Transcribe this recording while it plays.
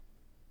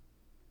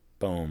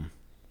Boom.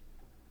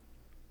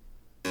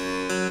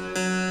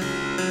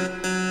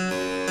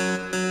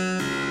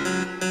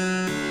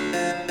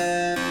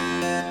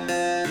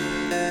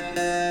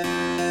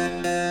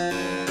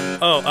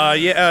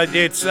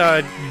 It's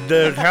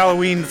the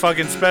Halloween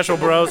fucking special,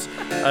 bros.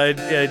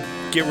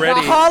 Get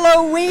ready. The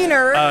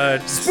Halloweener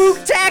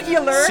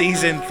Spooktacular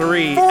Season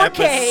 3,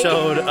 4K.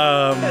 episode,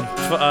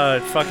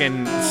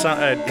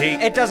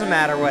 It doesn't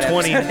matter what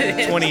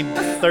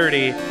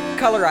 2030.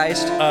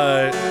 Colorized.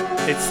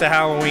 It's the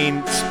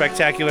Halloween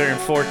Spectacular in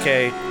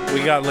 4K.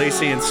 We got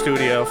Lacey in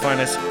studio. Find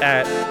us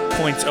at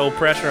Points O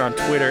Pressure on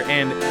Twitter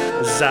and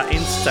the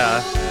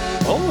Insta.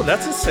 Oh,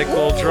 that's a sick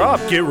little drop.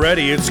 Get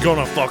ready, it's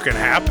gonna fucking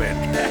happen.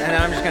 And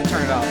then I'm just gonna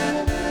turn it off.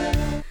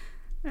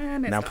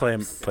 And Now play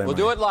We'll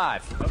do it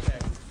live. Okay.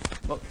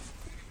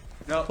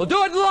 We'll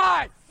do it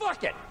live.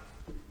 Fuck it.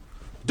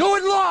 Do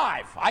it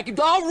live.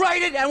 I'll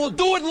write it and we'll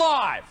do it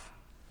live.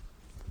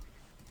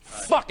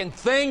 Fucking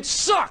thing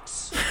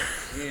sucks.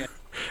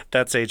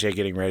 That's AJ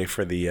getting ready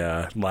for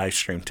the live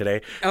stream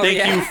today. Oh, Thank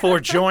yeah. you for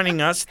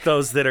joining us,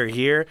 those that are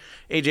here.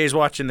 AJ's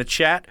watching the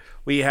chat.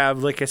 We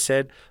have, like I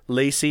said,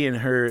 Lacey and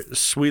her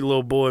sweet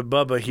little boy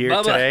Bubba here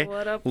today.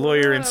 What up,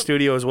 Lawyer what in up?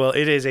 studio as well.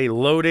 It is a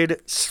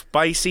loaded,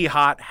 spicy,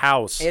 hot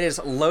house. It is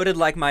loaded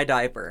like my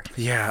diaper.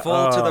 Yeah.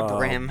 Full to the oh,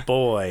 brim.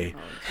 Boy,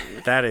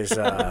 that is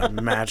a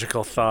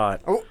magical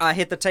thought. Oh, I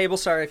hit the table.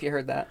 Sorry if you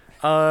heard that.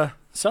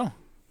 So,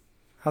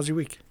 how's your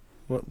week?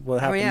 What Oh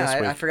happened yeah,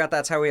 this week? I forgot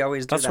that's how we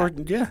always do That's that.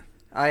 where, yeah.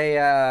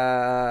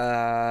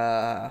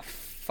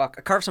 I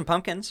carved some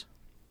pumpkins.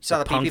 You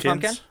saw the pee-pee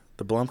pumpkin?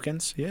 The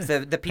Blumpkins, yeah.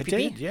 The I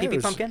pee-pee-pee? did, yeah, Pee-pee it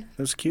was- pumpkin?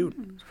 It was cute.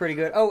 It's pretty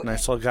good. Oh,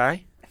 Nice little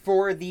guy.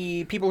 for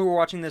the people who are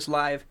watching this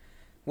live,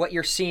 what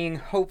you're seeing,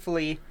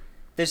 hopefully,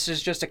 this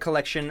is just a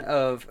collection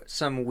of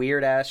some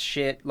weird-ass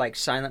shit, like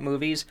silent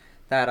movies,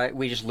 that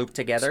we just looped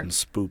together. Some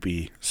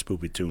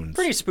spoopy tunes.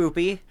 Pretty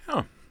spoopy.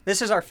 Oh.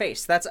 This is our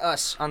face. That's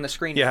us on the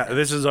screen. Yeah, right now.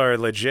 this is our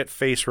legit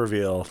face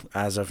reveal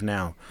as of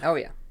now. Oh,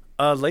 yeah.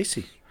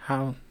 Lacey,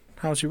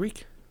 how's your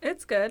week?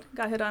 It's good.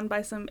 Got hit on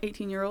by some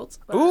 18-year-olds.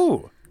 but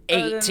Ooh.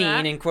 other than 18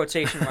 that- in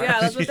quotation marks. Yeah,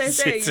 that's what they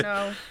say, It's you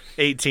know.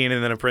 18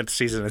 and then a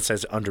parentheses and it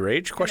says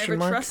underage, You question never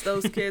mark? trust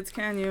those kids,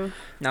 can you?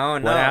 No.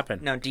 What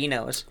happened? No,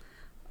 Dino's.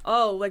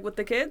 Oh, like with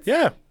the kids?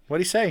 Yeah,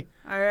 what'd he say?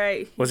 All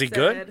right. Was he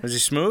good? said- Was he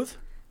smooth?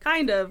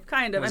 Kind of. Was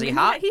I he mean,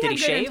 hot? He Did had he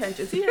good shave?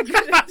 intentions. He had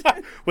good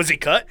intentions. Was he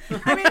cut?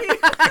 I mean,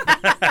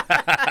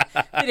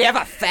 Did he have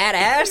a fat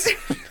ass?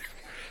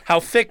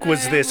 How thick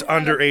was this had a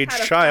underage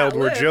fat child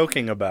we're lip.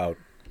 joking about?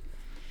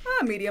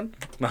 medium.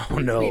 Oh,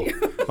 no.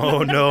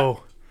 Oh,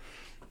 no.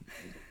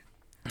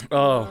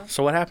 Oh,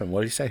 so what happened?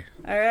 What did he say?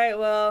 All right,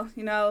 well,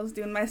 I was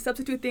doing my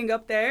substitute thing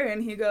up there,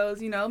 and he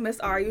goes, Miss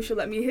R, you should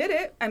let me hit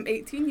it. I'm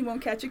 18, you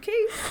won't catch a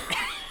case.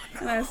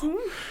 And I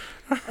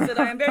said,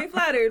 I am very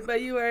flattered,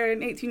 but you are an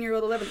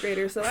 18-year-old 11th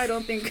grader, so I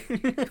don't think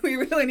we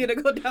really need to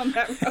go down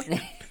that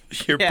road.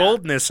 Your Yeah.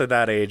 boldness at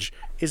that age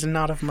is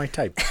not of my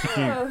type.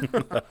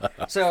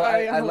 So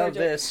Sorry, I I'm love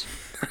allergic. this.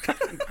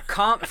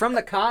 From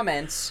the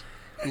comments,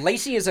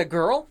 Lacey is a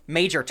girl,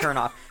 major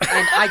turnoff.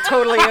 And I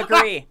totally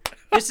agree.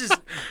 This is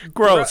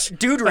Gross.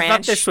 Dude I thought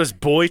Ranch. this was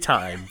boy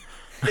time.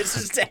 This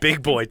is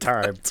Big boy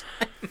time.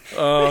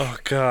 Oh,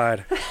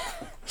 God.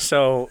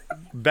 So,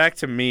 back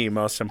to me,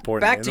 most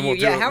important. Back to you.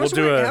 Yeah, how was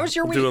your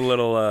we'll do a week?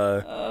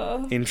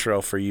 little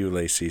intro for you,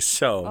 Lacey.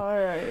 So, All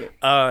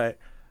right.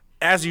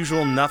 as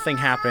usual, nothing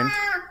happened.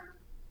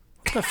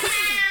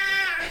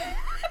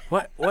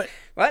 What? what?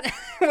 What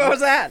was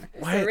that?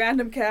 A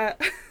random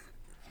cat.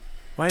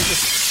 Why is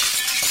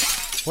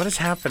this? What is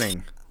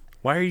happening?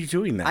 Why are you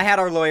doing that? I had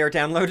our lawyer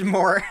download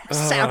more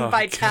sound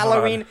bites, God.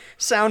 Halloween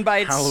sound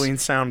bites. Halloween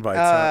sound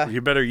bites.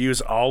 You better use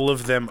all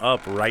of them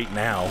up right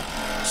now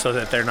so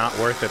that they're not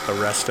worth it the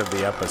rest of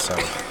the episode.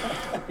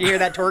 You hear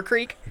that, Tor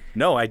Creek?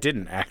 No, I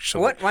didn't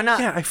actually. What? Why not?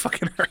 Yeah, I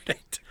fucking heard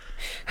it.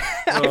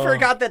 I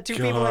forgot that two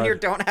people in God. here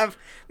don't have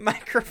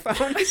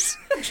microphones.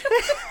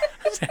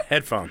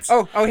 Headphones.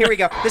 oh, here we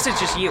go. This is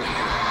just you.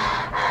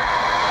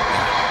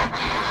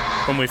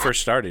 When we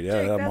first started, yeah,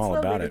 Jake, I'm that's all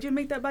lovely. about Did it. you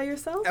make that by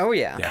yourself? Oh,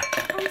 yeah. Yeah.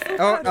 I'm so Oh,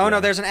 proud oh of no,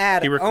 you. there's an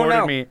ad. He recorded oh,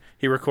 no. me.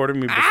 He recorded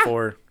me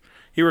before.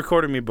 He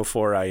recorded me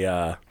before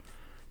I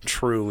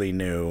truly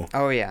knew.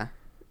 Oh, yeah.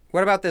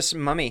 What about this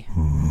mummy?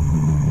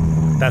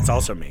 That's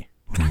also me.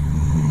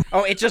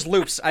 Oh, it just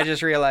loops. I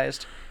just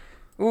realized.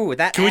 Ooh,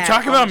 that. Can we ad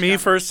talk about almost me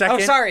got for a second?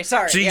 Oh, sorry.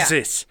 Yeah.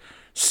 Jesus.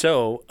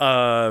 So,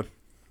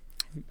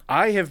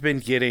 I have been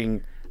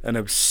getting an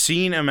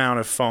obscene amount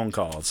of phone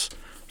calls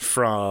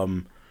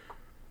from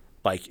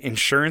like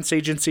insurance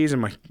agencies,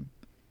 and my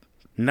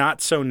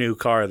not so new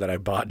car that I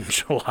bought in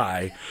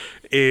July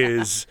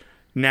is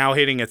now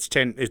hitting its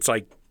 10. It's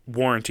like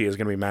warranty is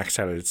going to be maxed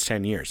out at its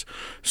 10 years.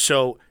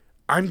 So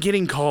I'm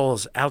getting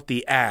calls out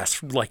the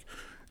ass like,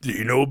 do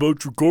you know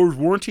about your car's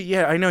warranty?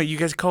 Yeah, I know. You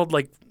guys called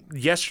like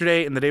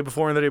yesterday and the day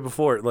before and the day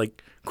before.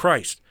 Like,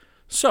 Christ.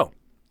 So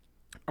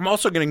I'm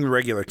also getting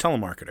regular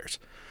telemarketers.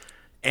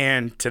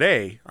 And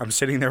today I'm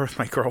sitting there with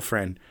my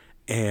girlfriend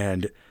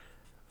and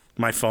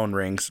my phone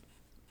rings.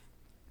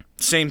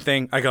 Same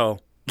thing. I go,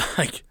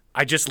 like,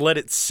 I just let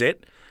it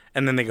sit.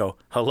 And then they go,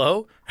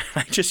 hello? And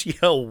I just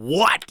yell,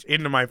 what?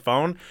 Into my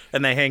phone,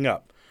 and they hang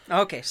up.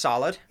 Okay,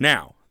 solid.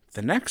 Now,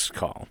 The next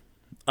call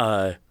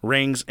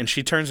rings, and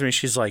she turns to me.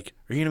 She's like,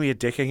 are you going to be a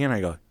dick again?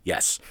 I go,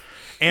 yes.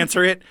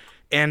 Answer it.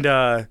 And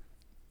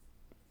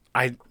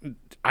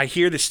I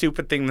hear the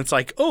stupid thing that's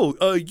like,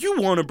 oh, you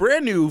want a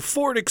brand new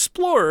Ford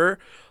Explorer,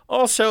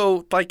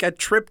 also like a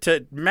trip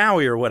to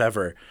Maui or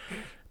whatever.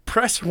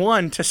 Press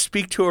 1 to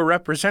speak to a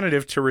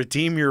representative to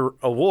redeem your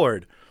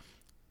award.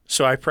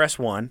 So I press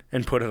 1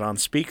 and put it on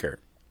speaker.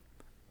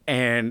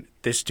 And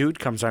this dude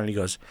comes on and he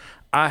goes,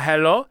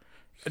 hello?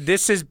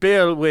 This is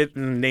Bill with,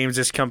 names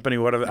this company,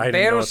 whatever. I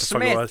didn't know Bill what the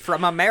fuck it Smith was.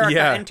 from America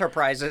Yeah.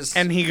 Enterprises.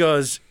 And he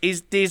goes,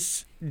 is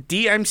this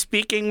D I'm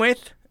speaking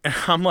with? And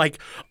I'm like,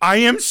 I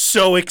am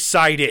so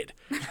excited.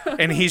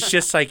 And he's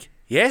just like,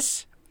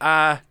 yes,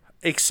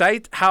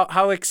 excite?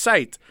 How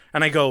excite?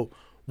 And I go,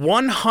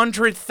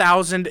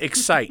 100,000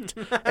 excite.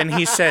 And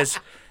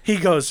he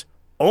goes,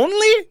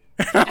 only?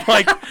 And I'm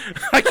like,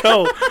 I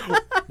go,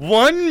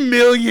 1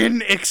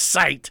 million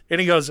excite. And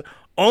he goes,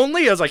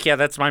 only? I was like, yeah,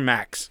 that's my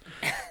max.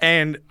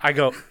 And I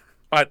go,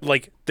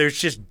 like, there's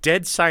just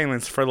dead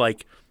silence for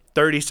like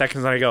 30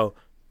 seconds. And I go,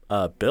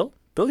 Bill?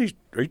 Bill,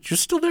 are you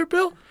still there,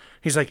 Bill?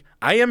 He's like,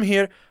 I am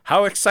here.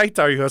 How excited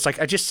are you? I was like,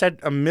 I just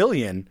said 1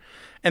 million.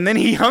 And then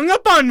he hung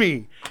up on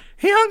me.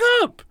 He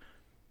hung up.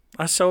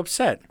 I was so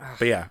upset.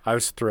 But yeah, I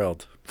was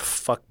thrilled.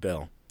 Fuck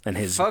Bill and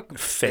his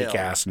fake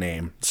ass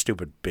name.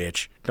 Stupid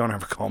bitch. Don't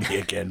ever call me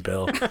again,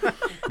 Bill.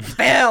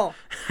 Bill!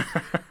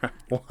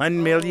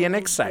 1 million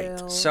excite.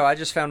 Bill. So I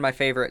just found my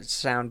favorite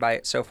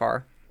soundbite so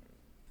far.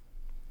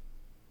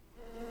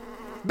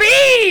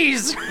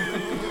 Bees!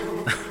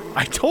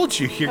 I told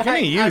you you're gonna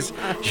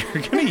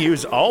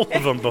use all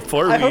of them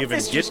before I we hope even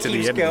this get just to the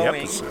keeps end of the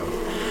going.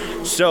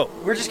 episode. So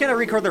We're just going to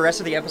record the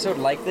rest of the episode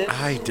like this.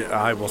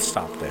 I will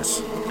stop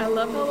this. I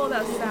love how well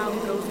that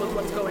sound goes with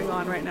what's going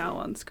on right now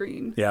on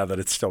screen. Yeah, that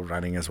it's still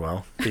running as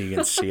well. That you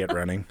can see it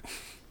running.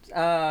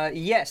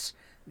 Yes,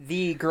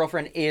 the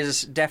girlfriend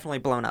is definitely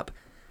blown up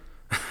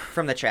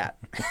from the chat.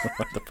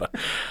 What the fuck?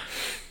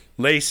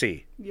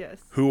 Lacey, Yes.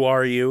 who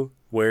are you?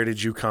 Where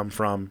did you come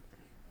from?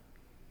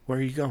 Where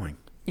are you going?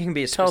 You can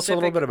be as Tell us a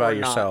little specific bit about or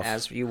not yourself.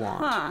 as you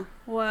want. Huh.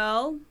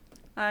 Well,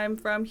 I'm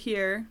from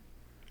here.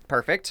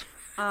 Perfect.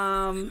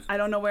 I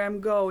don't know where I'm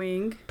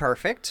going.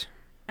 Perfect.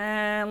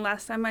 And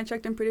last time I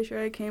checked, I'm pretty sure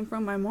I came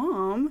from my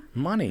mom.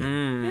 Money.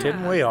 Mm.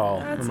 Didn't we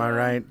all? That's Am I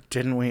right?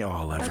 Didn't we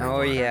all, everyone?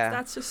 Oh, yeah.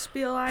 That's the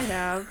spiel I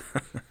have.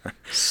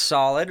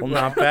 Solid. Well,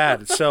 not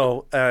bad.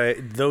 So,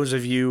 those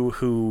of you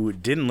who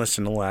didn't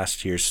listen to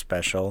last year's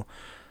special,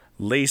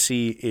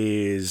 Lacey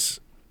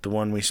is the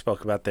one we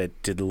spoke about that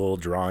did the little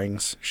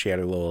drawings. She had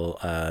a little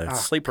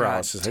sleep God,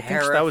 paralysis. I think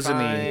that was in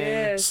the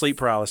Yes. sleep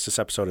paralysis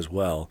episode as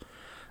well.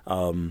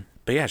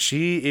 But yeah,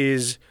 she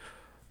is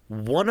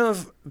one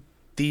of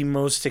the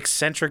most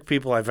eccentric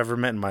people I've ever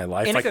met in my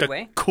life. In a like good the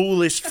way.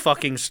 coolest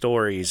fucking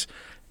stories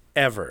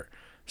ever.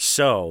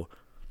 So,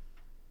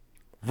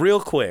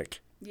 real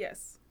quick,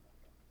 Yes.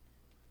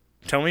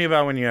 tell me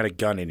about when you had a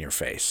gun in your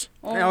face.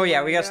 Oh, yeah,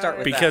 my we gotta start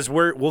God. with Because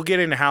we'll get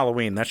into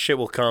Halloween. That shit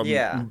will come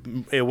Yeah.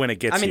 when it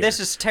gets I mean, here. this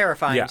is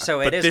terrifying, yeah, so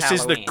but it is this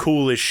Halloween. is the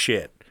coolest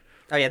shit.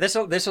 Oh, yeah, this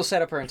will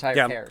set up her entire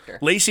Yeah, character.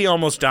 Lacey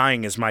almost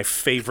dying is my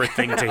favorite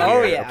thing to hear,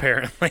 Oh, yeah.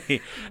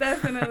 apparently.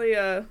 Definitely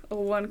a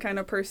one kind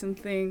of person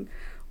thing.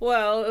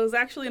 Well, it was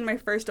actually in my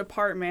first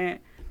apartment.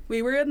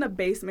 We were in the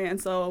basement,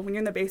 and so when you're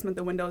in the basement,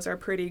 the windows are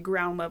pretty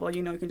ground level.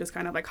 You know, you can just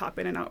kind of like hop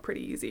in and out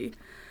pretty easy.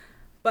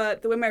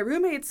 But the way my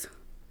roommate's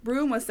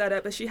room was set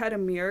up is she had a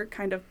mirror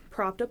kind of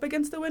propped up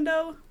against the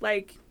window,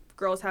 like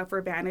girls have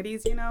for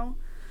vanities, you know.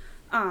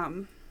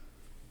 Come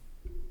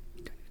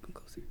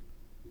closer.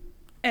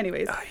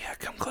 Anyways. Oh, yeah,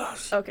 come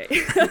close. Okay.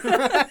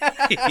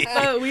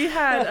 We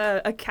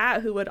had a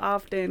cat who would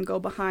often go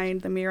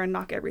behind the mirror and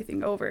knock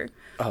everything over.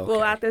 Oh, Well,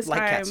 okay. at this Like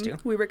time, cats do.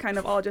 we were kind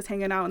of all just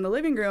hanging out in the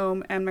living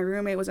room, and my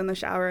roommate was in the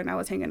shower, and I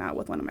was hanging out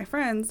with one of my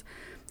friends.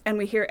 And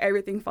we hear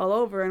everything fall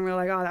over, and we're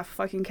like, oh, that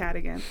fucking cat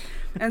again.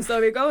 And so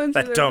we go into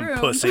That the dumb room.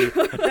 pussy.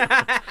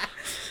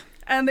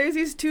 And there's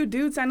these two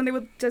dudes standing there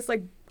with just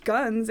like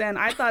guns, and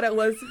I thought it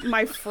was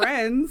my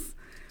friends.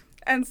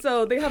 And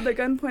so they have the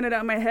gun pointed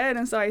at my head,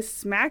 and so I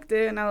smacked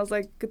it, and I was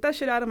like, get that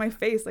shit out of my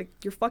face, like,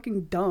 you're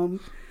fucking dumb.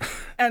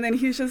 And then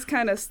he just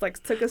kind of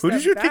like took a step back. Who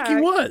did you think he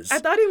was? I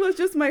thought he was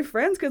just my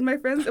friends, because my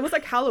friends, it was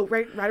like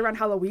right around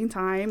Halloween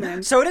time.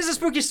 And So it is a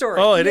spooky story.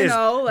 Oh, it You is.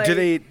 know, like-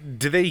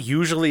 do they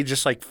usually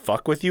just like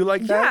fuck with you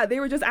like yeah, that? they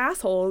were just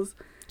assholes.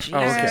 Jesus Oh,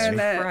 okay.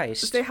 And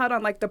Christ. they had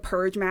on like the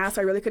purge mask,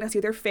 so I really couldn't see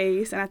their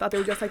face, and I thought they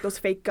were just like those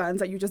fake guns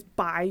that you just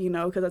buy, you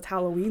know, because it's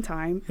Halloween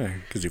time. Yeah,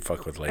 because you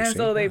fuck with Lacey. And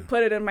so they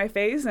put it in my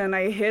face, and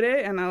I hit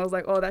it, and I was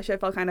like, oh, that shit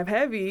felt kind of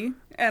heavy.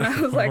 And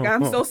I was like,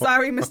 I'm so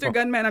sorry, Mr.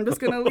 Gunman, I'm just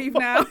going to leave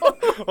now.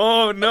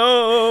 Oh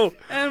no!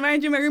 And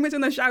mind you, my roommate's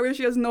in the shower.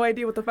 She has no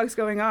idea what the fuck's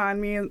going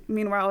on.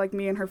 Meanwhile, like,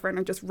 me and her friend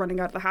are just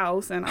running out of the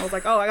house, and I was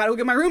like, oh, I got to go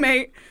get my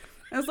roommate.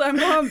 And so I'm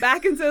going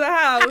back into the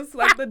house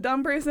like the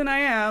dumb person I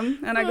am,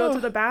 and I go to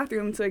the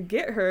bathroom to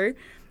get her.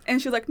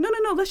 And she's like, no,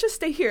 let's just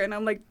stay here. And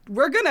I'm like,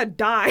 we're gonna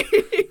die.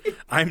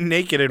 I'm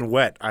naked and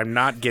wet. I'm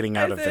not getting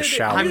out of the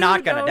shower. I'm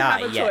not gonna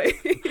die yet.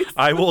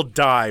 I will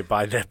die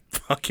by the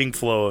fucking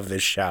flow of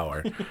this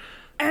shower.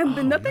 And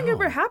then nothing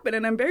ever happened,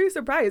 and I'm very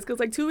surprised because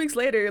like 2 weeks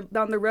later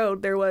down the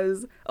road there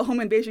was a home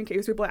invasion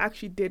case. People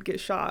actually did get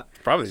shot,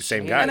 Probably the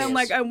same guy. and I'm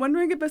like, I'm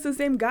wondering if it's the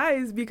same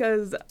guys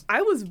because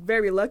I was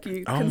very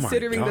lucky Oh my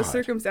considering the God.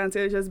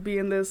 circumstances, just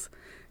being this,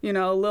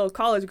 little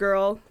college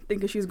girl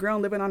thinking she's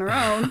grown, living on her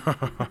own.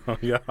 Oh,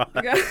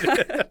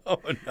 God. Oh,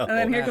 no. And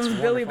then here That's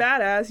comes Billy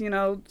wonderful.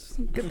 Badass,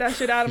 just get that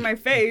shit out of my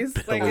face.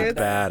 Like Billy it's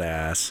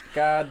Badass.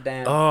 God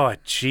damn. Oh,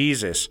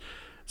 Jesus.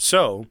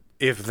 So,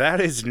 if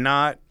that is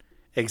not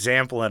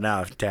example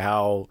enough to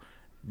how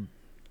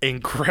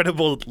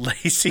incredible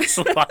Lacey's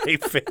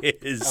life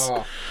is.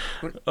 Oh.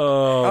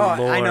 Oh,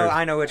 Lord.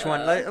 I know which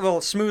one.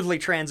 We'll smoothly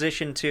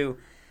transition to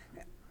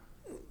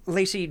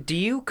Lacey. Do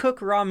you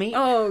cook raw meat?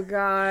 oh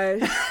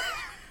gosh.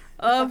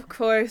 Of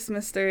course,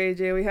 Mr.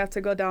 AJ, we have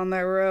to go down that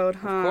road,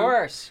 huh? Of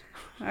course.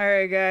 All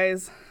right,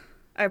 guys.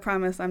 I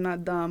promise I'm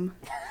not dumb.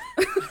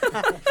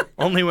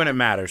 Only when it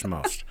matters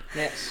most.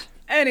 Yes.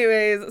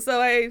 Anyways,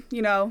 so I,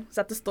 was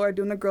at the store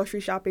doing the grocery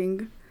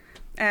shopping,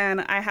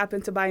 and I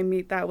happened to buy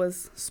meat that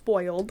was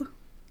spoiled,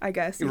 I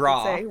guess you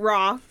Raw. could say.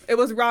 Raw. It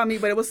was raw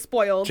meat, but it was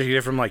spoiled. Did you get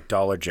it from like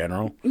Dollar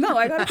General? No,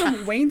 I got it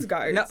from Wayne's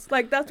Guards. No.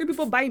 Like, that's where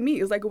people buy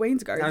meat. It's like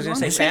Wayne's Guards. I was You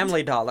gonna say know?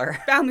 Family Dollar.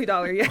 Family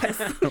Dollar, yes.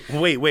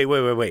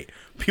 Wait.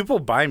 People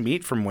buy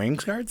meat from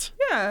Wayne's Guards?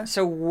 Yeah.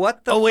 So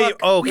what the Oh, wait,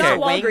 fuck? okay. Not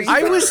Walgreens.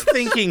 I was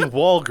thinking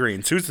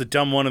Walgreens. Who's the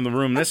dumb one in the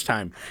room this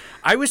time?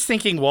 I was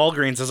thinking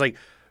Walgreens. I was like,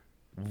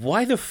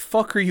 why the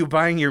fuck are you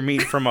buying your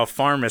meat from a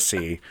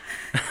pharmacy?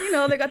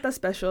 They got that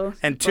special.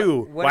 And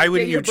two, what- why Get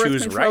wouldn't you your birth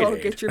choose control, Rite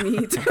Aid? Get your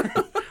meat.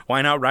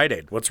 Why not Rite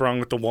Aid? What's wrong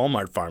with the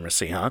Walmart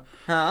pharmacy, huh?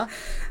 Huh?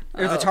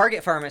 Or the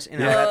Target pharmacy.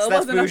 No, Well, that's it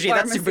wasn't bougie. a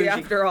That's too pharmacy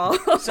bougie. after all.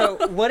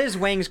 So what is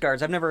Wayne's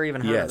Guards? I've never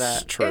even heard of Yes,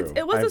 that. true.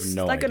 It was I have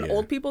no like idea. an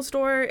old people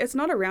store. It's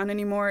not around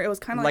anymore. It was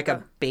kind of Like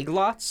a Big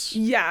Lots?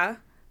 Yeah,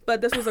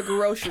 but this was a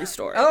grocery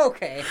store.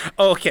 Okay.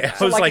 Okay, I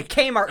So was like, like,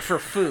 a Kmart for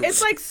food.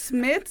 It's like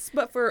Smith's,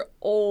 but for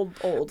old.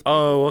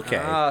 oh, okay.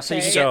 So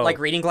you can So- get like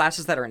reading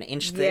glasses that are an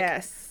inch thick?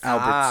 Yes.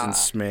 Albertsons,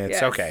 Smiths.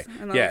 Yes, Okay.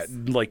 and Yeah,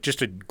 those- like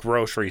just a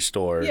grocery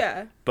store.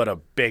 Yeah. But a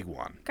big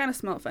one, Kind of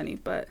smell funny,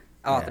 but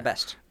Oh, the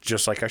best.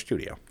 just like our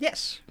studio.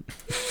 Yes.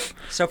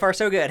 So far,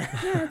 so good.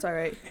 yeah, it's all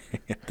right.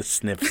 The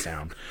sniff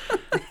sound.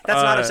 That's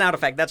not a sound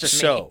effect. That's just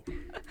So,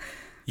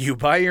 you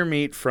buy your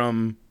meat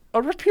from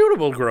a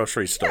reputable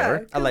grocery Yeah, store.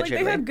 'cause, Allegedly.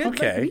 Like, they had good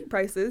Okay. like, meat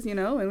prices, and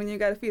when you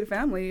got to feed a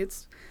family,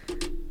 it's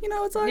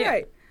all Yeah.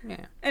 right. Yeah.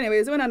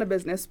 Anyways, it went out of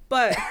business,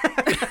 but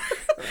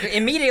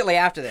Immediately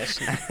after this.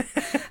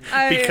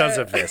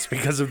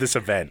 Because of this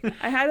event.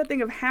 I had a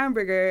thing of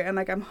hamburger, and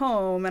like I'm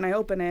home, and I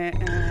open it,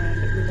 and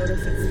we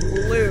notice it's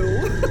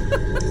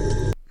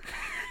blue.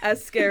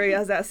 As scary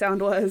as that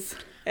sound was.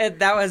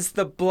 That was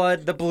the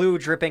blood, the blue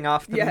dripping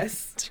off the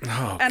Yes.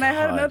 Oh, And I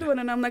had God. another one,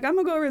 and I'm like, I'm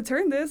gonna go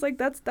return this. Like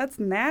that's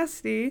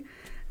nasty.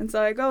 And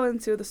so I go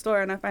into the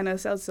store and I find a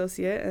sales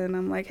associate, and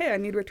I'm like, hey, I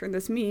need to return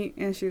this meat.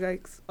 And she's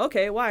like,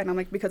 okay, why? And I'm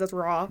like, because it's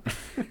raw.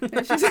 And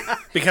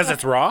Because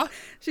it's raw?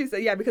 she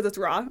said, yeah, because it's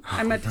raw.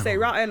 I meant to say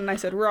raw, and I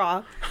said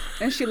raw.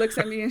 And she looks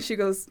at me and she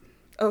goes,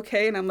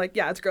 okay. And I'm like,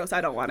 yeah, it's gross.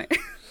 I don't want it.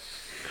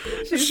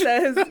 She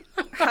says,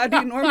 how do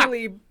you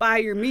normally buy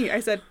your meat? I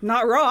said,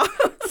 not raw.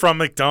 From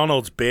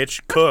McDonald's, bitch.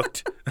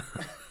 Cooked.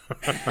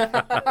 She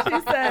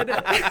said,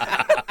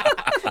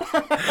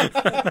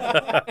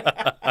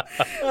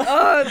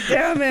 oh,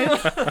 damn it.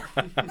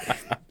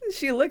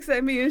 She looks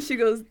at me and she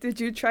goes, did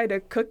you try to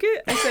cook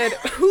it? I said,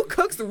 who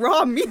cooks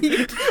raw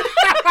meat?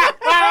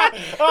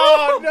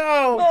 Oh,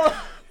 no.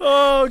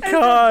 Oh, I said,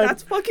 God.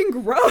 that's fucking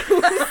gross.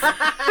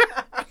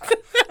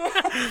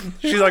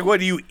 She's like, what,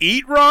 do you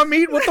eat raw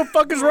meat? What the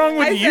fuck is wrong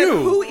with I said, you?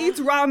 who eats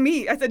raw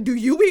meat? I said, do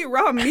you eat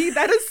raw meat?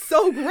 That is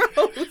so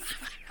gross.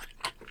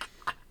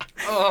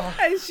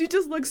 And she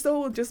just looks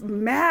so just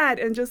mad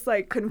and just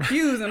like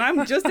confused, and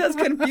I'm just as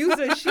confused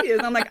as she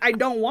is. I'm like, I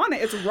don't want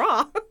it. It's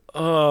raw.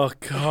 Oh,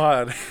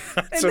 God.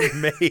 That's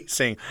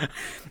amazing.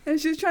 And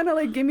she's trying to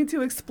like get me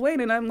to explain,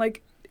 and I'm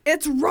like,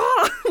 it's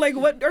raw. Like,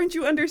 what aren't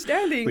you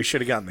understanding? We should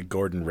have gotten the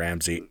Gordon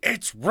Ramsay.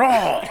 It's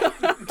raw.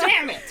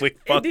 Damn it! We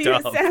fucked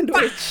Indian up.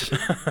 sandwich.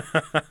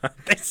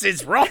 This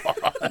is raw.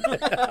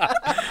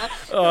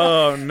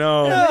 Oh,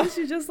 no. And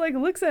she just like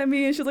looks at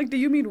me and she's like, do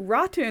you mean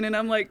rotten? And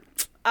I'm like,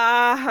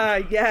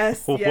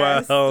 yes, Well,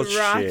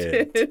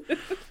 rotten.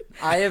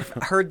 I have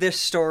heard this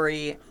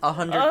story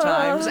 100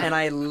 times, and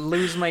I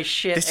lose my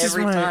shit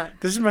every time.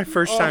 This is my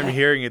first time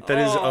hearing it. That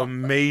is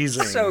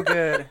amazing. So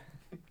good.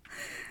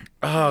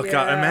 Oh,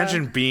 God. Yeah.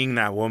 Imagine being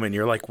that woman.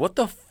 You're like, what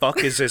the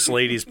fuck is this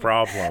lady's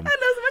problem? And as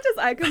much as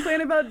I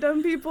complain about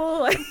dumb people,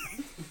 like,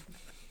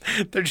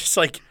 They're just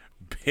like,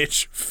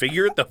 bitch,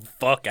 figure it the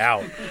fuck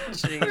out.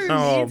 for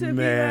Oh, me to be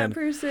man. that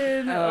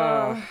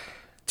person,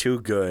 Too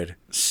good.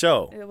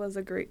 So, it was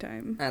a great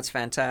time. That's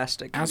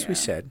fantastic. as we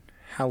said,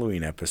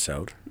 Halloween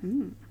episode.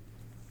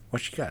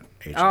 What you got,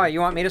 AJ? Oh,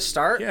 you want me to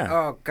start? Yeah.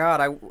 Oh God,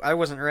 I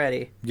wasn't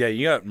ready. Yeah,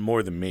 you got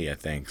more than me, I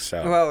think.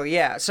 So Well,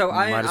 yeah. So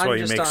might as well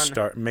I'm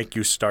just make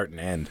you start and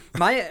end.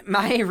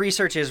 my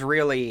research is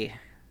really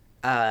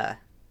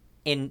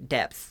in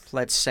depth.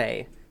 Let's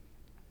say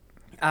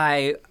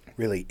I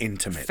Really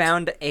intimate.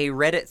 found a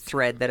Reddit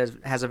thread that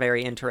has a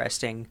very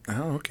interesting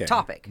okay.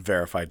 topic.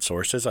 Verified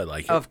sources. I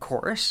like it. Of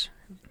course,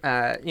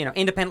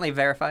 independently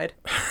verified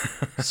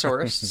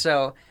source.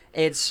 So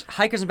it's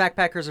hikers and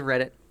backpackers of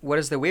Reddit. What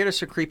is the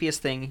weirdest or creepiest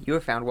thing you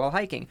have found while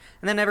hiking?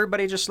 And then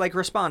everybody just like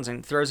responds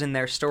and throws in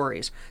their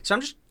stories. So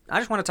I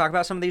just want to talk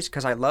about some of these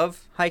because I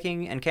love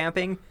hiking and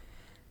camping,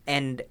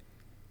 and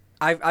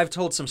I've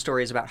told some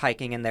stories about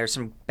hiking, and there's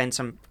been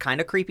some kind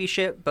of creepy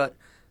shit, but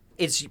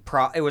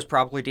it was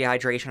probably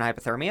dehydration,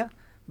 hypothermia.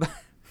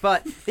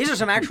 But these are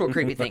some actual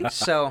creepy things.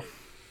 So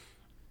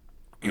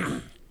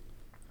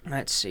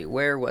let's see,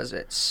 where was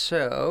it?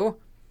 So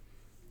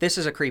this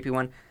is a creepy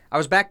one. I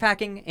was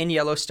backpacking in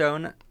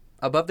Yellowstone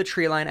above the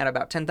tree line at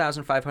about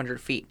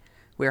 10,500 feet.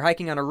 We were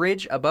hiking on a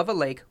ridge above a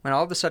lake when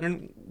all of a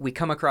sudden we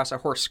come across a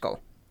horse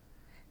skull.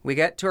 We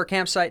get to our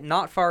campsite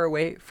not far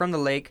away from the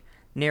lake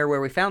near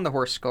where we found the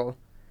horse skull.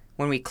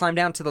 When we climbed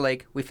down to the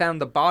lake, we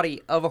found the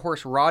body of a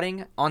horse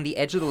rotting on the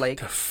edge of the lake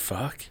The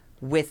fuck?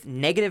 with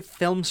negative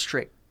film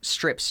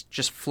strips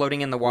just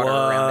floating in the water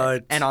around it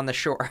What? and on the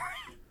shore.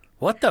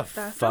 What the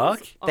That fuck?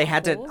 sounds They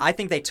had to. awful. I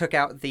think they took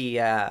out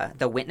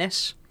the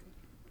witness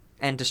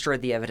and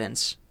destroyed the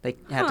evidence. They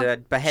had to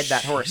behead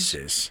that horse.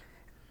 Jesus.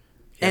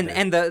 And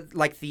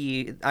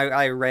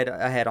I read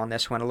ahead on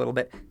this one a little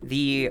bit.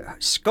 The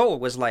skull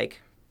was it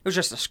was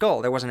just a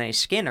skull. There wasn't any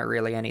skin or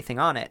really anything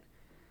on it,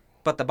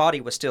 but the body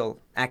was still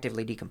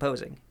actively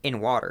decomposing in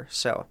water.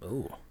 So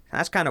Ooh.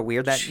 that's kind of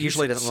weird. That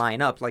usually Jesus. doesn't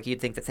line up. Like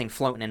you'd think the thing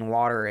floating in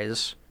water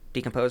is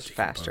decomposed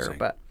faster, Decomposing.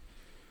 but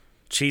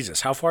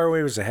Jesus. How far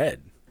away was the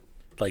head?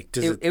 Like,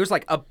 does it was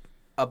like up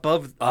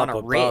above on a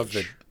above ridge.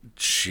 the?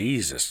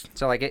 Jesus.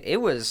 So like it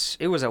was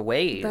a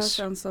ways. That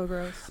sounds so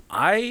gross.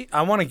 I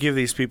want to give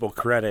these people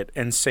credit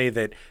and say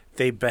that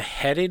they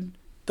beheaded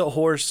the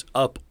horse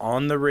up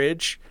on the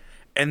ridge,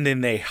 and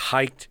then they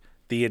hiked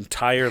the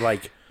entire I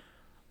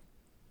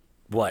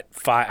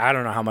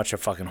don't know how much a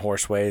fucking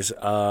horse weighs.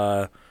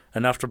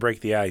 Enough to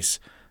break the ice.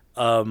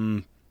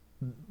 500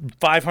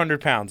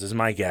 pounds is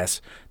my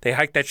guess. They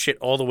hiked that shit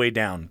all the way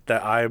down.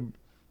 I'm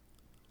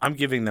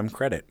giving them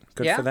credit.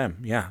 Good Yeah? for them.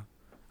 Yeah,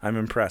 I'm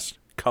impressed.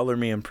 Color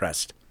me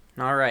impressed.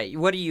 All right,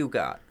 what do you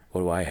got?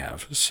 What do I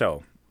have?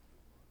 So,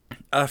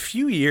 a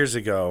few years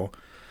ago,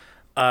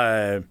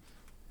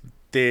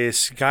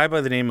 this guy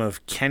by the name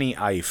of Kenny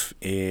Ife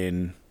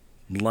in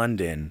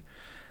London,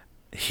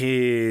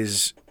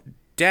 his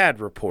dad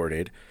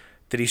reported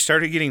that he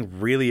started getting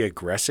really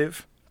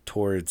aggressive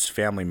towards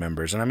family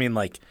members. And I mean,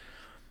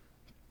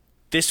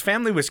 this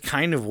family was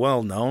kind of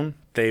well known.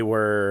 They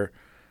were,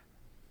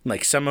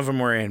 some of them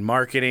were in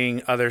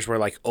marketing, others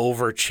were,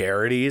 over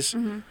charities.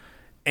 Mm-hmm.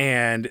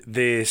 And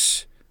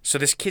this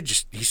kid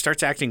he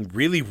starts acting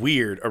really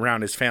weird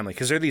around his family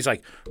because they're these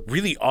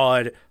really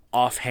odd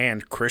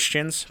offhand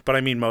Christians, but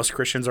I mean most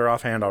Christians are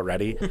offhand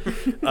already.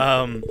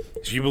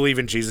 If you believe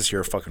in Jesus,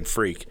 you're a fucking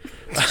freak.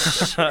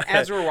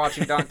 As we're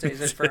watching Dante's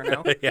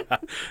Inferno.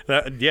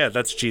 Yeah,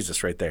 that's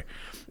Jesus right there.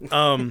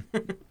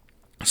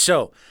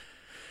 So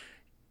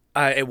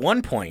at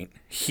one point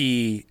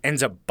he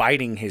ends up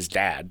biting his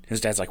dad. His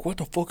dad's like, "What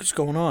the fuck is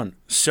going on?"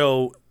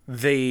 So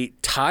they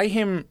tie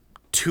him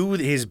to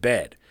his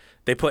bed.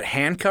 They put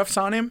handcuffs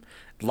on him,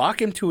 lock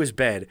him to his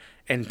bed,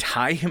 and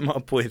tie him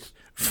up with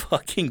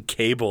fucking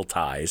cable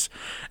ties.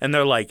 And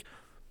they're like,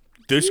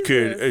 this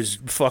kid is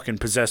fucking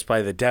possessed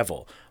by the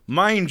devil.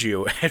 Mind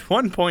you, at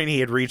one point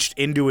he had reached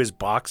into his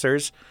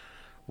boxers,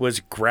 was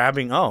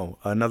grabbing... Oh,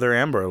 another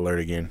Amber Alert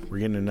again. We're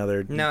getting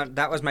another... No,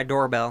 that was my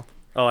doorbell.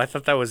 Oh, I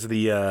thought that was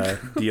the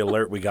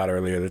alert we got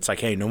earlier. That's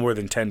like, hey, no more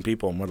than 10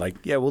 people. And we're like,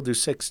 yeah, we'll do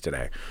 6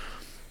 today.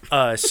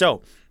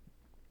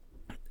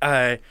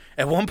 At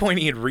one point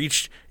he had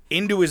reached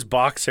into his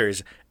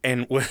boxers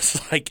and was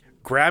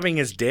grabbing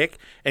his dick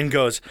and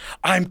goes,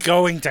 "I'm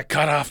going to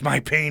cut off my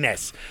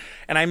penis."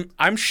 And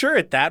I'm sure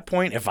at that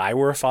point, if I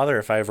were a father,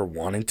 if I ever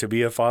wanted to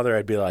be a father,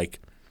 I'd be like,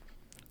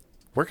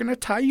 "We're going to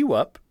tie you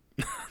up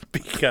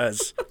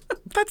because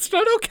that's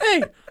not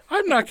okay.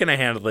 I'm not going to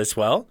handle this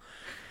well."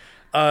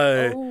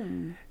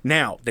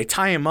 Now they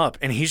tie him up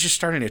and he's just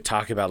starting to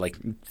talk about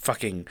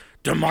fucking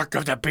the mark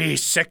of the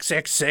beast,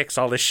 666,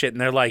 all this shit.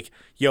 And they're like,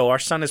 "Yo, our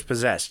son is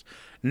possessed."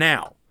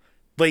 Now,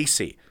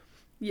 Lacey,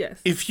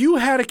 Yes. if you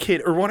had a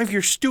kid or one of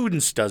your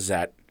students does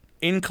that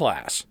in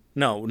class,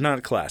 no,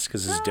 not class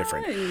because this is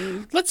different.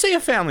 Fine. Let's say a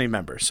family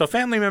member. So a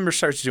family member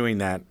starts doing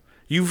that.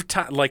 You've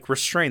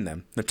restrained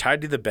them. They're tied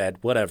to the bed,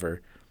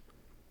 whatever.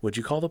 Would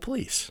you call the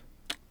police?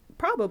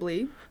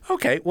 Probably.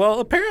 Okay, well,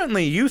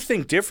 apparently you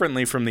think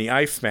differently from the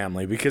Ife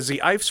family because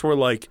the Ifes were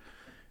like,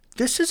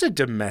 this is a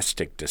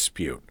domestic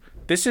dispute.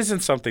 This isn't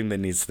something that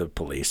needs the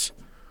police.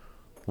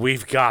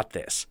 We've got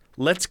this.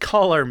 Let's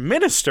call our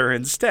minister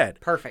instead.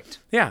 Perfect.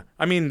 Yeah,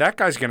 I mean, that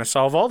guy's going to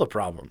solve all the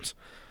problems.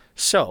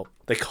 So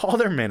they call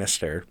their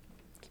minister.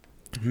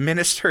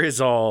 Minister is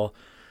all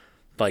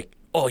like,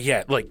 oh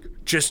yeah, like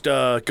just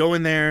go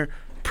in there,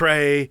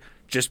 pray,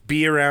 just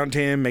be around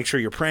him, make sure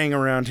you're praying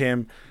around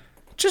him.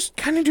 Just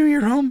kind of do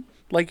your own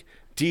like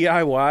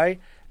DIY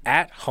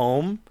at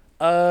home.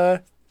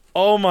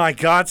 Oh my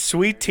God,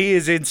 Sweet Tea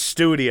is in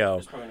studio.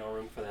 There's probably no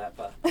room for that,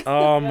 but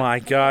Oh my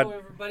God. hello,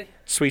 everybody.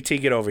 Sweet Tea,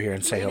 get over here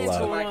and say Lean into the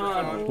hello.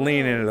 microphone.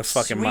 Lean into the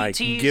fucking Sweet mic.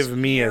 Tea's Give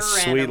me here a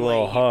sweet randomly.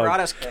 little He hug. brought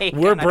us cake,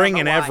 We're and I don't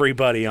bringing know why.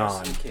 everybody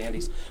on. Some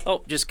candies.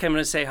 Oh, just coming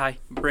to say hi.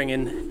 Bring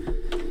in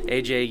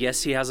AJ.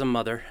 Yes, he has a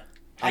mother.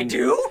 I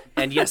do?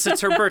 And yes,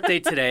 it's her birthday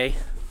today.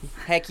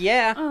 Heck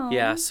yeah.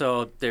 Yeah,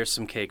 so there's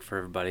some cake for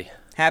everybody.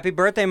 Happy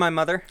birthday, my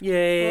mother.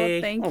 Yay.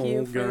 Well, thank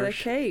you for the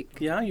gosh. cake.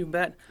 Yeah, you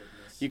bet.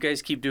 You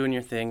guys keep doing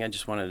your thing. I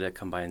just wanted to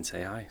come by and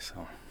say hi.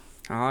 So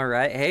All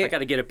right. Hey, I got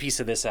to get a piece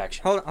of this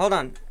action. hold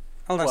on.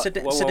 What? Sit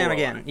Whoa, sit whoa, down whoa.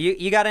 again.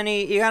 You got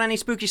any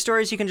spooky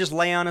stories you can just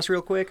lay on us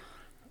real quick?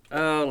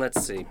 Oh,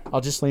 let's see.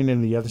 I'll just lean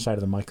into the other side of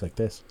the mic like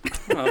this.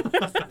 Oh,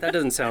 that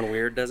doesn't sound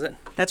weird, does it?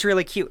 That's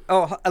really cute.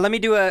 Oh, let me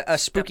do a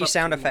spooky up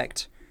sound to me.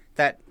 effect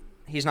that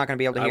he's not going to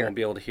be able to I hear. won't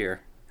be able to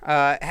hear. Oh,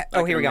 I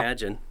here we can go.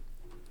 Imagine.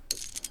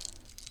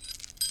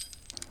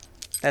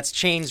 That's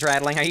chains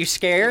rattling. Are you It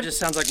scared? just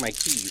sounds like my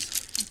keys.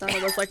 I thought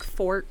it was like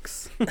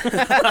forks.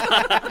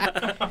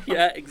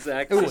 Yeah,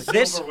 exactly. Ooh,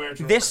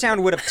 this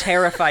sound would have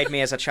terrified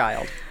me as a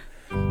child.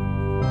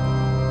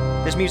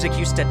 This music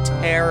used to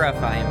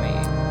terrify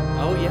me.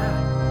 Oh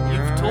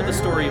yeah, you've told the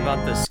story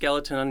about the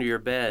skeleton under your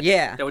bed.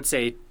 Yeah. That would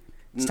say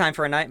It's time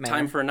for a nightmare.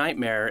 time for a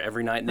nightmare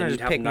every night, and then Just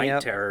you'd have pick me night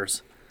up.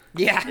 terrors.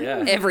 Yeah.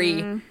 Yeah.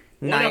 Every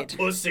night.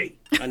 Pussy.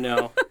 I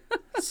know.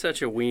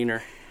 Such a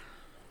wiener.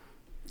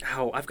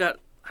 Oh, I've got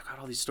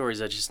all these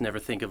stories. I just never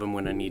think of them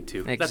when I need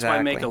to. That's why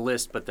I make a Exactly.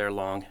 list, but they're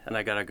long, and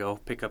I gotta go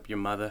pick up your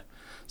mother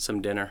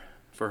some dinner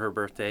for her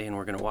birthday, and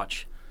we're gonna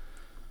watch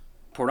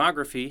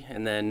pornography,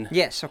 and then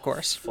Yes, of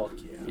course. Fuck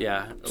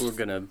yeah. yeah, we're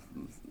gonna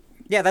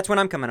Yeah, that's when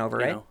I'm coming over,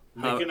 you right? know.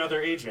 Make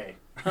another AJ.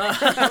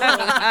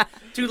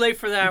 Too late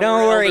for that.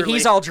 Don't we're worry, elderly.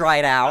 he's all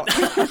dried out.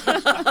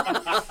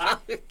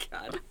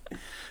 God.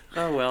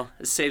 Oh well,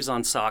 it saves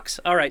on socks.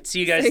 All right, see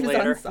you guys Saves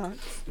later. on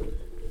socks.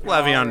 We'll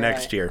have you on All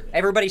next right. year.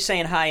 Everybody's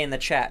saying hi in the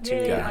chat too.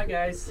 Hey, hi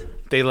guys.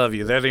 They love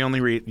you. They're the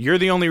only you're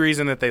the only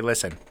reason that they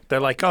listen.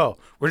 They're like, oh,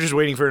 we're just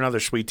waiting for another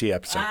Sweet Tea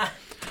episode.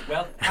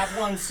 Well, have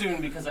one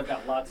soon because I've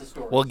got lots of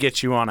stories. We'll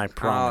get you on, I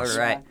promise.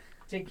 All right.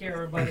 Take care,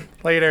 everybody.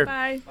 Later.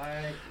 Bye.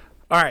 Bye.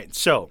 All right,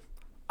 so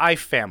I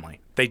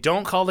family. They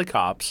don't call the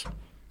cops.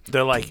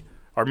 They're like,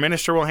 our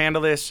minister will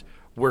handle this.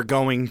 We're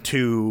going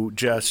to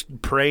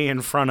just pray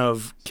in front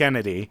of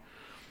Kennedy.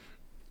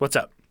 What's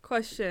up?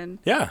 Question.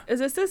 Yeah. Is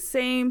this the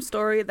same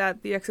story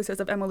that The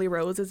Exorcist of Emily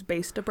Rose is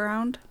based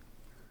around?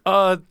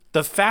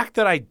 The fact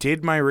that I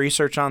did my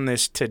research on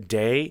this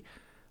today,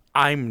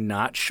 I'm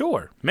not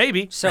sure.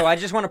 Maybe. So I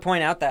just want to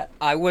point out that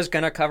I was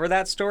going to cover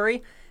that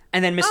story,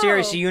 and then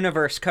Mysterious Oh.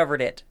 Universe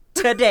covered it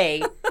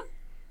today.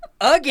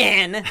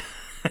 Again.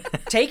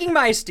 Taking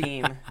my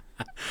steam.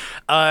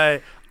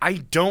 I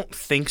don't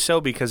think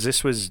so because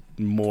this was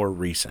more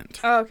recent.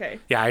 Oh, okay.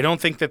 Yeah, I don't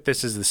think that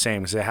this is the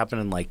same because it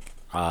happened in like,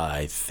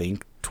 I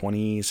think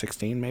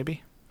 2016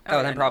 maybe.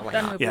 Oh, then probably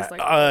that not. movie Yeah. was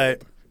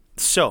like,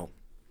 So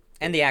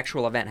And the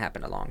actual event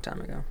happened a long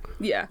time ago.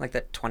 yeah. Like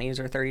the 20s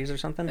or 30s or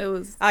something? It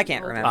was. I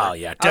can't remember. Oh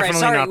yeah, All right, definitely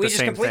sorry, not we the just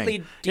same completely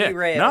thing.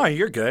 derailed. Yeah, no,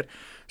 you're good.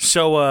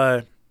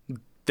 So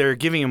they're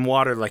giving him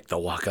water, like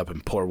they'll walk up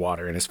and pour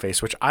water in his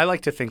face, which I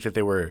like to think that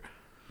they were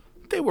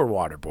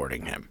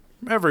waterboarding him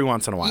every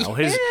once in a while.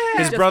 His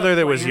Just brother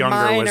that like was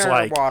younger was minor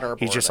like,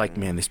 he's just like, waterboarding.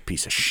 man, this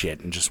piece of shit,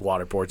 and just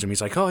waterboards him.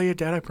 He's like, oh yeah,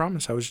 Dad, I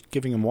promise, I was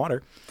giving him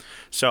water.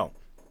 So,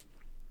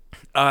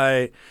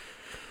 by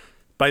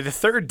the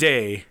third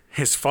day,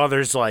 his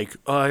father's like,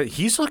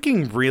 he's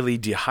looking really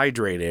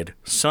dehydrated.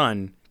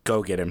 Son,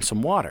 go get him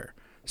some water.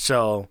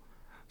 So,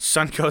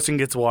 son goes and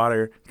gets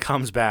water,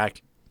 comes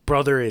back.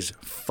 Brother is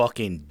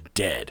fucking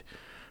dead.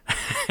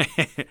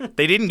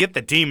 They didn't get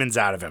the demons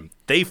out of him.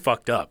 They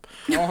fucked up.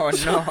 Oh,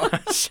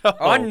 no. So,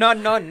 Oh,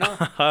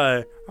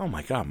 no. oh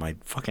my God, my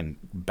fucking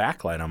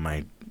backlight on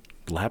my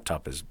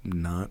laptop is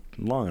not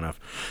long enough.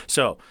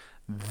 So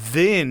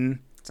then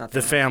not the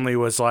that family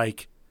was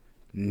like,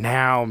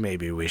 now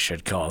maybe we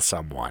should call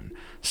someone.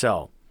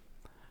 So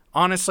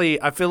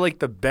honestly, I feel like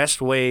the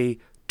best way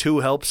to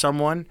help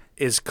someone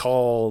is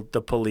call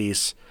the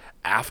police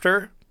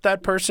after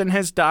that person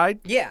has died.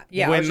 Yeah,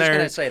 I when was just they're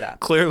going to say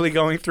that. clearly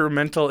going through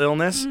mental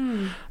illness.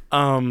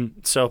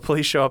 So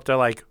police show up. They're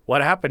like,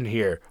 "What happened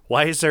here?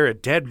 Why is there a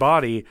dead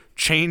body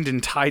chained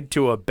and tied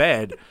to a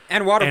bed?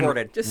 And And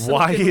waterboarded. Just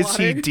why soaked in is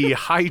he water."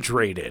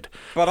 dehydrated?"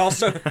 But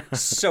also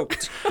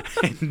soaked.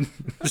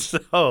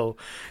 So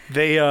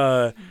they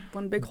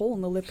One big hole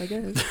in the lip, I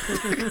guess.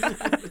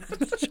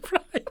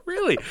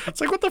 really,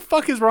 it's like, what the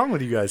fuck is wrong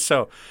with you guys?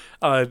 So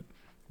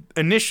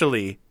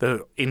initially,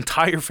 the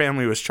entire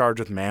family was charged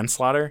with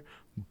manslaughter,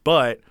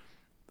 but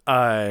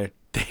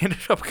they ended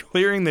up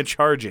clearing the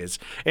charges.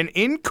 And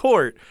in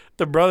court,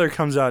 the brother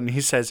comes out and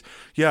he says,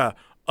 yeah,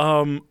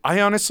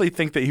 I honestly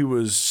think that he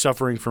was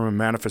suffering from a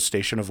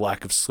manifestation of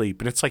lack of sleep.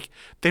 And it's like,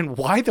 then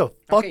why the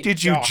fuck Okay,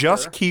 did you doctor.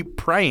 just keep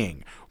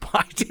praying?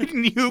 Why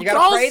didn't you gotta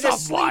call pray to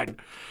someone?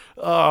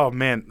 Oh,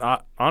 man.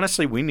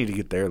 Honestly, we need to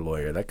get their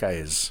lawyer. That guy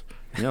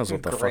he knows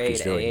what the fuck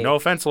he's Grade doing. A. No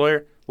offense,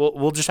 lawyer.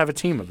 We'll just have a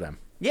team of them.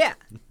 Yeah,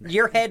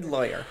 your head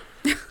lawyer.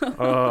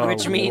 Oh,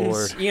 Which means,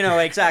 Lord. you know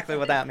exactly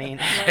what that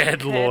means.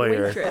 Head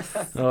lawyer. waitress.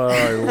 Oh,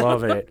 I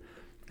love it.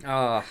 Oh,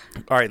 All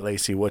right,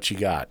 Lacey, what you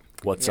got?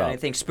 What's got up?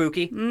 anything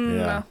spooky?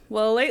 Yeah.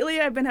 Well, lately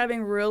I've been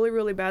having really,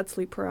 really bad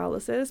sleep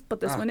paralysis, but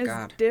this Oh, one is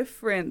God.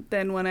 different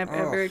than one I've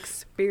ever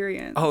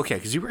experienced. Oh, okay,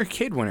 because you were a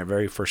kid when it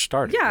very first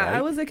started. Yeah, right?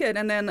 I was a kid,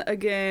 and then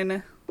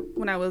again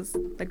when I was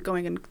like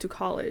going into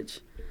college.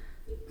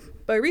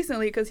 But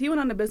recently, because he went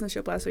on a business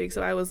trip last week,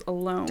 so I was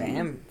alone.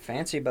 Damn,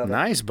 fancy Bubba.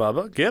 Nice,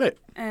 Bubba. Get it.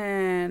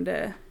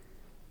 And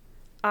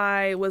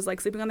I was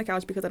like sleeping on the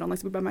couch because I don't like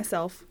sleeping by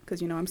myself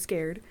because I'm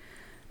scared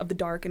of the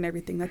dark and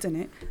everything that's in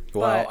it.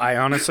 Well, But- I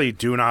honestly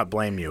do not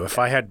blame you. If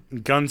I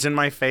had guns in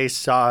my face,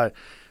 saw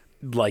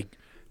like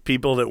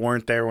people that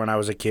weren't there when I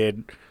was a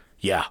kid,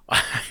 yeah,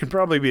 I'd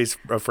probably be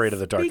afraid of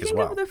the dark as Speaking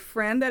well. of the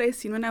friend that I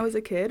seen when I was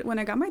a kid, when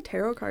I got my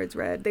tarot cards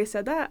read, they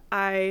said that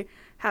I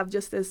have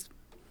just this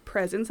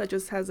presence that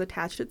just has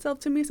attached itself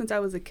to me since I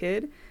was a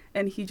kid,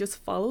 and he just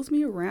follows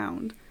me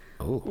around.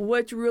 Oh.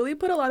 Which really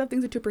put a lot of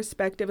things into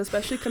perspective,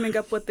 especially coming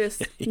up with this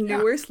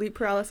newer sleep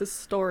paralysis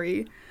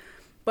story.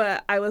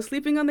 But I was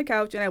sleeping on the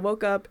couch and I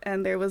woke up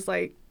and there was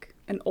like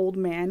an old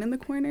man in the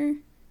corner.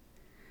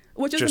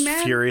 Which is Just a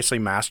man furiously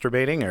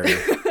masturbating, or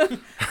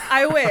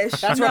I wish.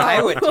 That's what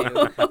I would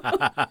do.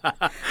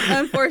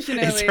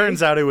 Unfortunately. it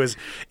turns out it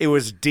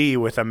was D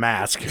with a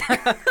mask.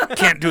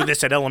 Can't do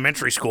this at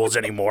elementary schools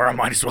anymore. I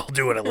might as well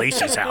do it at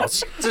Lacey's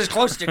house. It's as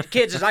close to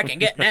kids as I can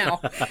get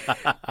now.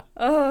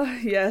 Oh,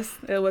 yes,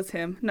 it was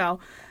him. No.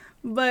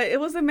 But it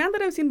was a man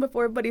that I've seen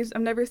before, but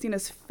I've never seen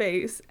his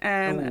face.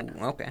 And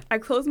Ooh, okay. I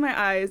closed my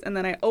eyes and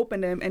then I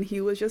opened him and he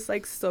was just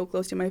like so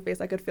close to my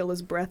face. I could feel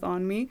his breath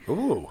on me.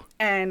 Ooh.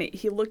 And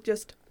he looked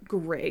just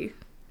gray.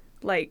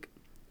 Like,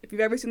 if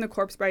you've ever seen The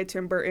Corpse Bride,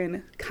 Tim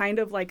Burton, kind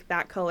of like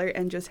that color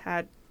and just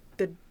had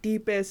the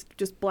deepest,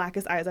 just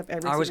blackest eyes I've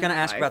ever seen. I was going to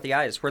ask about the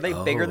eyes. Were they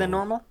bigger than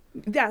normal?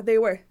 Yeah, they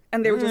were.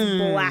 And they were just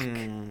black.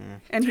 Hmm.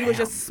 And he was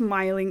just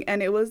smiling.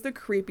 And it was the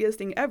creepiest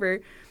thing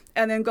ever.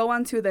 And then go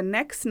on to the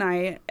next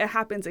night. It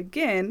happens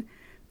again.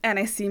 And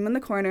I see him in the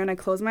corner and I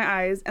close my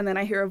eyes. And then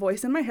I hear a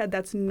voice in my head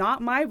that's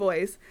not my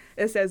voice.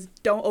 It says,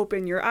 "Don't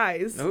open your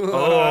eyes."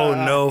 Oh,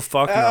 no,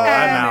 fuck no.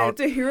 I'm And out.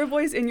 to hear a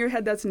voice in your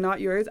head that's not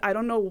yours, I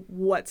don't know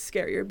what's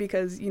scarier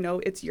because,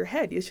 it's your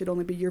head. It should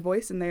only be your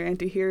voice in there. And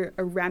to hear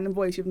a random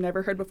voice you've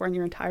never heard before in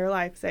your entire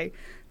life say,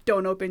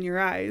 "Don't open your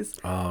eyes."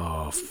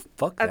 Oh,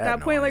 fuck that At that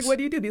point, like, noise. what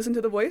do? Do you listen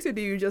to the voice or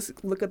do you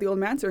just look at the old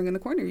man staring in the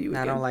corner?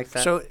 I don't like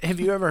that. So, have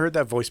you ever heard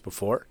that voice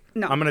before?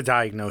 No. I'm going to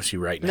diagnose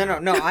you right now.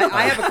 No.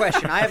 I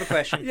have a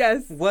question.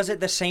 Yes. Was it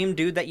the same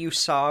dude that you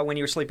saw when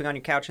you were sleeping on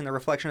your couch in the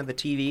reflection of the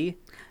TV?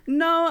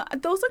 No,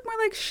 those look more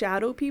like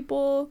shadow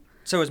people.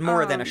 So it was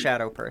more than a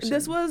shadow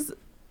person.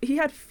 He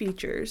had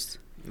features.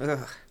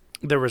 Ugh.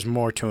 There was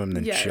more to him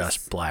than Yes.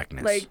 just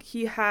blackness. Like,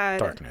 he had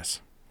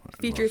darkness.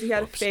 features. He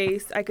had a Whoops.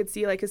 face. I could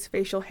see, like, his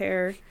facial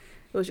hair.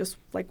 It was just,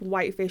 like,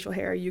 white facial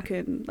hair. You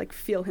can, like,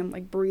 feel him,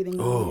 like, breathing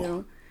on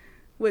you.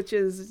 Which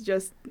is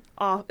just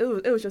off.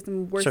 It was just the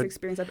worst So-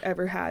 experience I've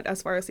ever had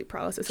as far as sleep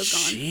paralysis has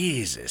gone.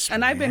 Jesus,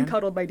 And I've been man.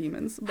 cuddled by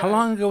demons. How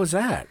long ago was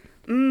that?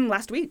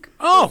 Last week.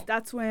 Oh!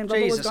 That's when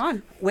Bubba was Jesus.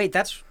 gone. Wait,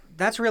 that's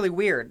really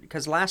weird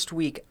because last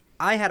week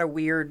I had a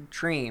weird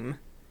dream.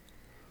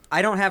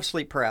 I don't have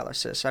sleep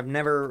paralysis. I've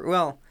never.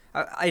 Well,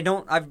 I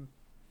don't.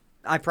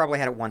 I probably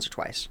had it once or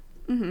twice.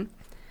 Mm-hmm.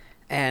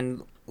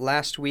 And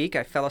last week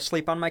I fell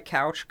asleep on my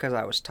couch because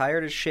I was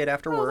tired as shit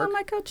after I was work. on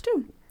my couch,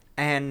 too.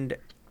 And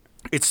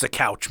It's the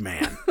couch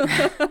man.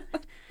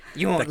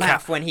 you won't The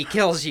laugh when he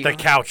kills you. The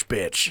couch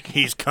bitch.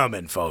 He's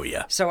coming for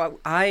you. So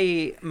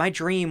my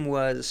dream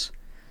was,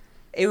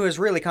 it was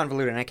really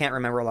convoluted, and I can't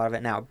remember a lot of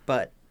it now,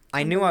 but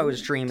I knew I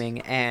was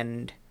dreaming,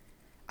 and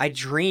I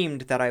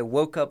dreamed that I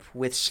woke up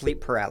with sleep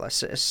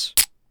paralysis.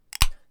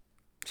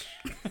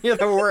 You're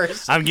the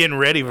worst. I'm getting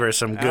ready for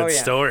some good Oh,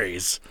 yeah.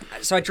 stories.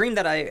 So I dreamed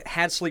that I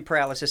had sleep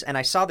paralysis, and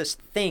I saw this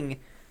thing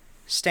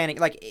standing,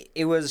 like,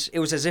 it was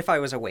as if I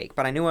was awake,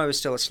 but I knew I was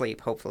still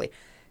asleep, hopefully.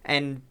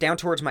 And down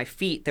towards my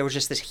feet, there was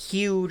just this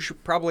huge,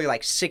 probably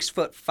like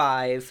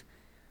 6'5",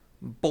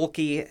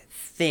 bulky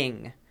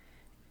thing.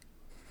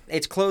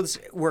 Its clothes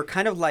were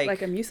kind of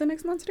Like a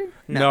Mucinex monster?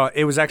 No,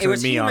 it was actually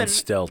was me on human-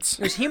 stilts.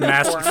 it was human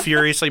form.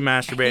 Furiously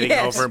masturbating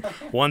Yes. over him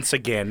once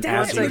again,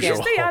 Damn as it, like, you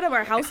usual. stay out of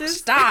our houses.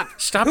 Stop!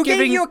 Stop Who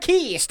giving gave you a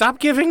key? Stop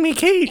giving me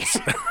keys.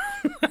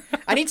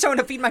 I need someone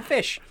to feed my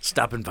fish.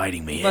 Stop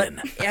inviting me But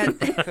in.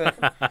 yeah,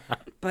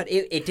 but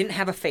it didn't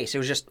have a face. It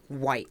was just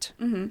white,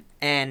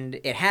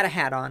 and it had a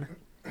hat on,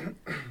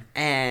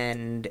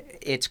 and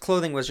its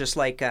clothing was just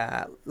like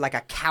a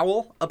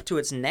cowl up to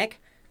its neck,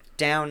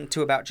 down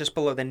to about just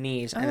below the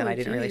knees, and then Oh, I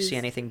didn't really see jeez.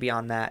 anything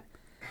beyond that.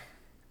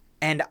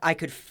 And I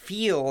could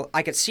see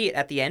it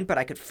at the end, but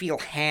I could feel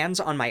hands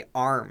on my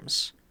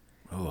arms.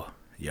 Oh,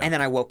 Yeah. And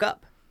then I woke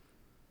up,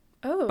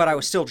 Oh. but I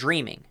was still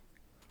dreaming.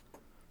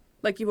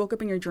 Like you woke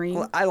up in your dream.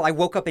 Well, I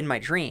woke up in my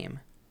dream,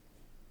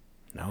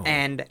 No.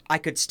 and I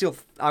could still.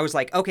 I was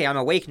like, okay, I'm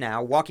awake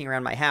now, walking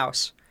around my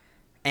house,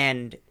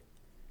 and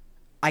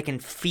I can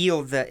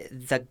feel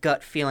the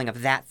gut feeling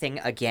of that thing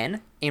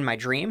again in my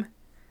dream,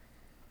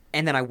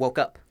 and then I woke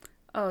up,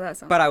 Oh, that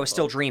sounds. but I was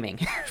still dreaming.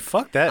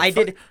 Fuck that. I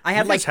did. I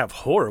had You guys like have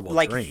horrible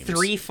like dreams.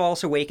 3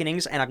 false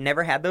awakenings, and I've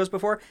never had those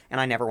before, and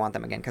I never want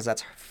them again because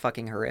that's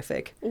fucking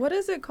horrific. What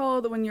is it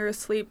called when you're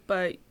asleep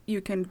but you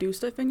can do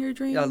stuff in your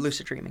dreams?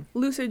 Lucid dreaming.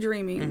 Lucid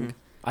dreaming.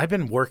 I've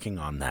been working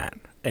on that,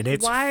 and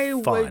it's Why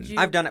fun. would you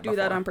I've done it do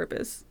that before. on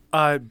purpose?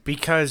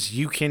 Because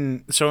you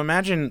can. So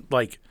imagine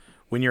like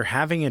when you're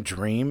having a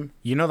dream,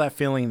 you know that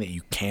feeling that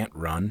you can't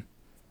run.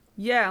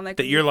 Yeah, and like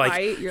That when you're you like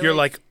fight, you're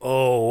like,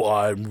 oh,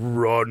 I'm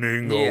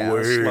running Yeah,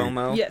 away. slow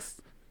mo. yes.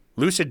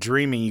 Lucid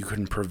dreaming, you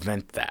can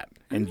prevent that,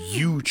 and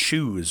you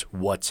choose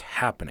what's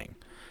happening.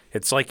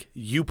 It's like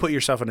you put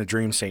yourself in a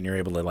dream state and you're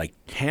able to like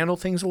handle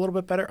things a little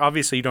bit better.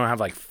 Obviously, you don't have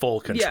like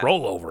full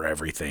control over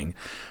everything,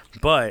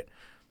 but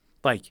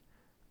like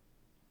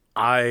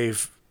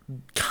I've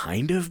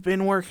kind of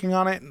been working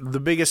on it. The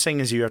biggest thing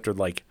is you have to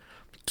like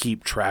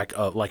keep track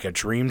of like a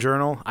dream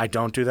journal. I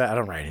don't do that. I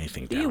don't write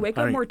anything Do down. you wake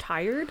I up don't- more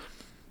tired?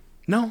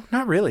 No,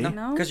 not really.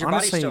 No? Because your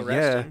Honestly, body's still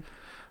yeah. resting.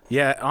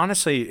 Yeah,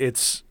 honestly,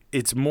 it's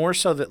more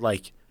so that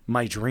like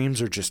my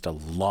dreams are just a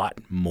lot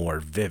more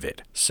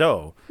vivid.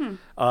 So,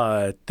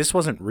 this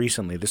wasn't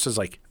recently. This is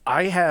like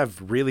I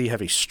have really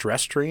heavy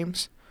stress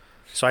dreams,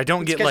 so I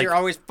don't get Because like you're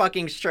always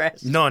fucking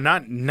stressed. no,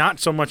 not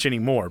so much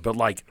anymore. But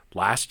like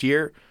last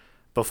year,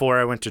 before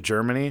I went to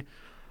Germany,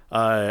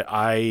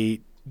 I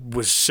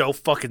was so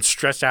fucking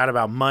stressed out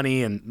about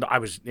money, and I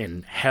was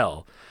in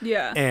hell.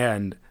 Yeah.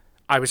 And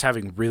I was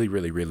having really,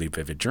 really, really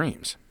vivid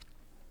dreams.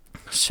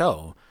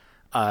 So,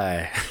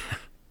 I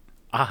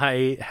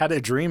had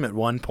a dream at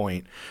one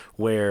point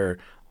where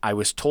I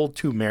was told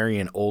to marry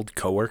an old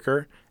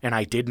coworker, and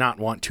I did not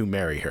want to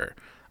marry her.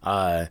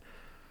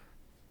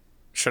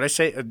 Should I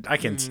say? I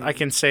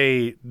can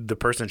say the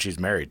person she's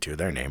married to,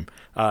 their name.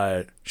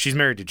 She's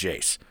married to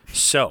Jace.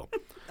 So.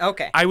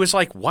 Okay. I was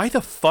like, why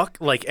the fuck?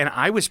 Like, and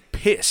I was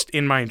pissed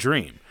in my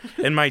dream.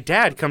 And my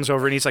dad comes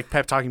over and he's like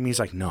pep talking to me. He's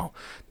like, no,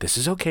 this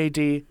is okay,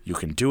 D. You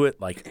can do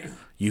it. Like,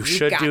 you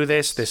should got do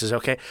this. This is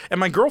okay. And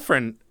my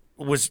girlfriend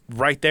was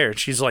right there.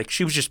 She's like,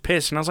 she was just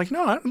pissed. And I was like,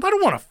 no, I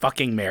don't want to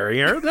fucking marry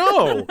her.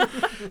 No.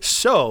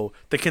 So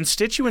the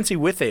constituency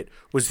with it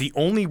was the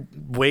only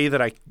way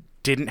that I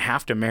didn't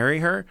have to marry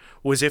her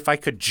was if I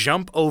could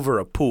jump over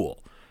a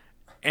pool.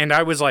 And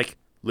I was like,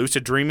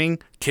 lucid dreaming,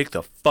 kick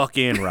the fuck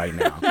in right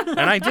now. And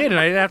I did, and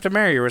I didn't have to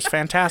marry her. It was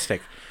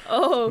fantastic.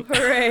 Oh,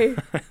 hooray.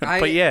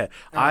 But yeah,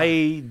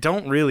 I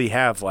don't really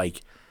have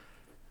like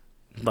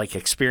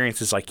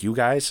experiences like you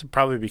guys,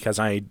 probably because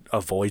I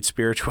avoid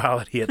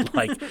spirituality at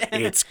like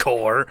its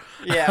core.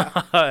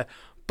 Yeah.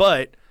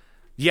 But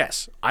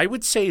yes, I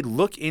would say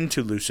look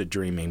into lucid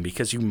dreaming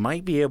because you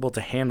might be able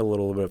to handle it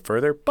a little bit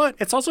further, but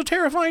it's also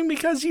terrifying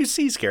because you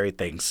see scary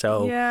things.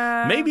 So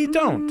Yeah. maybe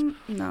don't.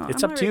 No.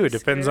 It's I'm up not to you. really It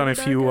depends scared on of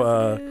if you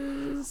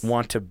dark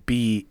want to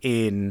be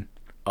in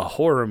a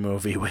horror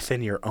movie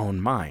within your own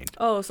mind.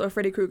 Oh, so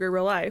Freddy Krueger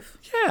real life.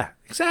 Yeah,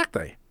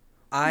 exactly.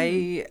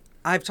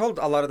 I've told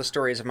a lot of the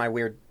stories of my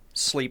weird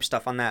sleep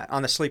stuff on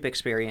the sleep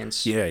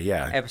experience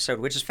Yeah. episode,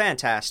 which is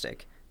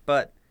fantastic.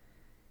 But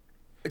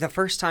the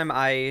first time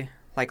I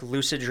like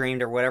lucid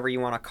dreamed or whatever you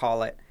want to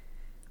call it,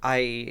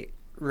 I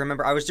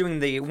remember I was doing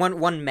the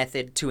one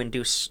method to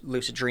induce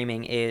lucid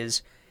dreaming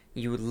is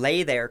you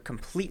lay there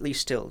completely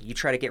still. You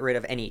try to get rid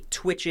of any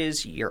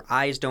twitches, your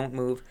eyes don't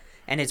move,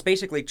 and it's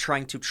basically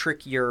trying to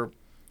trick your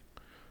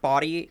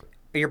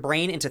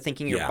brain into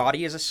thinking your Yeah.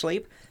 body is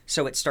asleep,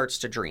 so it starts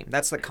to dream.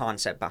 That's the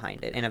concept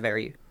behind it in a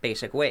very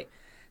basic way.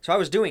 So I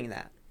was doing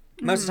that.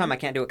 Most of the time I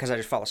can't do it because I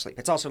just fall asleep.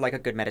 It's also like a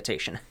good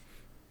meditation.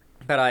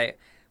 But I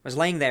was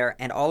laying there,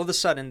 and all of a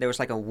sudden there was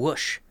like a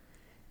whoosh,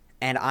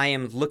 and I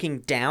am looking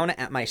down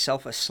at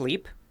myself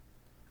asleep,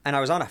 and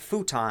I was on a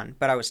futon,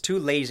 but I was too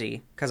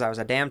lazy because I was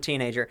a damn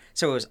teenager,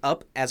 so it was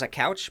up as a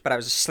couch, but I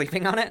was just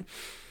sleeping on it.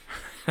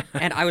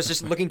 And I was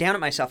just looking down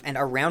at myself, and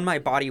around my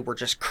body were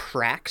just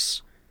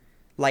cracks,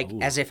 like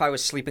as if I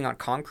was sleeping on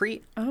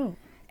concrete. Oh.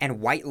 And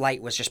white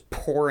light was just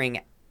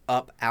pouring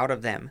up out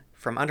of them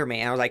from under me.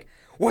 And I was like,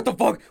 what the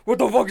fuck? What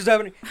the fuck is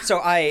happening? So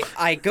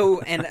I go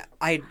and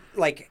I,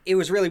 like, it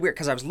was really weird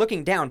because I was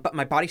looking down, but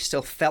my body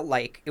still felt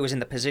like it was in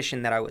the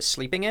position that I was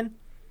sleeping in,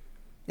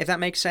 if that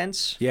makes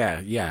sense.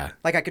 Yeah.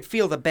 Like, I could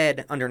feel the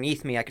bed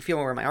underneath me. I could feel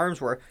where my arms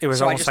were. It was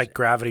So I almost just- like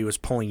gravity was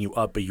pulling you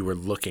up, but you were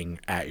looking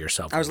at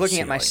yourself. I was on the looking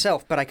at ceiling.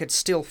 myself, but I could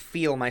still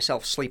feel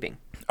myself sleeping.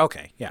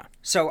 Okay, yeah.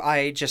 So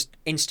I just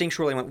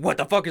instinctually went, what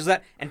the fuck is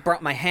that? And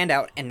brought my hand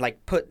out and,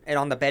 like, put it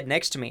on the bed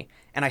next to me.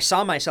 And I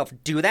saw myself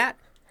do that,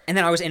 And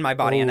then I was in my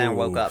body, and then I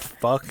woke Ooh, up.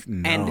 Fuck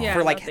no. And Yeah, for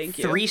no, like thank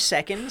you. 3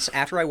 seconds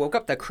after I woke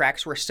up, the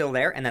cracks were still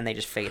there, and then they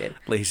just faded.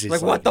 Lacey's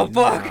Like, what the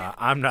fuck? Nah,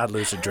 I'm not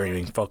lucid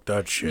dreaming. Fuck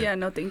that shit. Yeah,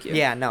 no, thank you.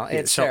 Yeah, no,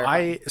 it's So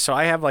terrifying.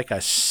 I have like a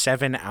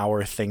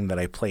 7-hour thing that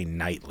I play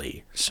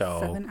nightly.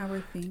 So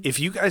 7-hour thing. if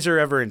you guys are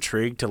ever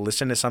intrigued to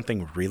listen to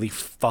something really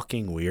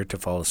fucking weird to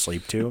fall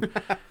asleep to,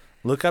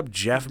 look up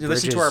Jeff You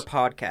Bridges. listen to our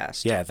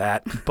podcast. Yeah,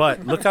 that.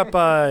 But look up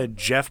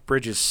Jeff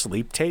Bridges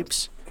sleep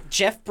tapes.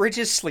 Jeff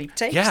Bridges sleep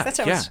tapes? Yeah, That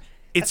sounds, yeah. that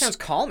It's- sounds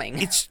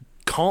calming. It's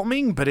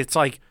calming, but it's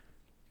like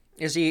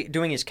Is he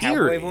doing his cowboy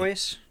eerie.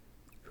 voice?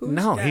 Who's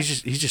no, that?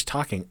 he's just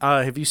talking.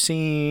 Have you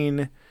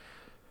seen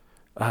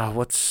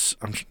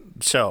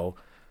so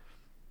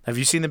have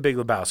you seen The Big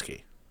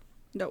Lebowski?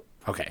 Nope.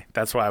 Okay,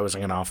 that's why I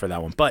wasn't going to offer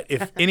that one. But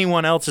if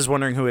anyone else is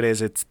wondering who it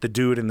is, it's the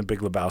dude in The Big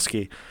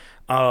Lebowski.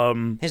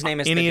 His name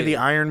is any the of the dude.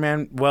 Iron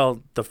Man.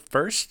 Well, the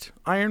first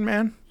Iron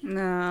Man.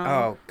 No.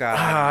 Oh,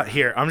 God.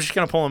 Here, I'm just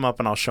gonna pull him up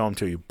and I'll show him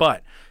to you.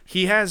 But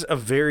he has a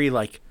very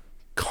like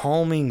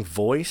calming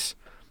voice,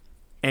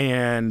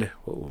 and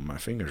my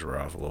fingers were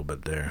off a little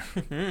bit there.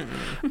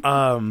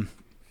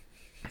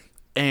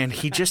 And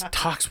he just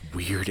talks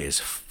weird as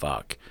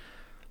fuck.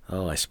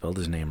 Oh, I spelled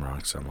his name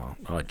wrong somehow.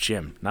 Oh,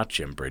 Jim, not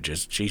Jim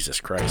Bridges. Jesus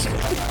Christ.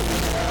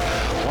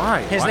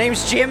 Why? His Why?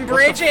 name's Jim What the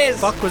Bridges.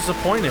 fuck was the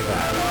point of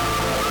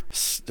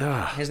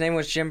that? His name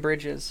was Jim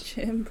Bridges.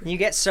 Jim. You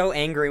get so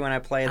angry when I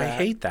play that.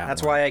 hate that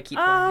That's one. why I keep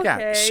Oh, playing. Yeah,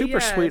 okay, super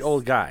sweet yes.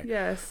 old guy.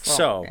 Yes.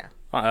 So,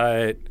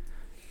 yeah.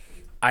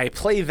 I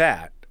play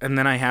that, and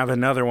then I have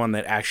another one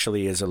that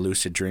actually is a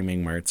lucid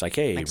dreaming where it's like,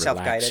 hey, Like relax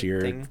self-guided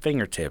your thing?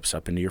 fingertips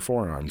up into your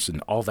forearms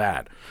and all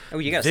that. Oh,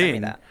 you gotta send me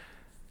Then- that.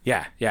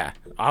 Yeah.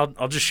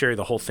 I'll just share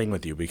the whole thing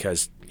with you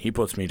because he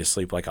puts me to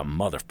sleep like a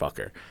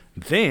motherfucker.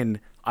 Then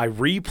I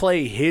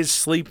replay his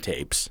sleep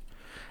tapes,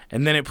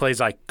 and then it plays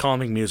like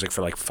calming music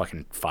for like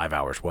fucking 5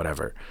 hours,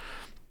 whatever.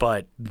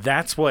 But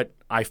that's what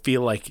I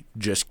feel like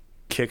just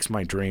kicks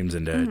my dreams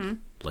into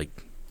like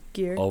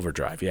Gear.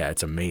 overdrive. Yeah,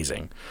 it's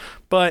amazing.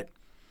 But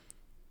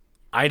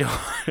I don't.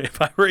 If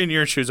I were in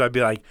your shoes, I'd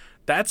be like,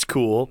 "That's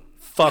cool.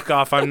 Fuck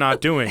off. I'm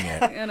not doing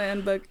it." And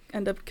end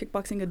up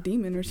kickboxing a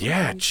demon or something.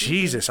 Yeah,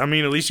 Jesus. I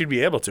mean, at least you'd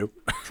be able to.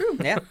 True.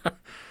 Yeah.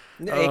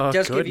 It Oh,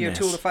 does give you a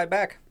tool goodness. to fight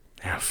back.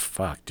 Yeah,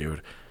 fuck,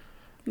 dude.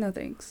 No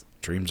thanks.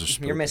 Dreams are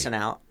spooky. You're missing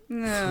out.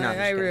 No, I'm just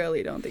I kidding.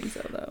 really don't think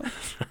so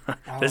though.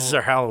 This is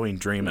our Halloween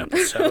dream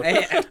episode.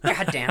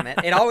 God damn it!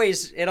 It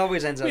always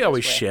ends up. We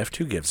always this way. shift.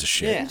 Who gives a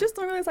shit? Yeah. You just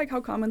don't realize like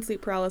how common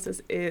sleep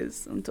paralysis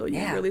is until you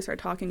Yeah. really start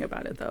talking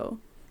about it though.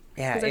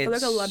 Yeah, Because I feel like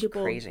it's a lot of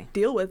people crazy.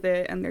 deal with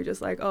it and they're just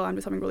like, oh, I'm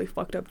just having really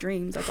fucked up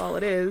dreams. That's all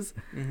it is.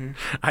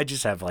 I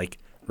just have like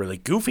really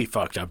goofy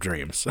fucked up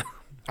dreams.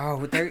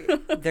 Oh,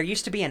 there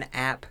used to be an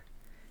app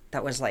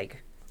that was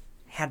like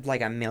had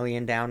like 1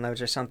 million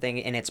downloads or something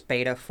in its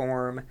beta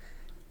form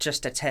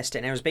just to test it.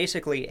 And it was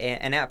basically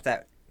an app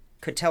that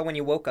could tell when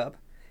you woke up.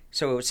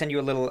 So it would send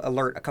you a little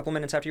alert a couple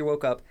minutes after you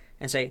woke up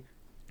and say,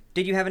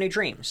 "Did you have any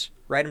dreams?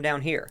 Write them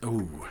down here."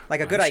 Ooh, Like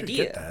a good I should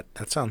idea. Get that.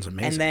 That sounds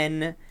amazing.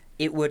 And then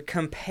it would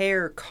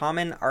compare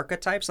common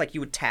archetypes, like you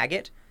would tag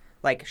it,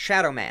 like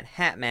Shadow Man,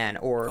 Hat Man,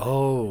 or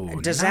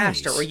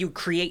Disaster, nice. or you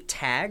create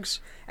tags,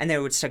 and then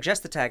it would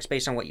suggest the tags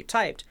based on what you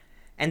typed.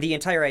 And the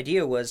entire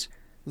idea was,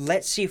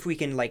 let's see if we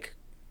can like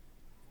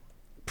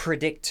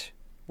predict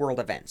world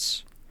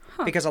events,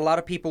 because a lot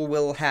of people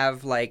will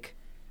have like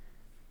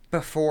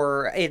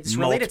before it's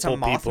related to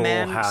Multiple people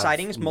Mothman have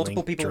sightings.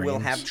 Multiple linked people will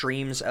dreams. have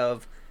dreams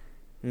of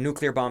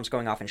nuclear bombs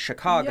going off in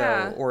Chicago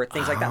Yeah. or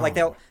things like that. Like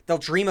they'll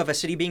dream of a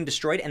city being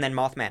destroyed, and then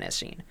Mothman is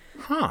seen.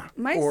 Huh.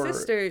 My Or-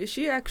 sister,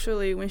 she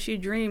actually, when she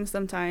dreams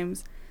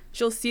sometimes,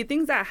 she'll see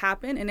things that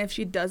happen, and if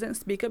she doesn't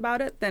speak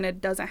about it, then it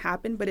doesn't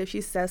happen. But if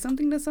she says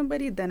something to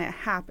somebody, then it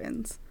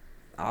happens.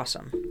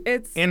 Awesome.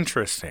 It's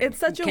Interesting. it's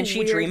such a Can she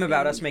weird dream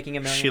about thing. us making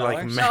 $1 million? She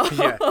like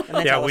yeah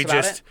then yeah tell we us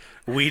about just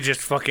we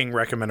just fucking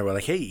recommended we're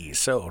like, hey,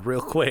 so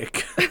real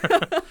quick,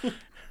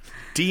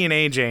 D and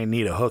AJ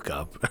need a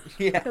hookup.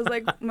 Yeah. Because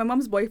like my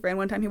mom's boyfriend,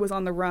 one time he was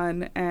on the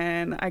run,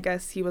 and I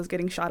guess he was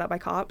getting shot at by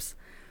cops,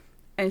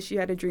 and she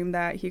had a dream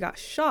that he got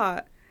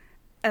shot,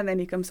 and then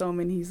he comes home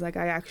and he's like,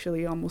 I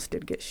actually almost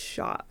did get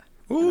shot.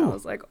 And I Ooh,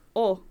 was like,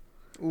 oh,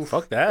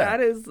 fuck that.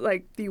 that is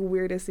like the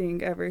weirdest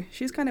thing ever.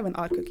 She's kind of an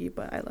odd cookie,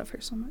 but I love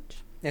her so much.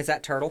 Is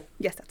that Turtle?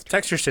 Yes, that's true.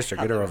 Text your sister,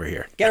 get her over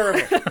here. Get her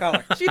over here. Call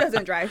her. She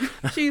doesn't drive.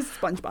 She's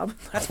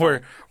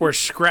SpongeBob. We're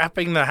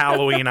scrapping the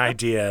Halloween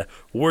idea.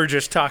 We're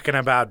just talking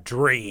about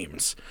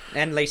dreams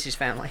And Lacey's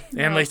family.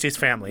 and Lacey's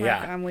family. My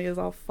Yeah, family is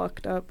all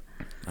fucked up.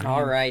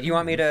 All right. You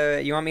want me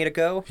to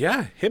go?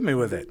 yeah. Hit me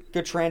with it.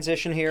 Good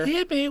transition here.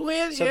 Hit me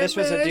with. So this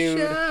was a dude-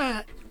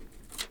 shot.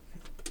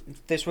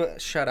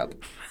 Shut up.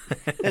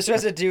 This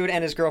was a dude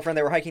and his girlfriend.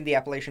 They were hiking the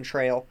Appalachian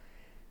Trail,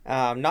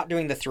 not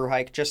doing the through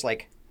hike, just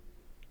like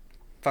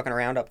fucking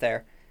around up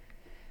there,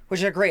 which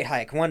is a great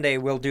hike. One day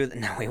we'll do.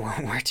 No, we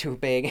won't. We're too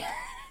big.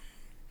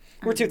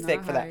 We're too do thick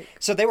not for that. hike.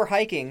 So they were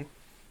hiking,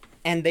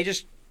 and they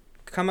just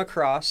come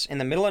across in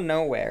the middle of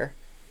nowhere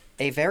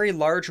a very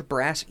large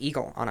brass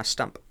eagle on a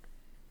stump,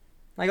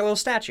 like a little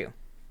statue.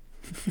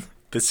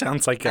 This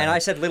sounds like And I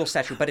said little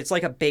statue, but it's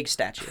like a big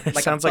statue. it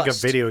Like sounds a like a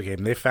bust. video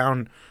game. They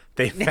found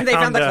They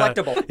found the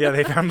collectible. Yeah,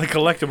 they found the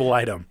collectible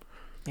item.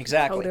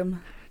 Exactly.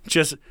 Totem.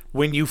 Just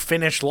when you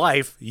finish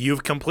life,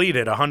 you've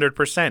completed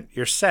 100%.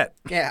 You're set.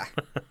 Yeah.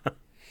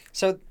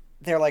 So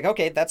they're like,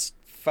 okay, that's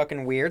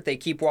fucking weird. They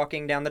keep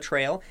walking down the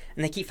trail,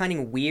 and they keep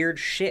finding weird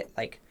shit,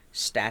 like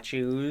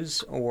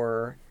statues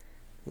or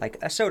like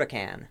a soda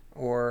can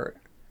or,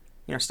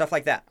 stuff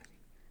like that.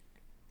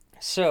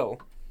 So,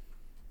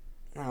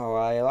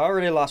 I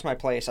already lost my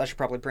place. I should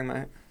probably bring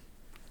my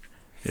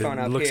phone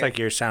It up looks here. like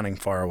you're sounding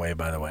far away,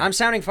 by the way. I'm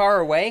sounding far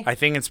away. I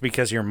think it's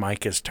because your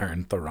mic is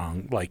turned the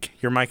wrong. Like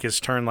your mic is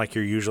turned like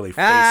you're usually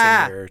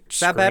facing your is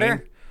screen. that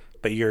better?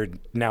 But you're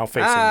now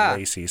facing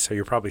Lacey, so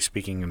you're probably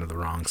speaking into the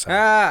wrong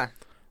side,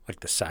 like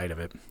the side of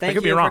it. I Thank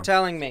could be you wrong. for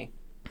telling me.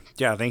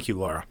 Yeah, thank you,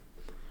 Laura.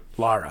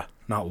 Lara,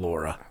 not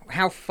Laura.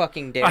 How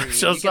fucking dare you? I'm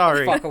so You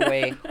sorry. Get the fuck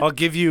away. I'll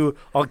give you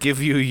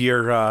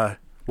your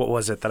what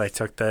was it that I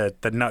took, the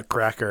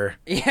nutcracker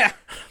Yeah.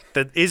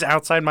 that is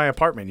outside my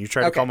apartment. You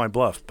tried to Okay. call my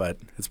bluff, but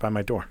it's by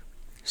my door.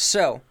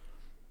 So,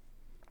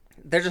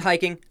 they're just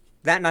hiking.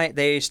 That night,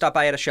 they stop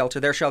by at a shelter.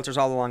 There are shelters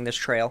all along this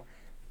trail.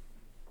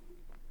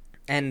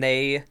 And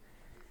they're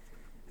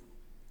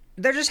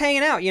just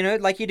hanging out,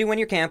 like you do when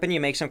you're camping. You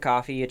make some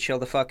coffee, you chill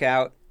the fuck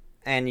out,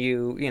 and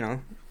you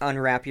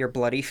unwrap your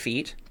bloody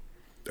feet.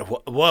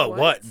 Whoa,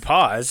 what?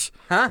 Pause.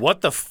 Huh?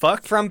 What the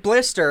fuck? From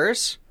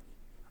blisters.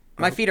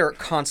 My feet are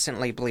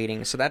constantly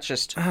bleeding, so that's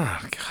just... Oh,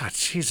 God,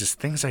 Jesus.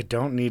 Things I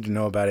don't need to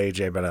know about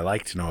AJ, but I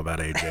like to know about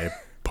AJ.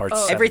 Part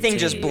 17. Everything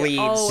just He bleeds.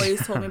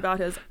 always told me about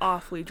his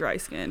awfully dry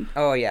skin.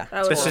 Oh, yeah.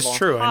 That was This is horrible.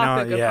 true, I know,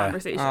 Topic of yeah.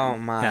 conversation. Oh,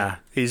 my. Yeah,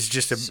 he's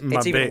just It's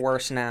even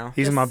worse now.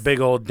 He's my big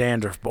old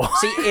dandruff ball.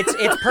 See,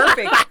 it's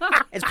perfect.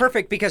 It's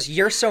perfect because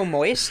you're so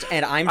moist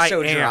and I'm I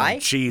so am, dry.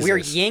 Jesus. We're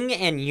yin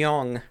and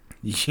yang.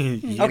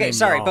 Yin Okay, and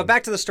sorry, yang. but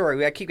back to the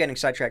story. I keep getting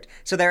sidetracked.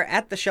 So they're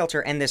at the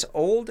shelter, and this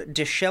old,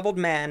 disheveled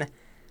man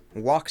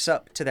walks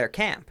up to their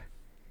camp.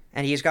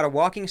 And he's got a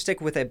walking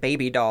stick with a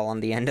baby doll on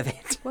the end of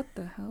it. What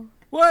the hell?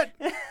 What?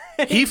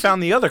 He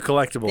found the other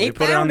collectible. He He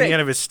put it on found the it.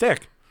 end of his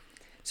stick.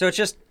 So it's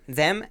just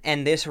them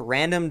and this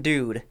random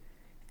dude.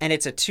 And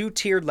it's a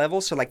 2-tiered level,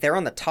 so like they're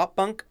on the top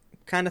bunk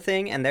kind of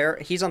thing, and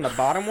he's on the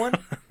bottom one.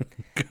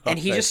 And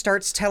he just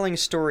starts telling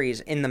stories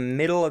in the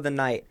middle of the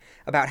night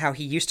about how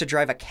he used to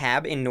drive a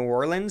cab in New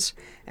Orleans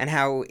and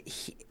how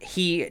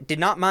he did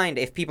not mind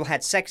if people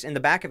had sex in the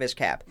back of his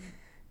cab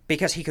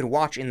because he could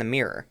watch in the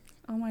mirror.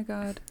 Oh my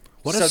god.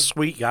 What So- a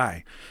sweet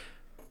guy.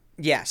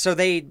 Yeah, so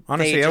they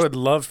Honestly, they I just would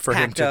love for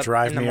him packed to up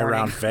drive in the me morning.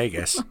 around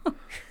Vegas.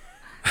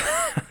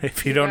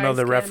 If you don't know guys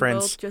the can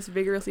reference, both just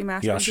vigorously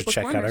masturbate y'all in should people's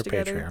check out corners our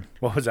together. Patreon.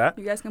 What was that?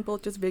 You guys can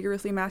both just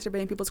vigorously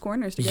masturbate in people's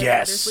corners together while they're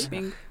Yes.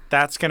 sleeping.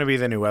 That's going to be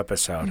the new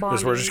episode.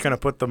 Is we're just Bonding. going to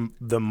put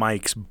the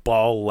mics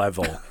ball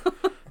level.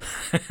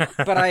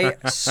 But I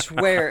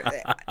swear,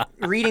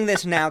 reading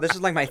this now, this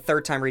is like my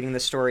third time reading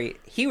this story.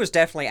 He was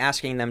definitely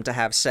asking them to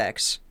have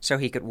sex so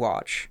he could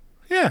watch.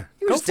 Yeah,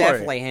 He go was for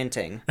definitely it.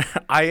 hinting.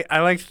 I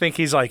like to think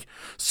he's like,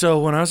 so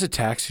when I was a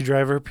taxi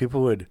driver,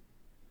 people would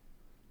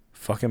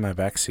fuck in my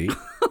back seat.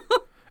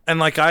 And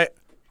like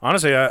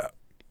honestly, I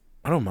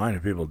don't mind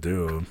if people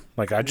do.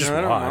 Like I just I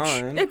don't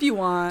watch. mind. If you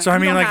want. So I You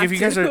mean, don't like have if you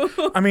guys to.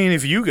 are,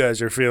 if you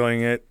guys are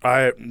feeling it,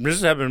 this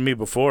has happened to me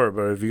before.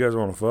 But if you guys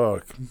want to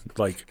fuck,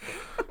 like,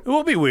 it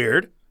will be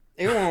weird.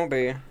 It won't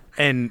be.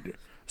 And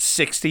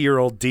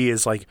 60-year-old D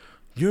is like,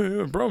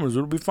 yeah, promise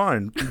it'll be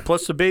fine.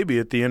 Plus the baby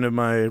at the end of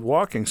my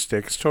walking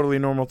stick. It's totally a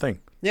normal thing.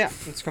 Yeah,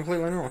 it's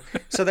completely normal.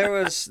 So there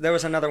was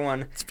another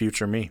one. It's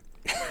future me.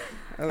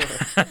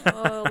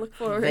 Oh, look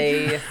forward.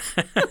 They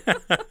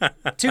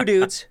two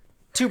dudes,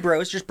 two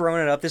bros, just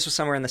broing it up. This was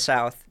somewhere in the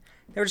South.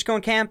 They were just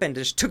going camping.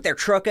 Just took their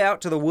truck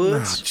out to the Oh,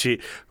 woods gee,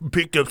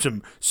 picked up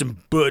some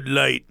Bud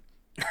Light.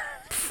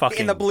 Fucking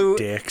in the blue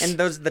dicks. and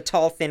the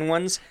tall thin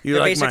ones. You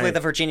They're like basically my- the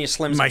Virginia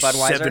Slims my of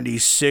Budweiser.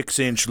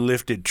 76-inch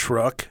lifted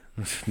truck.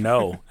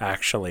 No,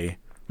 actually,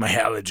 my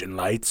halogen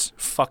lights.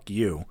 Fuck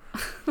you.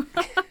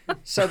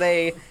 So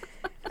they,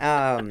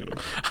 I'm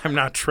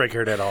not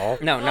triggered at all.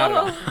 no, not at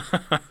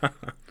all.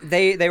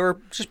 They were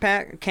just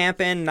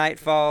camping.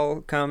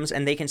 Nightfall comes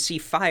and they can see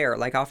fire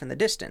like off in the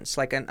distance,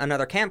 like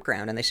another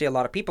campground, and they see a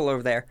lot of people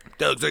over there.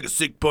 That looks like a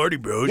sick party,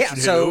 bro. You Yeah, should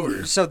head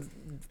over. so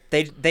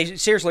they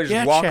seriously just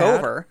Yeah, walk Chad.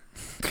 over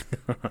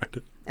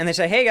and they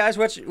say, "Hey guys,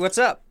 what's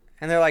up?"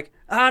 And they're like,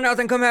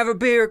 nothing. Come have a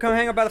beer. Come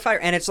hang out by the fire."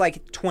 And it's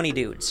like 20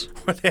 dudes.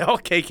 Are they all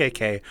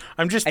KKK?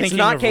 I'm just It's thinking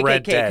not of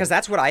Red KKK Dead. because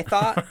that's what I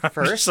thought Just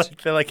first.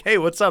 like, they're like, hey,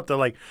 what's up? They're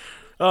like,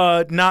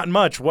 not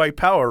much. White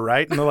power,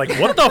 right? And they're like,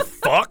 what the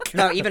fuck?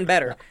 No, even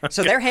better.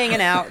 So they're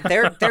hanging out.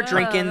 They're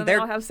drinking. They They're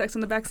all have sex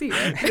in the back seat.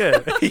 Right? Yeah.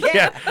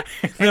 Yeah.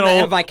 And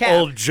then the- my cab.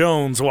 old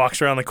Jones walks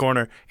around the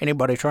corner.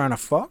 Anybody trying to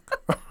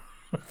fuck?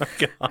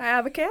 I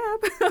have a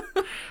cab.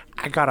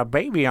 I got a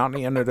baby on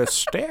the end of the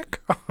stick.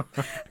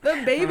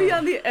 The baby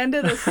on the end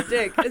of the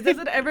stick. Does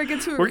it ever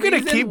get to a We're going to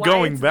reason keep why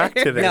going it's back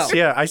there? to this. No.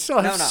 Yeah, I still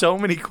have No. so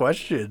many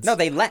questions. no,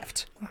 they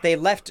left. They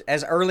left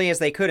as early as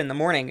they could in the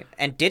morning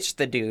and ditched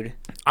the dude.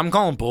 I'm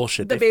calling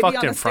bullshit. The They baby fucked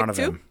on in the front of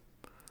stick, him.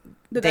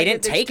 They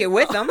didn't take it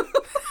with them.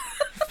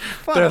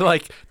 They're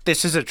like,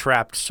 this is a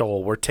trapped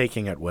soul. We're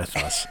taking it with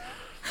us.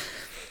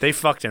 They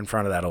fucked in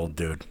front of that old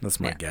dude. That's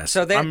my guess.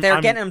 So they're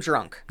getting him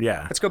drunk.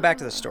 Yeah. Let's go back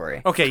to the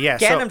story. Okay, yeah.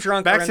 Getting so him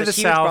drunk. back We're in to this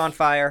the huge south.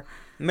 bonfire,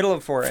 middle of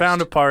the forest.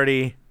 Found a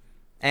party.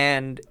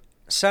 And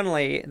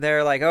suddenly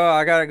they're like, "Oh,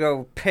 I gotta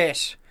go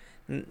piss."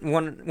 And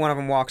one of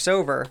them walks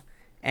over,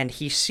 and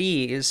he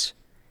sees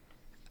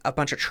a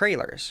bunch of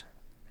trailers,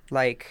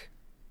 like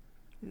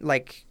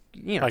Like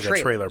a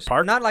trailers. trailer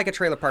park? Not like a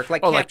trailer park,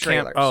 like Oh, camp like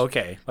trailers.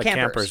 okay. Like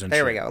campers and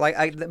there shit. we go.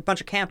 Like a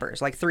bunch of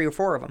campers, like 3 or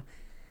 4 of them.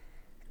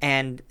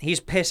 And he's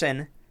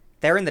pissing.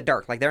 They're in the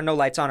dark, like there are no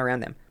lights on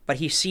around them. But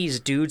he sees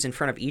dudes in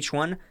front of each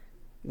one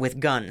with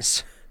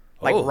guns,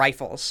 like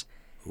rifles.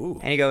 Ooh.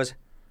 And he goes,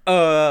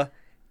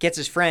 gets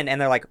his friend,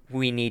 and they're like,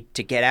 "We need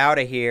to get out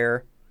of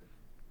here.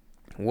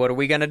 What are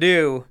we gonna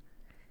do?"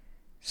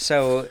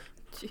 So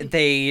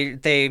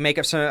they make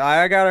up some.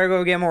 I gotta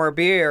go get more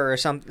beer or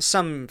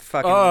some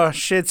fucking. Oh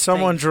shit!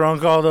 Someone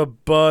drunk all the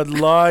Bud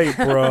Light,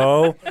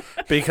 bro,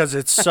 because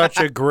it's such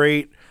a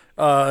great,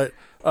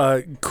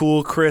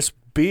 cool, crisp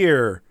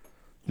beer.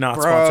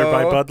 Not sponsored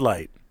by Bud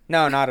Light.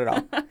 No, not at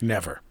all.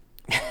 Never.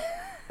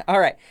 All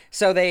right,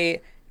 so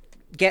they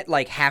get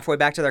like halfway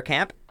back to their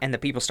camp, and the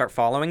people start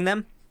following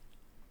them.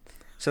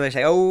 So they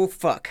say, "Oh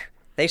fuck!"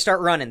 They start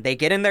running. They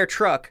get in their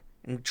truck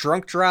and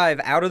drunk drive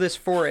out of this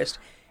forest,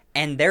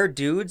 and their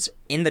dudes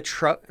in the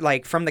truck,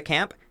 like from the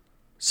camp,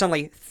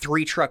 suddenly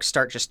 3 trucks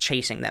start just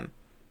chasing them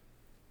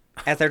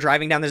as they're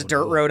driving down this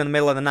dirt road in the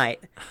middle of the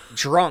night,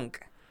 drunk.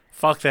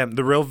 Fuck them.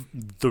 The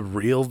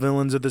real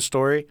villains of the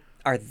story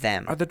Are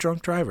them, are the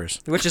drunk drivers.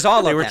 which is all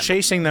of them. They were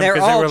chasing them They're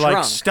because they all were like,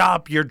 drunk.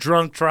 "Stop! You're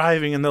drunk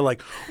driving," and they're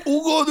like,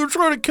 "Oh god, they're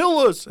trying to kill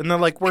us!" And they're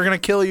like, "We're gonna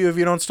kill you if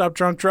you don't stop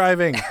drunk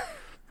driving."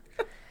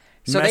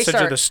 So they Message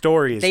start- of the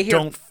story is they hear-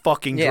 don't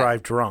fucking Yeah.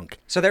 drive drunk.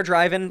 So they're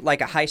driving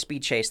like a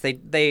high-speed chase.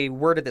 They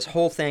worded this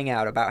whole thing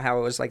out about how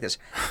it was like this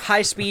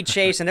high-speed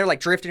chase, and they're like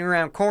drifting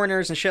around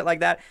corners and shit like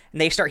that. And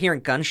they start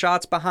hearing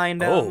gunshots behind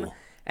them. Oh.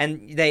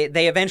 And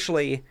they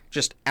eventually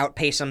just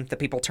outpace them. The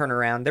people turn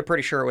around. They're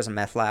pretty sure it was a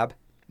meth lab.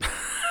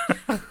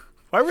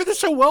 Why were they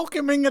so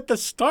welcoming at the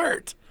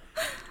start?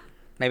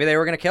 Maybe they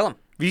were going to kill him.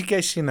 Have you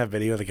guys seen that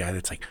video of the guy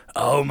that's like,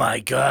 "Oh my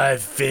god,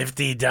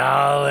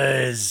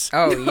 $50."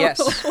 Oh,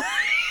 yes.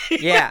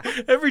 Yeah.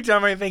 Every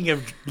time I think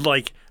of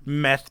like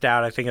methed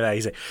out, I think of that.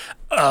 He's like,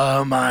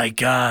 "Oh my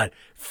god,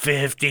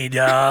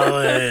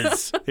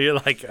 $50." You're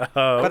like,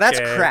 "Oh, But that's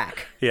okay."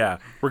 crack. Yeah.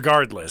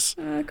 Regardless,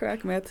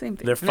 Crack meth, same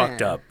thing. they're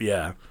fucked up.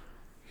 Yeah.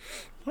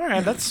 All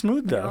right, that's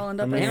smooth though. All end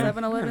up I at mean,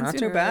 7-Eleven not sooner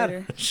too or bad.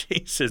 later.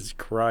 Jesus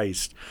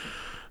Christ.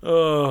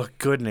 Oh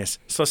goodness.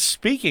 So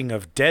speaking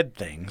of dead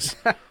things,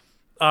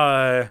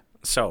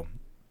 so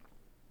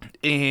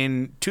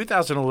in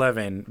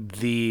 2011,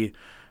 the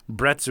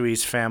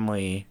Bretzuis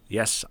family,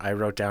 yes, I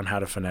wrote down how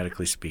to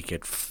phonetically speak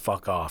it.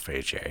 Fuck off,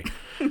 AJ.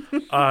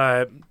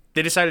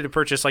 They decided to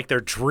purchase like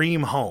their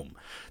dream home.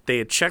 They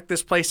had checked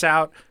this place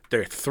out.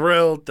 They're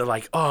thrilled. They're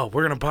like, "Oh,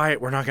 we're going to buy it.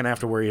 We're not going to have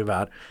to worry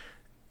about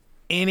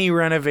any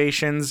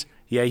renovations."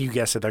 Yeah, you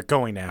guessed it. They're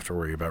going to have to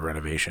worry about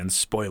renovations.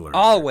 Spoiler alert.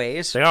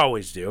 Always. They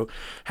always do.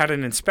 Had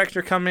an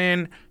inspector come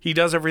in. He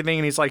does everything,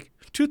 and he's like,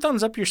 2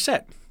 thumbs up, you're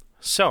set.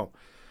 So,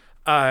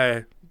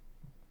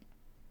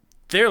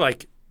 they're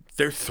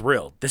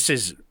thrilled. This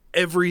is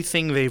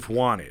everything they've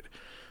wanted.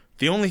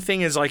 The only thing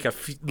is, like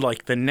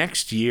the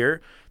next year,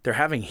 they're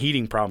having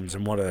heating problems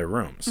in one of their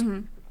rooms.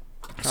 Mm-hmm.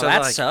 So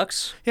that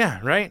sucks. Yeah,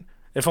 right?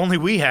 If only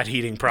we had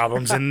heating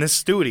problems in this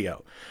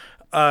studio.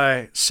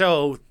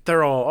 So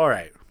they're all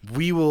right.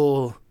 We've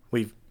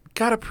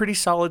got a pretty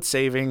solid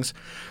savings.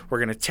 We're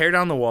going to tear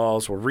down the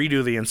walls. We'll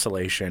redo the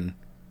insulation.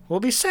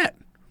 We'll be set.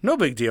 No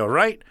big deal,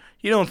 right?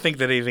 You don't think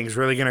that anything's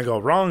really going to go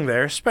wrong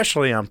there,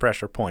 especially on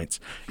Pressure Points.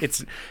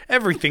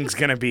 Everything's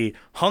going to be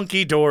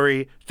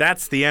hunky-dory.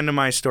 That's the end of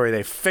my story.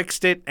 They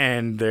fixed it,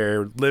 and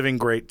they're living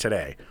great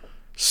today.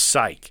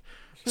 Psych.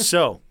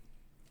 So,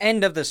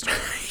 End of the story.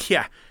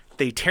 yeah,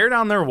 they tear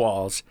down their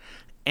walls,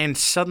 and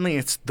suddenly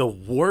it's the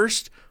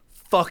worst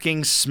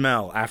fucking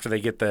smell after they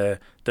get the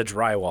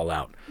drywall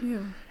out.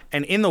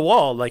 And in the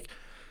wall,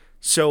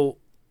 so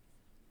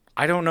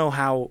I don't know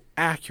how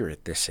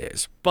accurate this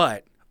is,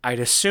 but I'd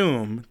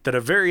assume that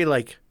a very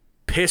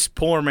piss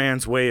poor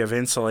man's way of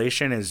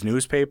insulation is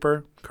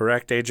newspaper.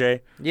 Correct,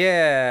 AJ?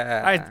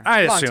 Yeah.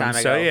 I Long assume time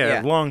so. ago,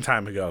 Yeah, a long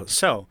time ago.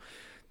 So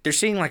they're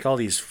seeing all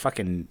these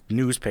fucking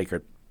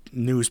newspaper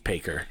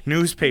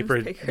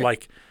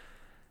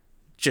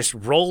just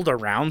rolled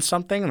around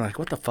something, and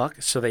what the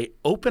fuck? So they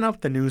open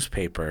up the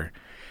newspaper,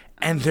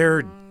 and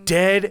they're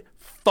dead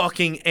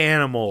fucking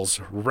animals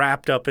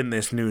wrapped up in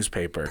this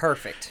newspaper.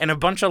 Perfect. And a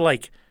bunch of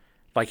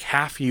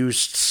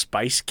half-used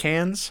spice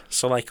cans.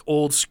 So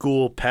old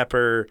school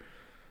pepper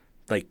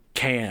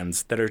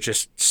cans that are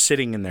just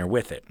sitting in there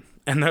with it.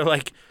 And they're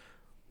like,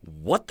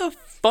 what the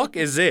fuck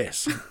is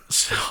this?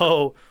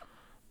 So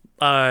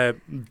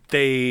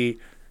they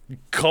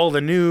call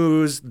the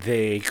news,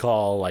 they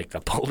call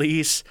the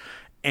police,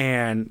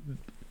 and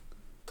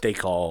they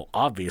call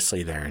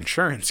obviously their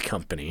insurance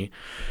company.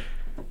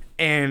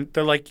 And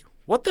they're like,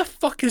 what the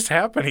fuck is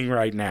happening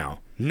right now?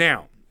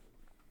 Now,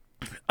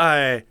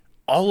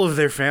 all of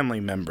their family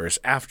members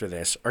after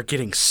this are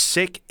getting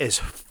sick as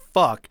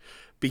fuck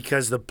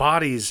because the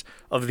bodies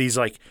of these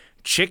like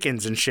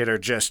chickens and shit are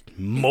just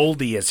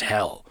moldy as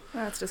hell.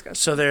 That's disgusting.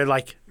 So they're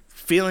like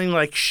feeling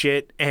like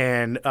shit,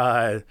 and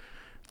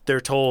they're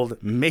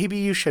told maybe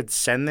you should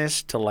send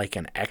this to like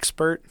an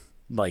expert,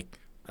 like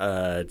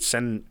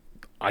send,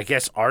 I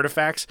guess,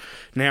 artifacts.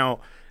 Now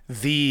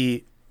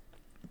these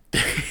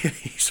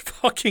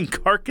fucking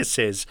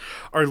carcasses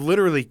are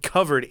literally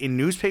covered in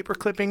newspaper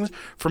clippings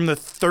from the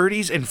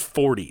 30s and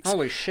 40s.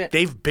 Holy shit.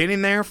 They've been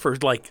in there for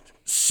like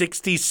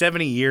 60,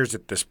 70 years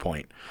at this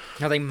point.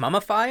 Are they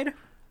mummified?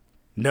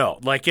 No,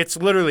 like it's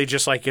literally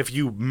just like if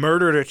you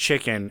murdered a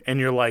chicken and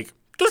you're like,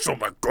 this will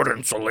make good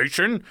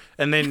insulation.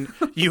 And then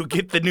you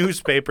get the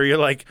newspaper, you're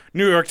like,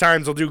 New York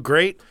Times will do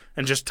great.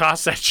 And just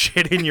toss that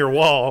shit in your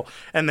wall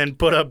and then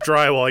put up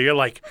drywall. You're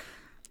like,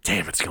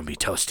 damn, it's going to be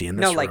toasty in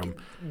this room. No, like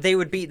they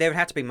would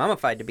have to be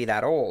mummified to be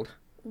that old.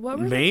 What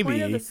were the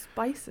point of the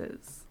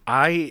spices?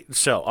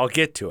 I'll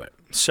get to it.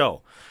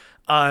 So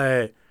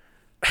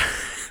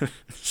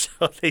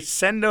they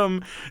send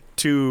them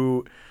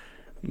to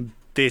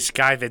this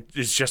guy that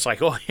is just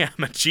like, oh yeah,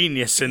 I'm a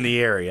genius in the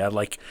area.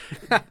 Like,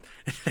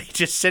 they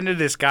just send to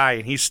this guy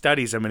and he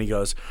studies them and he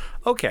goes,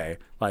 okay,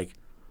 like,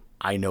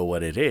 I know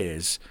what it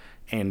is.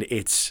 And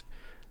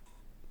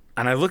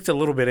I looked a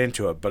little bit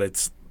into it, but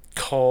it's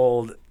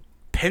called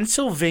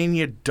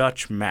Pennsylvania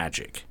Dutch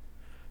magic.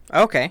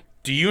 Okay.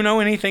 Do you know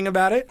anything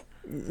about it?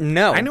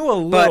 No. I know a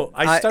little.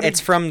 But, I studied.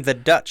 it's from the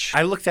Dutch.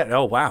 I looked at.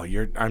 Oh wow,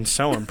 I'm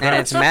so impressed. And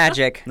it's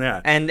magic.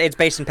 Yeah. And it's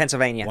based in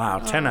Pennsylvania. Wow,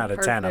 10 out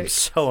of 10. I'm perfect.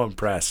 so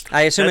impressed.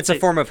 I assume That's it's a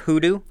form of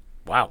hoodoo.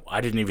 Wow,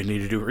 I didn't even need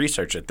to do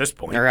research at this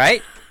point. All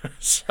right.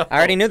 So, I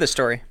already knew the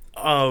story.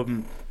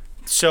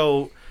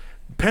 So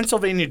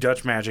Pennsylvania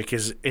Dutch magic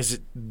is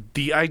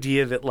the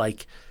idea that,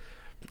 like,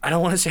 I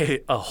don't want to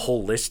say a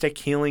holistic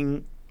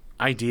healing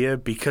idea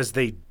because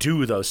they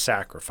do those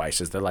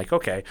sacrifices. They're like,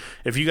 okay,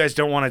 if you guys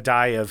don't want to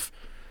die of,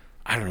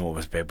 I don't know what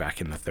was big back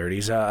in the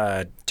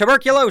 30s,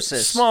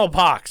 Tuberculosis.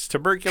 smallpox,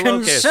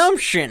 tuberculosis,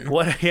 Consumption.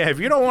 what? Yeah, if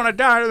you don't want to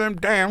die of them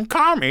damn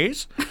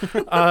commies,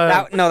 No,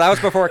 that was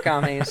before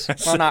commies.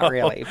 Well, not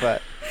really,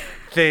 but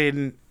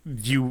then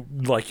you'll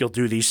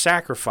do these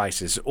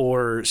sacrifices,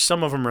 or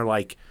some of them are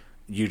like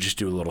you just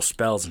do little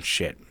spells and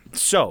shit.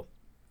 So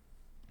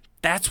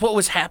that's what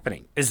was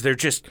happening, is they're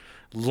just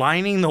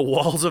lining the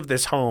walls of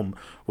this home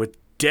with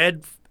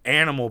dead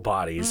animal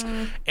bodies.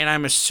 And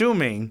I'm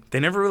assuming, they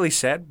never really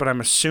said, but I'm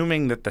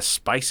assuming that the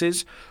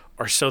spices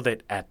are so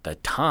that at the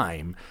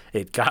time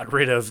it got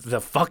rid of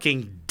the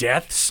fucking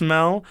death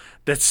smell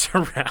that's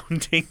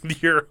surrounding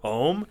your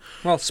home.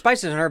 well,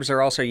 spices and herbs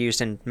are also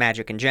used in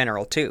magic in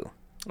general too.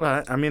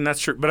 I mean,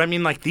 that's true. But I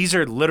mean, like, these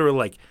are literally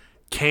like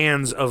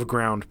cans of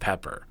ground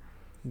pepper.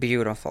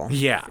 Beautiful.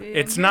 Yeah. See,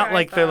 It's and not here I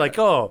like they're thought- like,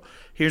 oh,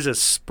 here's a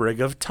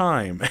sprig of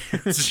thyme.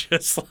 It's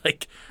just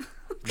like,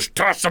 just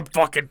toss some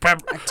fucking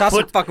pepper. Toss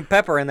some fucking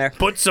pepper in there.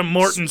 Put some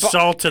Morton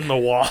salt in the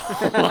wall.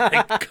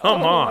 Like,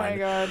 come Oh on. my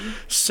god.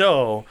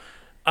 So,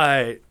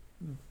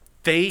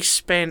 they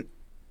spent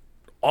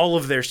all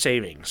of their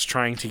savings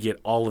trying to get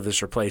all of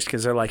this replaced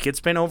because they're like, it's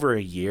been over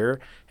a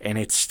year and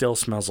it still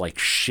smells like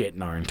shit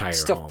in our entire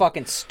Still home.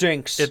 fucking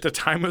stinks. At the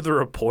time of the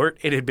report,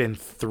 it had been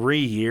 3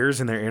 years,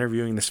 and they're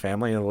interviewing this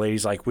family, and the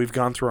lady's like, we've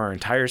gone through our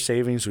entire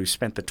savings. We've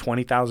spent the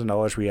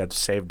 $20,000 we had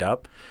saved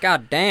up,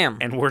 God damn.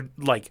 and we're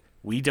like,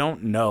 we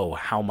don't know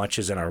how much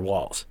is in our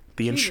walls.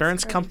 The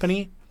insurance Christ.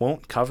 company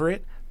won't cover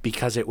it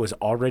because it was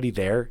already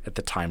there at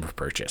the time of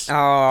purchase. Oh,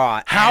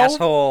 How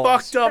assholes.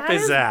 fucked up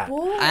is that?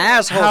 bull.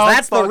 Assholes. How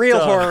That's the fucked real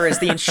up. horror, is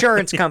the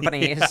insurance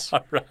companies.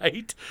 All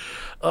right.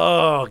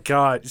 Oh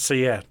God. So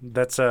yeah,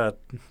 that's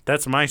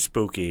my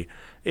spooky.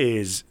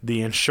 Is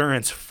the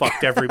insurance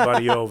fucked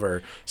everybody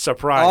over?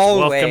 Surprise!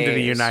 Welcome to the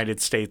Always. United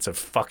States of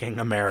fucking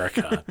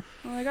America.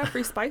 Well, I got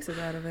free spices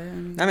out of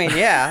it. I mean,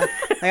 yeah.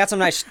 I got some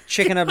nice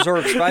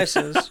chicken-absorbed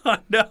spices.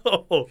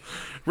 No,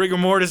 rigor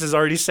mortis has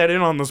already set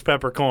in on those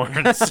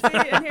peppercorns. See,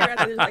 and here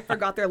they just like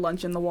forgot their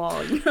lunch in the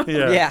wall. You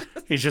know? Yeah.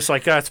 He's just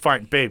like, that's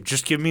fine, babe.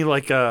 Just give me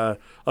like a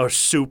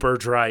super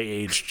dry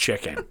aged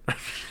chicken.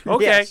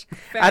 Okay. Yes.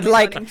 I'd Family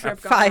like hunting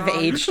trip gone 5 wrong.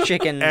 aged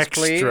chickens,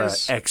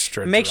 please.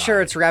 Extra. Make sure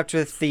dry. it's wrapped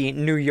with the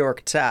New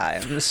York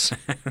Times.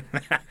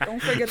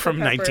 Don't forget from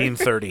the pepper.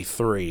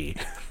 1933.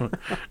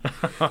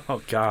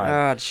 Oh God.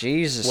 Oh,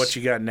 Jesus. What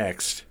you got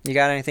next? You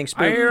got anything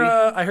spooky?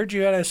 I heard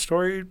you had a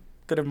story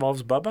that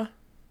involves Bubba.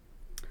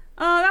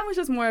 That was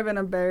just more of an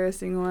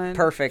embarrassing one.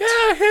 Perfect.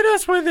 Yeah, hit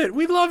us with it.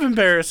 We love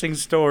embarrassing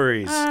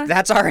stories.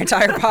 That's our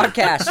entire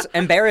podcast.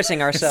 Embarrassing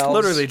It's ourselves.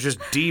 literally just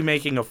D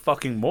making a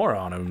fucking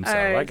moron of himself.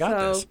 Alright, I got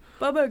so this.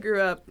 Bubba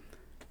grew up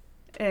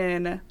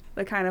in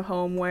the kind of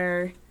home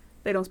where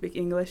they don't speak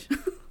English.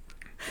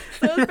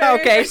 So his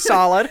parents- Okay,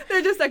 solid.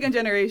 They're just second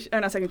generation,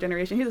 or not second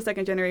generation. He's a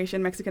second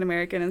generation Mexican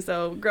American, and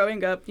so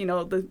growing up,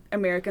 the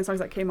American songs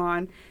that came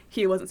on,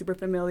 he wasn't super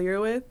familiar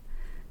with.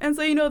 And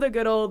so the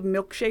good old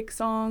milkshake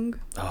song,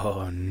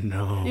 Oh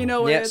no.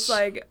 where Yes. it's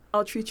like,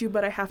 I'll treat you,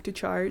 but I have to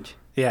charge.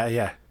 Yeah,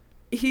 yeah.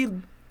 he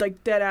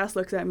like dead ass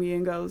looks at me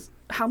and goes,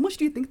 "How much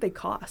do you think they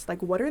cost?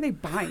 Like, what are they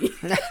buying?"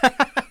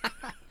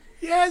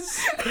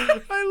 Yes,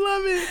 I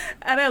love it.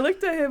 And I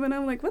looked at him and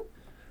I'm like, "What?"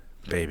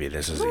 Baby,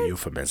 this is a What?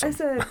 euphemism. I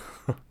said,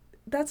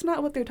 "That's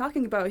not what they're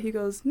talking about." He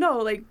goes, "No,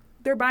 like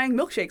they're buying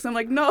milkshakes." I'm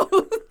like, "No,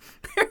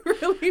 they're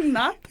really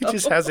not." He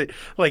just has it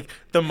like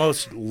the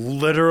most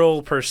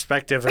literal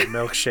perspective of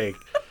milkshake.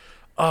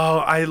 Oh,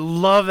 I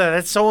love that.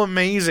 That's so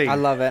amazing. I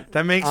love it.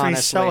 That makes me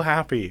so honestly.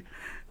 happy.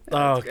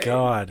 Oh, great.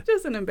 God.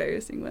 Just an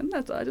embarrassing one.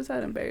 That's all. I just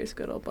had embarrassed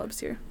good old Bubs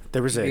here.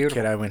 There was a Beautiful.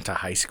 kid I went to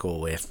high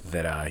school with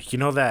that, you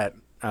know that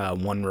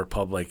One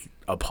Republic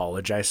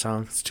Apologize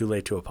song? It's Too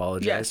Late to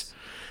Apologize. Yes.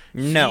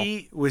 No.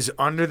 He was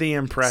under the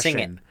impression. Sing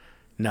it.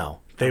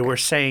 No. They were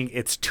saying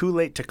it's too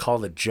late to call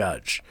the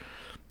judge.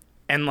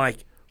 And,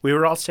 like, we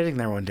were all sitting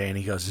there one day, and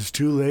he goes, "It's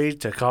too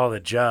late to call the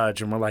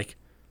judge." And we're like,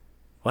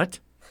 "What?"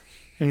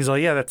 And he's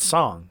like, "Yeah, that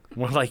song."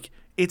 And we're like,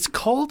 "It's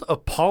called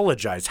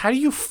Apologize. How do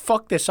you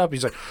fuck this up?"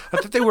 He's like, "I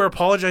thought they were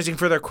apologizing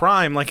for their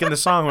crime, like in the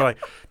song." We're like,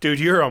 "Dude,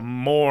 you're a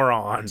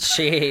moron."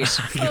 Jeez.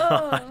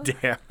 God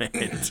damn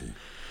it.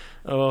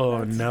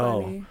 Oh, That's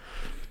no. funny.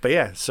 But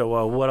yeah,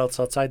 so what else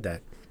outside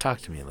that? Talk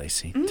to me,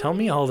 Lacey. Tell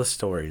me all the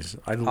stories.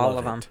 I love All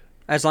of it. them.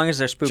 As long as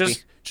they're spooky.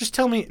 Just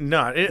tell me.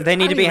 No, They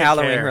need I to don't be even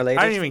Halloween care. related.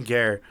 I don't even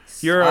care.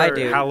 You're I our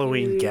do.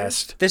 Halloween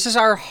guest. This is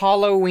our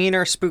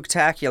Halloweener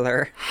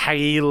spooktacular.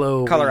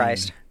 Halo.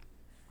 Colorized.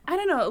 I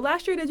don't know.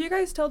 Last year, did you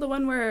guys tell the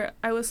one where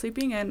I was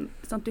sleeping and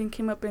something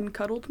came up and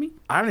cuddled me?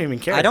 I don't even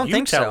care. I don't You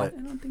think tell so. it.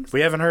 I don't think so.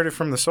 We haven't heard it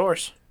from the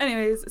source.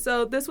 Anyways,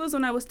 so this was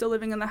when I was still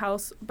living in the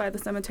house by the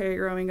cemetery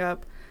growing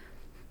up.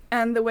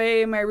 And the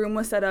way my room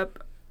was set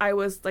up, I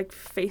was like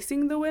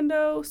facing the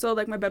window. So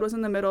like my bed was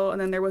in the middle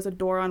and then there was a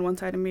door on one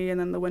side of me and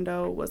then the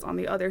window was on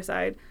the other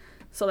side.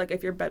 So like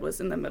if your bed was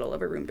in the middle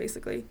of a room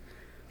basically.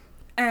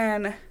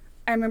 And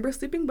I remember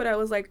sleeping, but I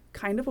was like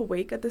kind of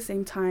awake at the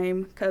same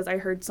time because I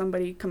heard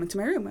somebody come into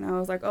my room and I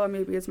was like, oh,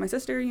 maybe it's my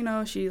sister, you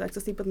know, she likes to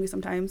sleep with me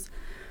sometimes.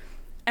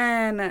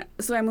 And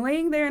so I'm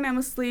laying there and I'm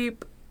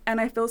asleep and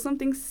I feel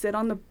something sit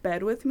on the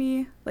bed with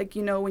me. Like,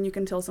 you know, when you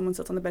can tell someone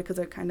sits on the bed because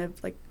it kind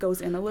of like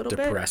goes in a little bit.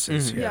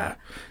 Depresses, Mhm. yeah.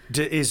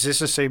 Is this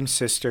the same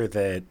sister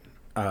that...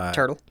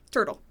 Turtle.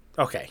 Turtle.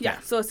 Okay, Yeah,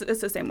 so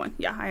it's the same one.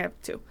 Yeah, I have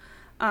two.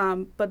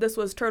 But this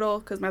was Turtle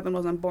because my other one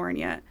wasn't born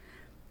yet.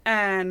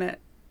 And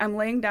I'm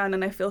laying down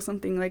and I feel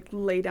something like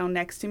lay down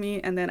next to me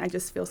and then I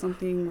just feel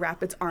something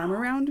wrap its arm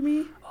around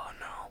me. Oh,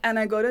 no. And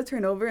I go to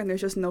turn over and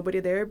there's just nobody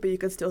there, but you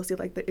could still see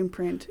like the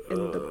imprint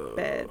in the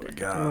bed.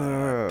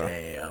 God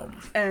damn.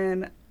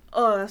 And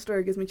oh, that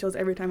story gives me chills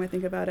every time I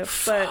think about it.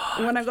 But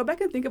when I go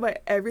back and think about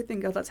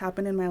everything else that's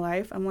happened in my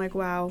life, I'm like,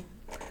 wow,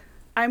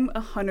 I'm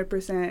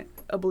 100%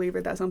 a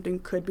believer that something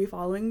could be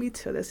following me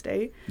to this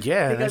day.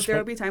 Yeah, Because that's there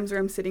will right. be times where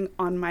I'm sitting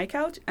on my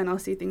couch and I'll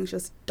see things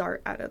just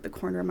dart out of the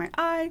corner of my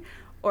eye,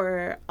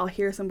 or I'll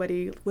hear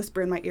somebody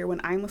whisper in my ear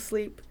when I'm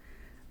asleep.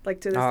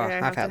 Like to this Oh, day, I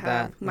I've have to had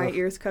have that. my Ugh.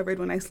 ears covered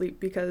when I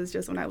sleep because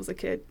just when I was a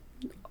kid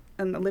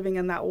and living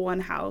in that one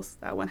house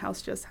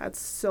just had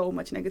so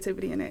much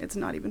negativity in it. It's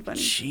not even funny.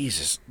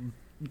 Jesus.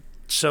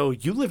 So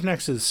you live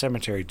next to the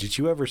cemetery. Did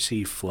you ever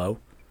see Flo?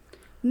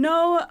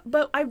 No,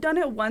 but I've done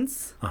it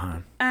once, Uh-huh.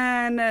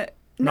 and And I'll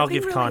nothing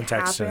give really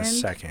context in a happened.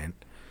 second.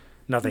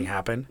 Nothing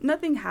happened?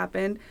 Nothing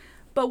happened.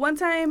 But one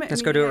time,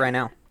 Let's go do it right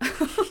now.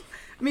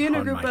 Me and a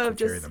On group Michael, of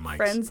carry just the mics.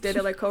 friends did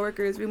it, like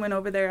coworkers. We went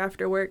over there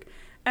after work,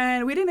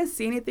 and we didn't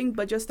see anything,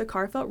 but just the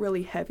car felt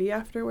really heavy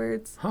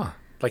afterwards. Huh.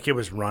 Like it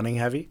was running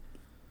heavy?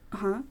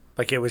 Uh-huh.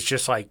 Like it was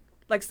just like,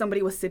 Like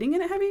somebody was sitting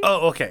in it heavy.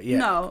 oh, okay, yeah.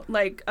 No,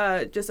 like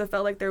just it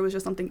felt like there was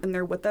just something in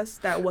there with us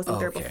that wasn't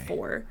there Okay.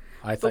 before.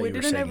 I But thought we you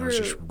were didn't saying it was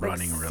ever, just like,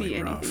 running see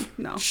really rough. anything.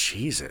 No.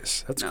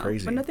 Jesus, that's No,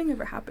 crazy. but nothing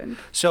ever happened.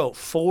 So,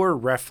 for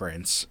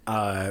reference,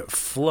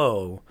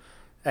 Flo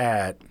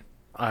at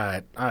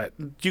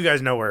you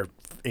guys know we're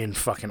in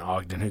fucking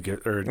Ogden.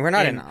 We're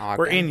not in Ogden.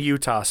 We're in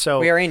Utah. So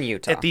We are in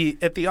Utah. At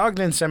the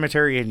Ogden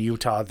Cemetery in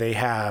Utah, they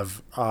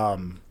have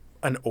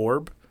an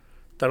orb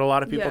that a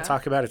lot of people Yeah.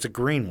 talk about. It's a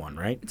green one,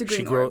 right? It's a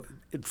green orb.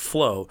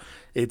 Flo.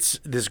 It's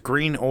this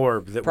green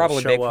orb that Probably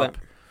will show Bigfoot. up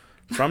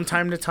from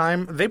time to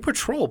time. They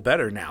patrol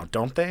better now,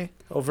 don't they?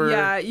 Over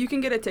Yeah, you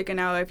can get a ticket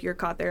now if you're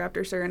caught there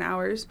after certain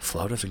hours.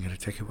 Flo doesn't get a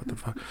ticket. What the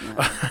fuck?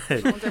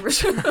 No one's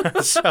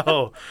ever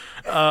So,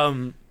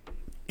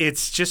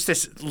 it's just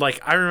this, like,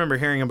 I remember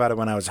hearing about it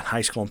when I was in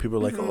high school, and people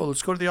were like, oh,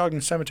 let's go to the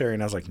Ogden Cemetery.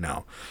 And I was like,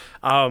 no.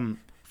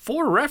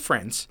 For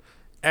reference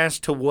as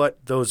to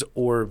what those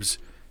orbs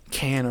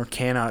can or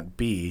cannot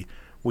be,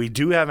 we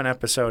do have an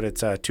episode.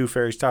 It's Two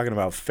Fairies Talking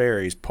About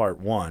Fairies, Part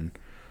 1.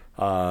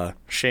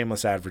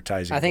 Shameless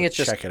advertising. I think but it's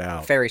just check it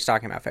out. fairies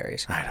talking about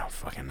fairies. I don't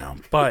fucking know.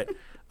 But,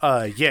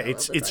 yeah,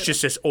 it's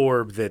just this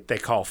orb that they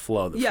call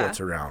Flo that Yeah.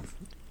 floats around.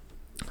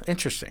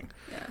 Interesting.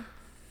 Yeah.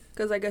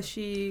 Because I guess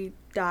she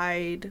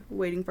died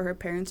waiting for her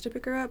parents to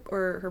pick her up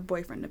or her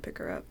boyfriend to pick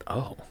her up.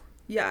 Oh.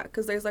 Yeah,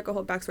 because there's like a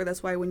whole backstory.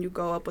 That's why when you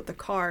go up with the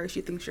car,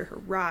 she thinks you're her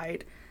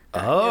ride.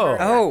 That Oh.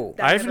 never- Oh.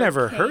 that I've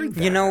never came heard to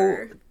that. You know,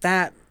 her.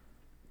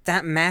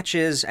 that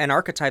matches an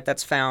archetype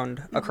that's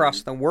found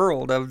across the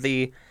world of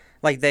the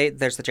Like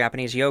there's the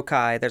Japanese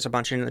yokai. There's a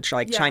bunch of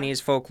like Yeah. Chinese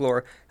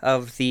folklore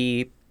of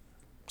the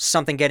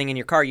something getting in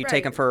your car. You take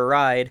Right. them for a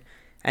ride,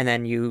 and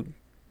then you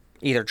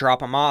either drop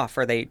them off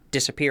or they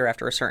disappear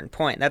after a certain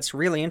point. That's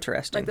really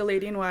interesting. Like the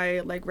Lady in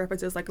White, like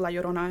references like La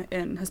Llorona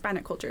in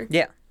Hispanic culture.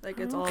 Yeah. Like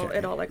it's all Okay.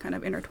 it all like kind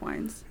of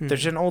intertwines.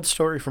 There's an old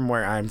story from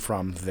where I'm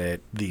from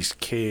that these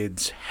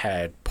kids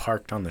had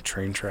parked on the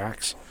train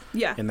tracks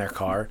Yeah. in their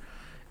car,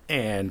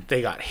 and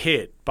they got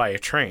hit by a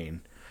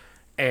train,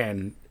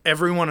 and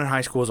everyone in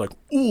high school was like,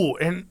 "Ooh!"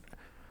 And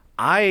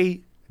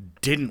I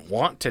didn't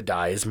want to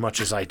die as much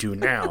as I do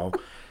now.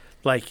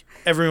 Like,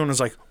 everyone was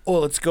like, "Oh,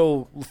 let's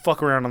go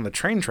fuck around on the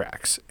train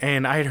tracks."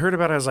 And I had heard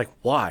about it. I was like,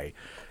 "Why?"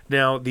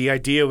 Now, the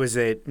idea was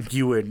that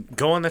you would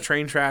go on the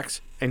train tracks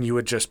and you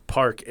would just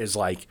park as,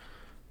 like,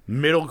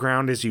 middle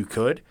ground as you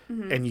could,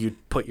 and you'd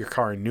put your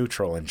car in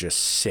neutral and just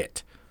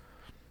sit.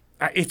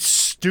 It's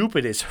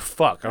stupid as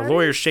fuck. Our That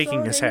lawyer's is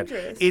shaking so his head.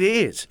 dangerous. It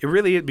is. It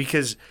really is,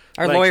 because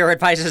Our like, lawyer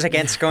advises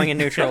against going in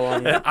neutral.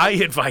 And I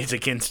advise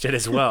against it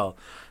as well.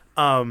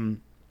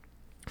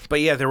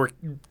 But yeah, there were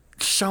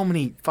so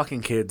many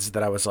fucking kids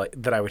that I was like,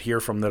 that I would hear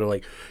from that are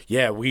like,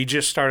 yeah, we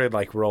just started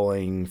like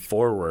rolling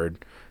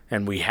forward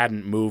and we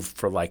hadn't moved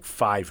for like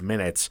 5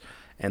 minutes.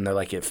 And they're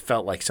like, it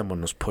felt like someone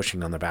was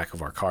pushing on the back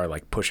of our car,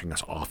 like pushing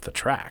us off the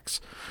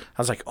tracks.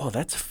 I was like, oh,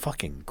 that's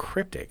fucking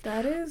cryptic.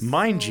 That is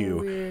Mind so you,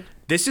 weird.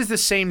 this is the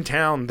same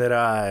town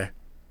that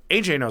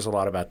AJ knows a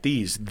lot about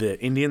the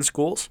Indian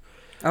schools.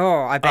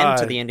 oh, I've been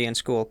to the Indian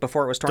school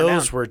before it was torn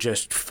Those down. were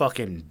just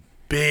fucking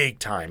big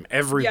time.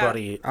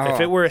 Everybody, Yeah. if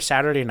Oh. it were a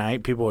Saturday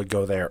night, people would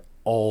go there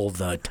all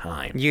the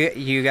time.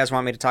 You guys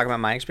want me to talk about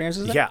my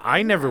experiences? there? Yeah,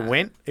 I never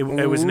went. It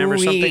was never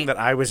Ooh-wee. something that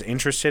I was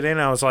interested in.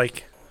 I was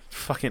like,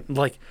 fucking,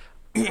 like,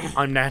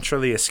 I'm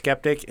naturally a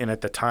skeptic, and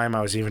at the time,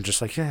 I was even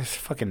just like, yeah,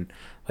 fucking,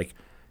 like,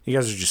 you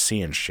guys are just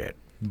seeing shit.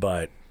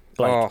 But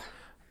like, Oh.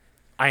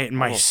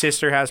 my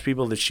sister has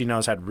people that she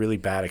knows had really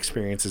bad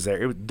experiences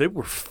there. They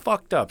were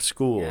fucked up Yeah,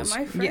 schools.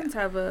 my friends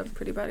have a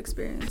pretty bad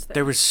experience there.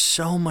 There was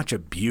so much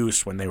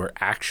abuse when they were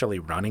actually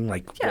running.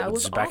 Like, Yeah, what it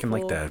was was back in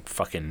like awful. the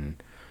fucking.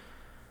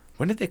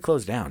 When did they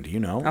close down? Do you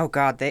know? Oh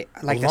God, they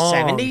like a the long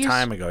 70s.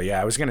 time ago.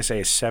 Yeah, I was gonna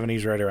say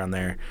 70s, right around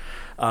there.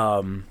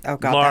 Oh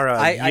God, Laura,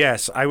 I-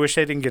 yes, I wish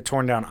they didn't get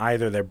torn down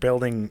either. They're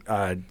building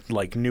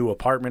like new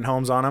apartment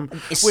homes on them,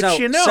 which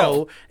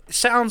So-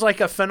 sounds like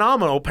a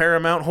phenomenal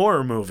Paramount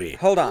horror movie.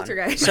 Hold on.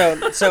 Poltergeist.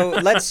 So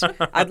let's.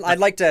 I'd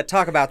like to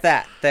talk about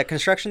that. The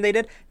construction they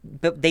did,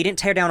 but they didn't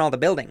tear down all the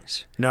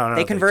buildings. No,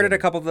 They converted a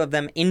didn't. couple of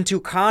them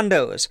into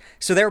condos.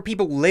 So there were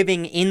people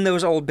living in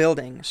those old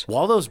buildings.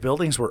 While those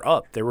buildings were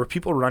up, there were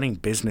people running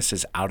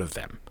businesses out of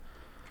them.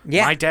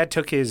 Yeah. My dad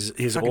took his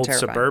Fucking old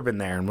terrifying. Suburban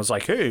there and was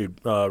like, hey,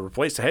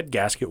 replace the head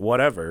gasket,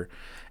 whatever,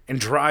 and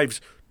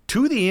drives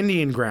to the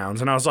Indian grounds.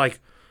 And I was like,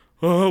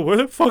 oh, where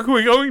the fuck are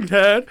we going,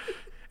 Dad?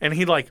 And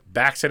he like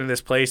backs into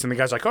this place, and the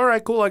guy's like, all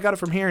right, cool, I got it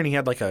from here. And he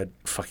had like a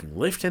fucking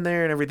lift in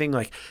there and everything.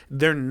 Like,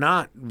 they're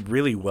not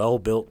really well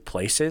built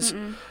places.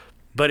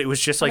 But it was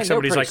just like mean, they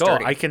were somebody's like, pretty oh,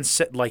 sturdy. I can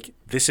sit, like,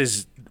 this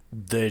is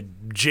the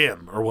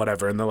gym or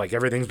whatever. And they're like,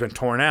 everything's been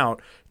torn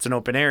out. It's an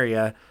open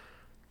area.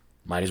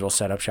 Might as well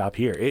set up shop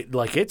here.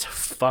 It's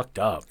fucked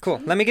up. Cool.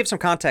 Let me give some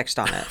context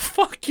on it.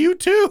 Fuck you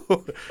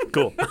too.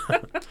 Cool.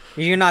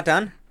 You're not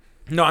done?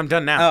 No, I'm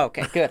done now. Oh,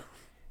 okay, good.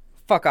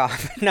 Fuck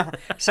off. No.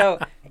 So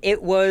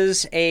it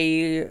was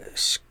a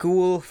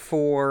school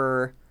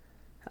for.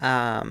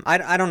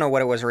 I don't know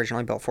what it was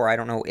originally built for. I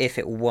don't know if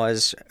it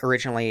was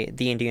originally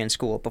the Indian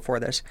school before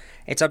this.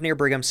 It's up near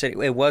Brigham City.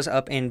 It was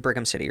up in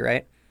Brigham City,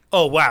 right?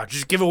 Oh wow!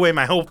 Just give away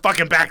my whole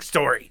fucking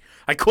backstory.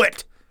 I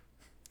quit.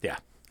 Yeah.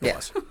 It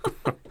was.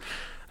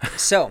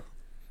 So,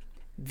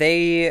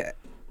 they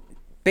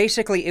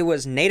basically it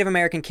was Native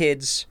American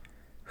kids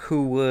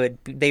who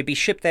they'd be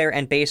shipped there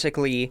and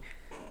basically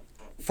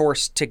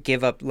forced to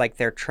give up like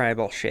their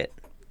tribal shit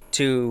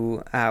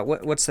to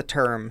what's the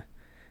term,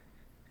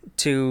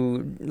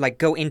 to like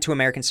go into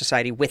American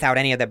society without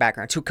any of their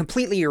background, to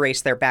completely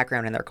erase their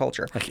background and their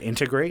culture. Like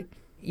integrate.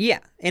 Yeah,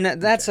 and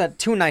that's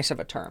too nice of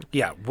a term.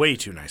 Yeah, way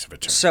too nice of a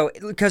term. So,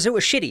 because it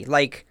was shitty.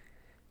 Like,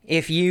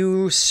 if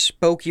you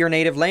spoke your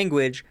native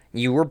language,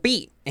 you were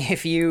beat.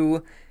 If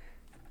you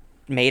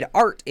made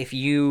art, if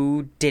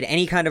you did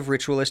any kind of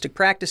ritualistic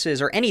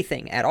practices or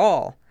anything at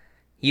all,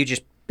 you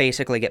just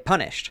basically get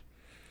punished.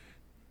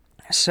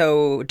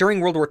 So,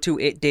 during World War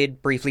II, it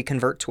did briefly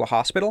convert to a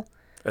hospital.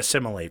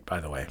 Assimilate, by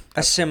the way.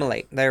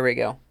 Assimilate. There we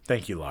go.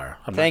 Thank you, Laura.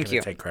 I'm Thank not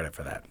you. going to take credit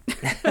for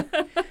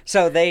that.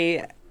 So,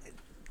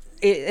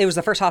 it was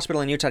the first hospital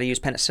in Utah to use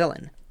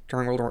penicillin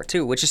during World War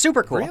II, which is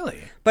super cool.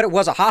 Really? But it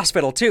was a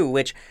hospital too,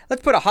 which,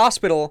 let's put a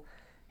hospital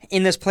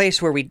in this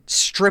place where we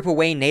strip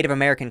away Native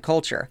American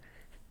culture.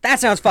 That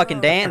sounds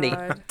fucking dandy.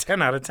 God.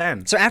 10 out of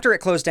 10. So after it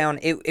closed down,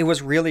 it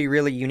was really,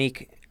 really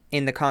unique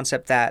in the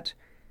concept that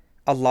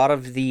a lot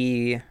of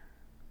the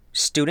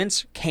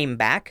students came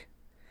back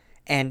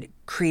and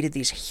created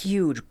these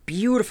huge,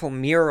 beautiful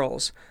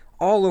murals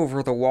all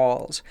over the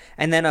walls.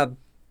 And then a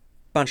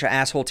bunch of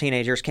asshole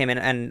teenagers came in,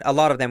 and a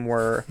lot of them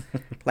were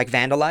like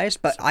vandalized.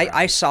 But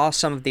I saw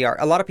some of the art.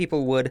 A lot of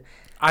people would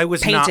I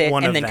was paint not it,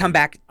 one and of then them. come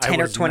back I 10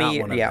 or was 20 not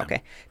years. one of Yeah, them.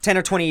 okay. 10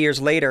 or 20 years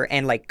later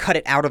and like cut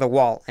it out of the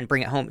wall and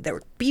bring it home. They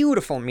were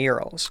beautiful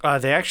murals.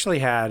 They actually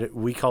had,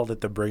 we called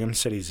it the Brigham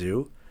City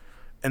Zoo,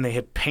 and they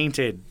had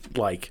painted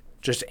like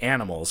just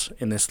animals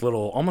in this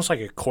little, almost like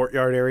a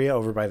courtyard area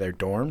over by their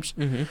dorms.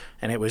 Mm-hmm.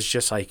 And it was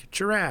just like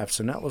giraffes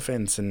and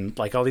elephants and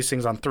like all these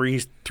things on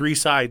three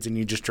sides, and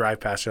you just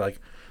drive past, you're like,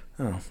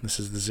 oh, this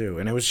is the zoo.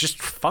 And it was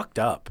just fucked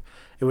up.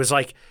 It was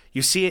like,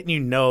 you see it and you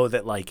know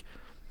that like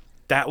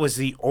that was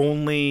the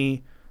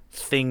only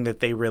thing that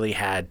they really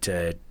had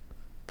to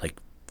like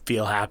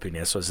feel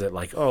happiness, was that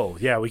like, oh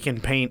yeah, we can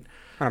paint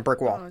On a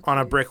brick wall. on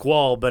a brick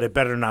wall, but it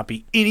better not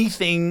be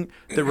anything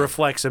that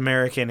reflects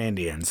American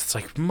Indians. It's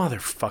like,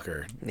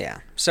 motherfucker. Yeah.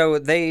 So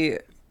and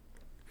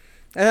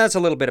that's a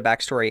little bit of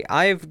backstory.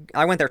 I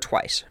went there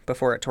twice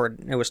before it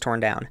was torn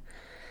down.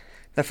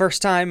 The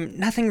first time,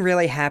 nothing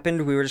really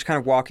happened. We were just kind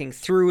of walking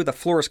through. The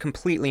floor is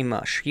completely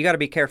mush. You got to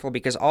be careful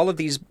because all of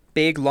these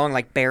big, long,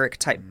 like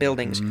barrack-type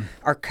buildings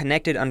are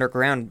connected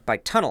underground by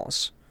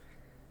tunnels.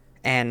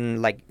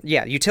 And, like,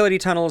 yeah, utility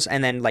tunnels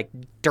and then, like,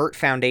 dirt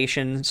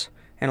foundations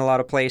in a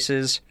lot of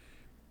places.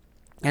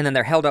 And then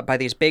they're held up by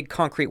these big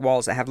concrete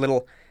walls that have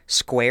little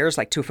squares,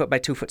 like 2 foot by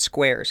 2 foot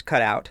squares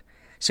cut out.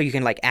 So you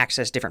can, like,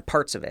 access different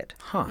parts of it.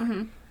 Huh.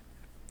 Mm-hmm.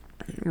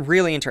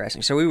 Really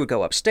interesting. So we would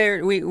go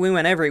upstairs. We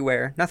went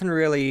everywhere. Nothing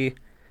really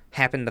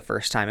happened the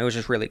first time. It was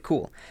just really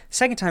cool.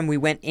 Second time we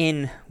went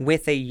in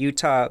with a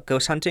Utah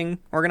ghost hunting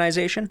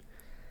organization.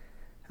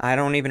 I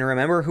don't even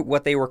remember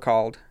what they were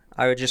called.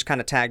 I would just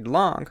kind of tagged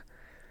along,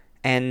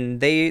 and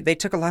they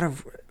took a lot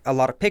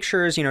of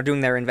pictures, you know, doing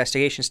their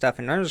investigation stuff,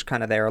 and I was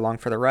kind of there along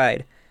for the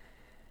ride.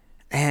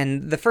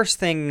 And the first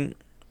thing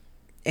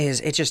is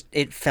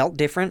it felt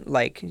different,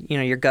 like, you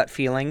know, your gut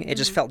feeling. It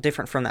just felt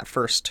different from that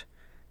first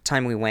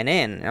time we went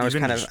in. I was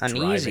Even kind of just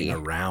uneasy.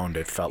 driving around,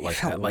 it felt like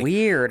felt that. Like,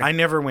 weird. I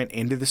never went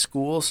into the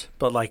schools,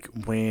 but like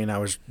when I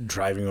was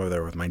driving over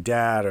there with my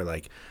dad, or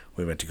like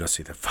we went to go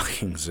see the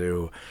fucking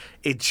zoo,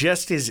 it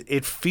just is.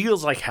 It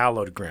feels like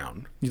hallowed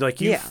ground. Like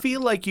you Yeah.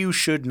 feel like you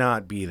should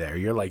not be there.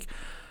 You're like,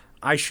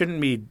 I shouldn't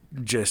be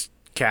just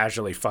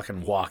casually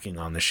fucking walking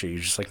on the shit. You're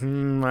just like, I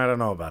don't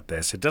know about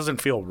this. It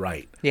doesn't feel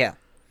right. Yeah.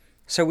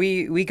 So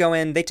we go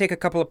in, they take a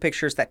couple of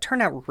pictures that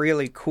turn out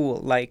really cool,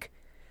 like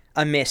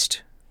a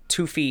mist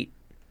 2 feet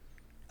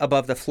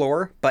above the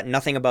floor, but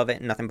nothing above it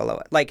and nothing below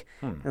it. Like,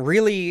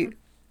 really,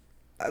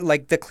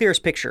 like the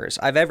clearest pictures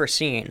I've ever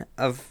seen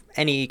of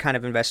any kind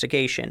of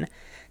investigation.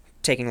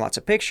 Taking lots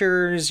of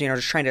pictures, you know,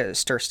 just trying to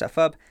stir stuff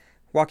up.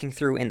 Walking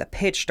through in the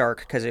pitch dark,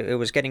 because it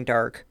was getting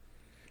dark.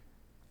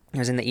 It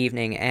was in the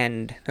evening,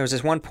 and there was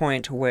this one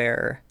point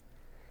where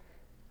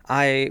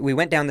we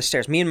went down the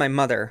stairs. Me and my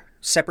mother,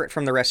 separate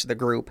from the rest of the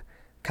group,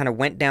 kind of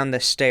went down the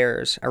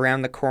stairs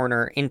around the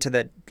corner into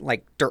the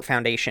like dirt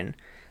foundation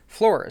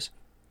floors.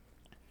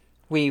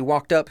 We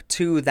walked up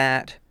to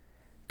that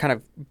kind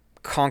of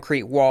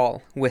concrete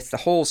wall with the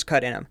holes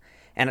cut in them,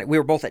 and we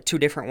were both at two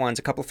different ones,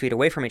 a couple feet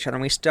away from each other.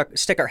 And we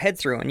stick our head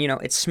through, and you know,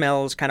 it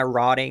smells kind of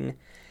rotting.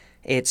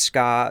 It's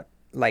got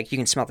like you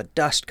can smell the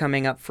dust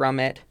coming up from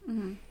it,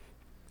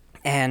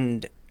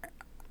 and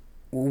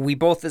we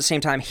both at the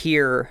same time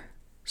hear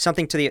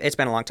something it's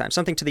been a long time,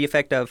 something to the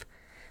effect of,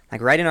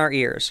 like right in our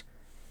ears,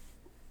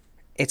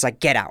 it's like,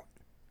 get out,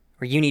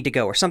 or you need to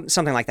go, or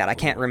something like that. I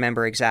can't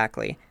remember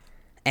exactly.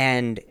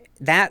 And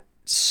that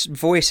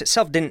voice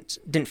itself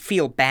didn't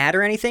feel bad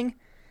or anything,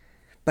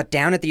 but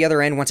down at the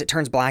other end, once it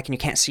turns black and you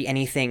can't see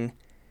anything,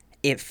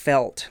 it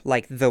felt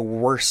like the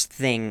worst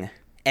thing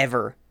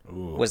ever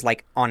was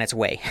like on its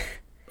way.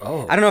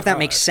 Oh, I don't know if that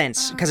makes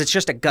sense, because it's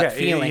just a gut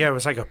feeling. Yeah, it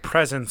was like a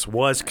presence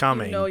was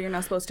coming. No, you're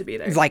not supposed to be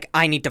there. Like,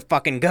 I need to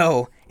fucking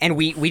go. And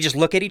we just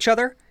look at each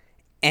other,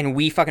 and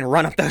we fucking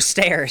run up those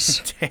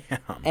stairs. Damn.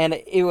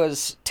 And it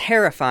was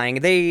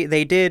terrifying.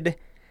 They did,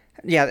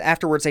 yeah,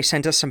 afterwards they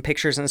sent us some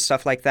pictures and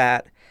stuff like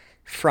that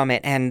from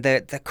it. And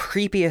the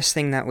creepiest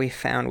thing that we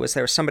found was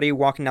there was somebody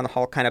walking down the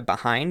hall kind of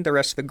behind the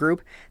rest of the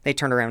group. They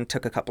turned around and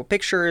took a couple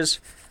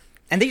pictures.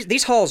 And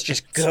these halls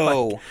just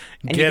go.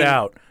 And you Get can-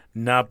 out.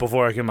 Not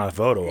before I get my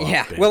photo up,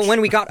 Yeah. bitch. Well, when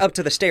we got up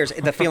to the stairs,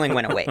 the feeling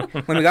went away.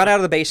 When we got out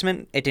of the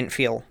basement, it didn't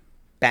feel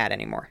bad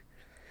anymore.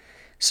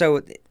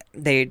 So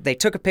they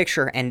took a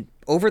picture, and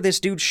over this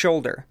dude's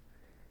shoulder,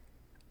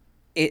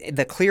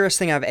 the clearest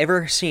thing I've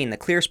ever seen, the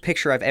clearest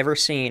picture I've ever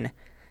seen,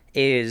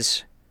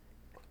 is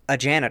a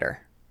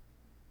janitor.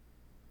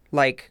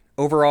 Like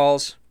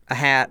overalls, a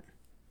hat,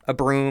 a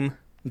broom.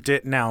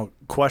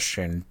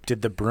 Question,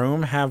 did the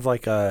broom have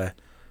like a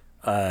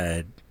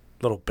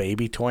little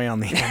baby toy on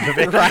the end of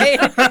it?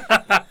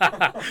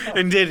 Right?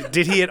 And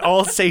did he at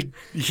all say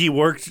he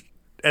worked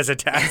as a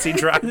taxi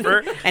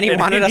driver? And he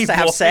wanted us to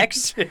have boy-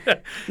 sex?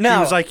 No. He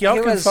was like, y'all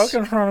it can was- fuck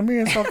in front of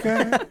me, it's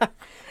okay.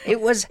 It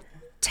was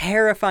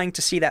terrifying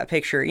to see that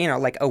picture, you know,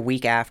 like a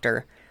week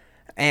after.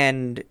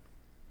 And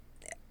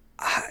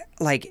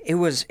like it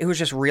was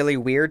just really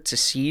weird to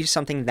see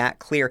something that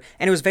clear.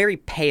 And it was very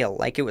pale,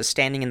 like it was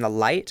standing in the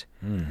light.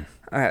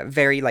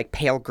 Very like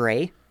pale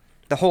gray.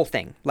 The whole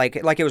thing, like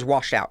it was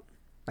washed out.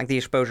 Like the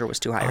exposure was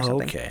too high or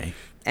something. Okay.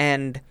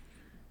 And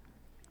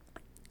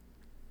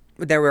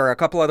there were a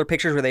couple other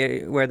pictures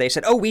where they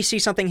said, "Oh, we see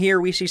something here,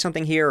 we see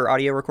something here," or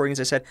audio recordings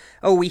that said,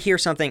 "Oh, we hear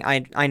something."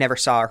 I never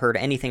saw or heard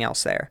anything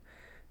else there,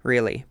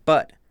 really.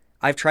 But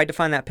I've tried to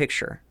find that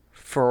picture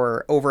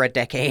for over a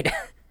decade,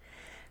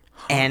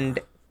 and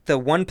the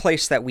one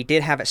place that we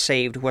did have it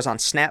saved was on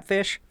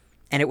Snapfish,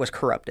 and it was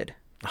corrupted.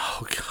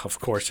 Oh, of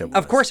course it was.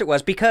 Of course it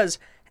was, because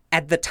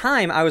at the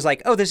time I was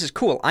like, "Oh, this is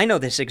cool. I know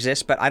this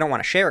exists, but I don't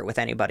want to share it with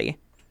anybody."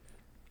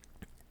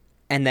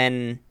 And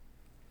then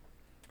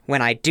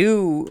when I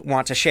do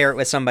want to share it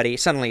with somebody,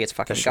 suddenly it's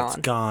fucking Shit's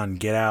gone. gone.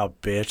 Get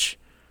out, bitch.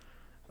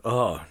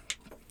 Oh.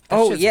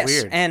 Oh, yes.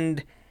 Weird.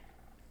 And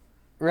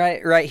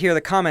right here,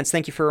 the comments,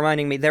 thank you for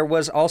reminding me. There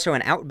was also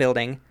an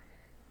outbuilding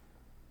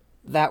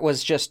that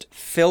was just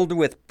filled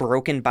with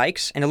broken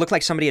bikes, and it looked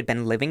like somebody had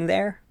been living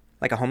there,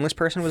 like a homeless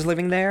person was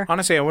living there.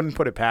 Honestly, I wouldn't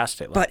put it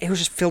past it. Like, But it was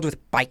just filled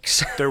with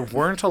bikes. there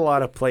weren't a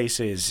lot of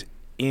places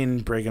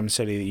in Brigham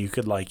City that you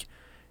could, like,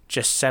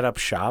 just set up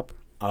shop.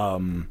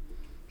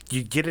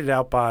 You'd get it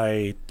out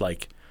by,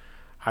 like,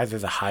 either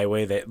the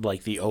highway that,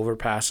 like, the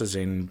overpasses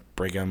in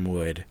Brigham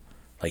would,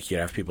 like, you'd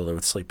have people that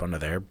would sleep under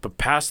there. But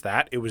past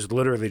that, it was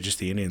literally just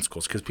the Indian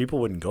schools because people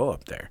wouldn't go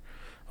up there.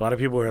 A lot of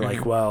people were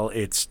like, well,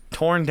 it's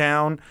torn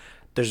down.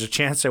 There's a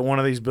chance that one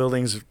of these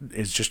buildings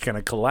is just going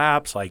to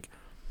collapse. Like,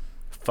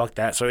 fuck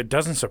that. So it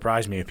doesn't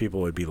surprise me if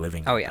people would be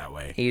living that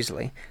way.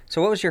 Easily.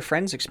 So what was your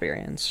friend's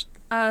experience?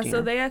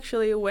 So they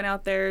actually went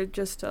out there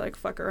just to, like,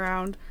 fuck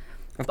around.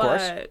 Of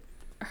course. But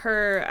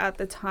her, at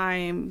the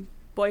time,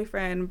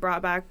 boyfriend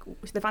brought back,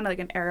 they found, like,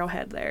 an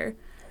arrowhead there.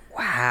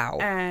 Wow.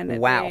 And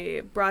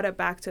they brought it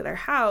back to their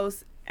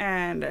house.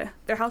 And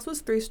their house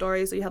was 3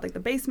 stories. So you had, like, the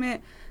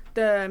basement,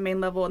 the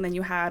main level, and then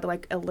you had,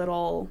 like, a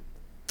little,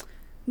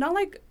 not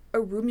like a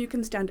room you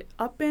can stand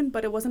up in,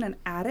 but it wasn't an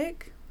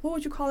attic. What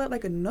would you call it?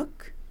 Like a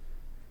nook?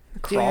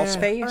 Crawl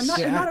space? Or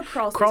not a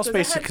crawl space. Crawl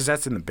space because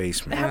that's in the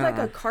basement. It had like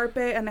a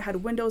carpet and it had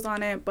windows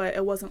on it, but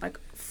it wasn't like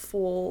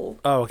full.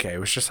 Oh, okay. It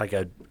was just like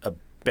a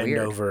bend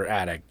over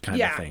attic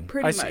kind of thing. Yeah,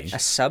 pretty I much. see. A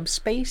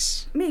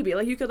subspace? Maybe.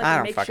 Like you could I like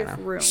don't a fucking makeshift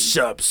know. room.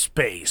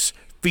 Subspace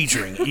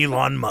featuring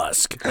Elon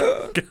Musk.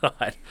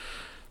 God.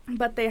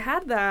 But they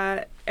had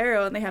that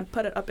arrow and they had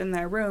put it up in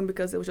their room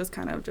because it was just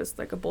kind of just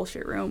like a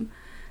bullshit room.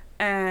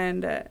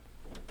 And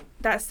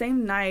that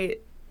same night,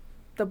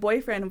 the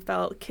boyfriend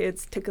felt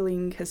kids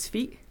tickling his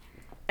feet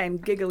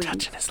and giggling.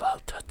 Touching his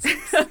little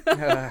tootsies.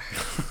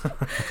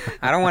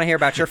 I don't want to hear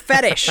about your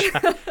fetish.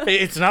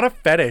 It's not a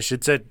fetish.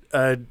 It's a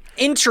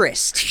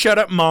Interest. shut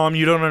up, Mom.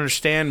 You don't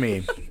understand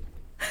me.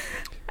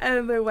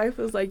 And their wife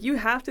was like, you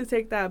have to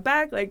take that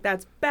back. Like,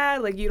 that's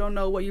bad. Like, you don't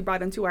know what you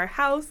brought into our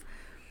house.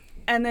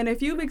 And then a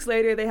few weeks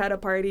later, they had a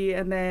party.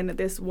 And then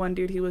this one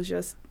dude, he was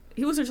just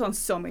on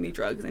so many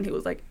drugs. And he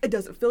was like, it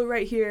doesn't feel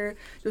right here.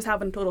 Just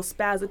having a total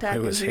spaz attack.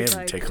 It was and him he's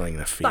like, tickling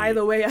the feet. by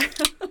the way,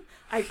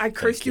 I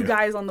cursed you you.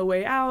 guys on the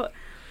way out.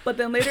 But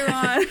then later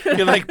on.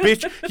 You're like,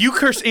 bitch, you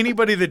curse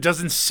anybody that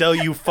doesn't sell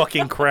you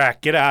fucking crack.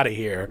 Get out of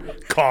here,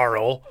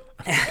 Carl.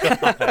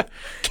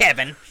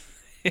 Kevin.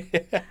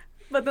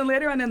 But then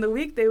later on in the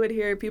week, they would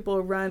hear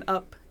people run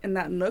up in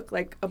that nook,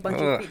 like a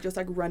bunch of feet just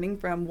like running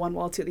from one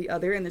wall to the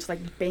other and just like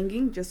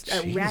banging just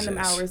at random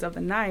hours of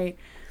the night.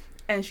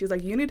 And she's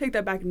like, you need to take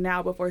that back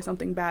now before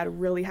something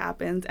bad really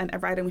happens. And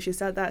right when she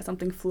said that,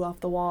 something flew off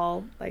the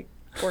wall, like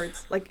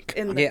towards, like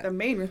in the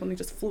main room, something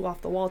just flew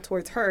off the wall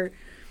towards her.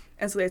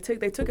 And so they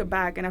took it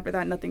back, and after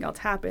that, nothing else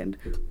happened.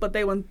 But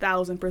they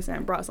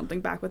 1,000% brought something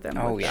back with them.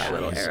 Oh, with yeah. that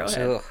little Jesus.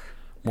 arrowhead. Ugh.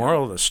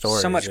 Moral of the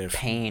story So is much if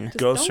pain.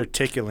 ghosts are don't-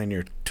 tickling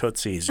your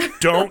tootsies,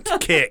 don't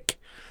kick.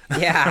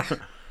 Yeah.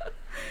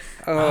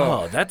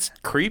 Oh, that's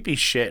creepy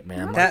shit,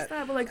 man. Not That- just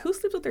that, but like, who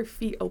sleeps with their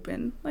feet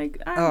open?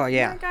 Like, Oh,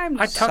 yeah. I'm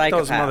I tuck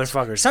those Psychopaths.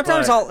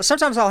 motherfuckers.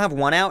 Sometimes I'll have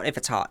one out if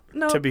it's hot.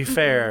 no, To be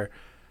fair,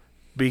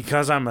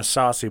 because I'm a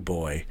saucy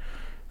boy,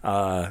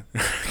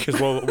 because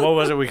what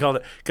was it we called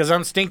it? Because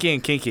I'm stinky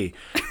and kinky.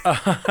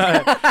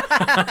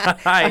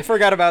 I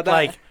forgot about that.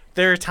 Like,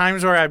 there are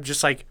times where I'm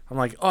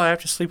like, oh, I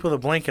have to sleep with a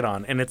blanket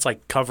on, and it's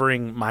like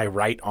covering my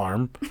right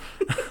arm.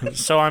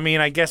 So, I mean,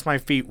 I guess my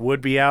feet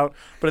would be out,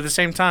 but at the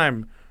same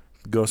time,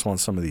 Ghost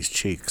wants some of these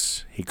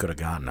cheeks. He could have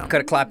gotten them. could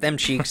have clapped them He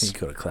cheeks.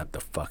 could have clapped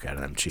the fuck out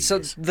of them cheeks. So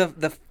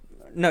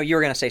no, you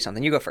were gonna say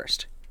something. You go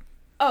first.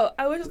 Oh,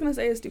 I was just gonna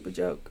say a stupid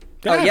joke.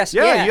 Oh, yes,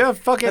 yeah, yeah. you have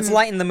fucking Let's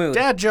lighten the mood.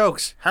 dad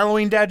jokes,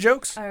 Halloween dad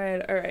jokes. All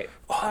right.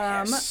 Oh,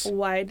 yes.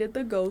 Why did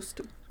the ghost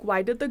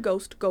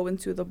go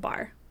into the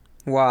bar?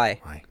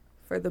 Why?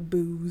 For the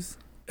booze.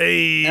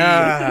 Hey,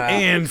 Ah.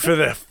 and for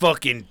the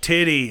fucking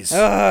titties.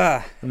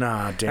 Ugh.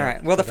 Nah, damn. All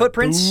right. Well, the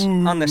footprints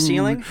on the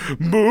ceiling.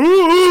 Booze.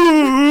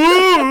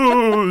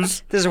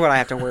 This is what I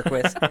have to work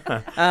with.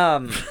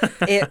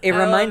 It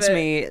reminds it.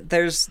 me.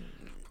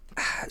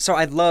 So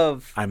I'd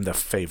love. I'm the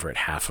favorite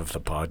half of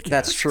the podcast.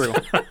 That's true.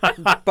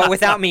 But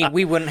without me,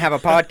 we wouldn't have a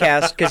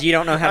podcast because you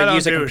don't know how I to don't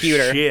use a do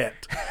computer. Shit.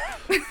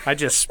 I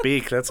just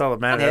speak. That's all that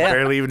matters. Yeah. I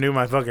barely even knew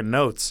my fucking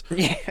notes.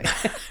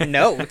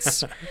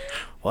 Notes.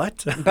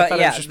 What? I But thought I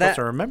yeah, was just supposed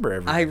to remember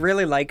everything. I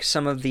really like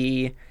some of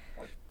the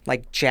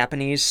like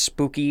Japanese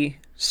spooky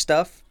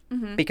stuff.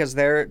 because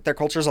their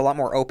culture is a lot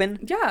more open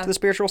Yeah. to the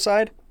spiritual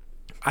side.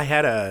 I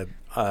had a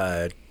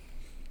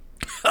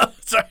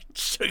sorry,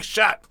 took a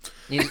shot.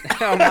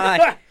 Oh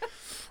my!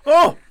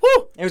 Oh,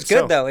 woo! It was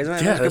good though, isn't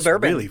it? Yeah, It was good that's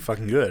bourbon. really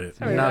fucking good.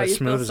 Sorry, Not why as you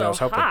smooth feel as I was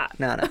so hoping. hot?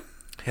 No.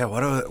 Yeah,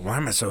 why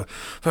am I so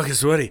fucking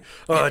sweaty?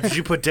 Oh, did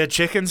you put dead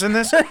chickens in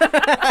this?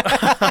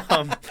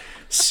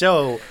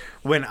 So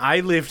when I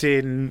lived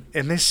in,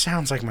 and this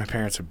sounds like my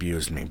parents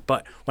abused me,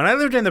 but when I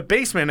lived in the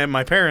basement at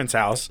my parents'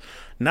 house,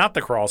 not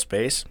the crawl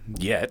space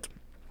yet,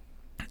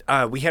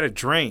 we had a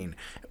drain.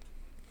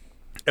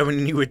 And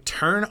when you would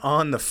turn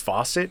on the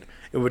faucet,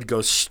 it would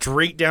go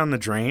straight down the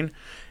drain.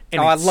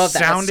 And Oh, I it love that.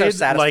 That's so sounded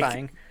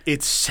satisfying. like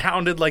it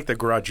sounded like The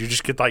Grudge. You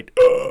just get like,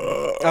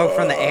 Oh,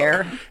 from the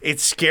air. it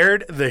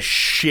scared the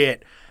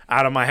shit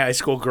out of my high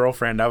school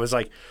girlfriend. I was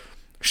like,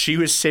 she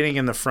was sitting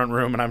in the front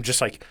room, and I'm just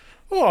like,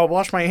 oh, I'll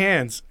wash my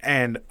hands.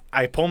 And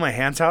I pull my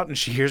hands out, and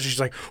she hears it. She's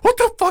like, what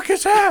the fuck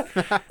is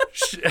that?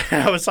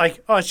 I was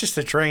like, oh, it's just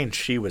a drain.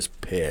 She was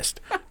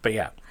pissed. But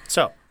yeah.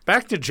 So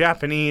back to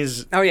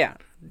Japanese Oh yeah,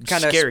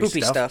 kind of scary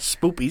spoopy stuff.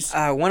 Spoopies.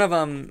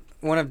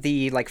 One of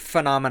the like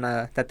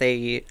phenomena that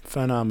they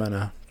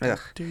Phenomena. Ugh.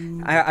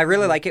 I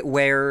really like it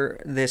where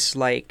this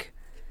like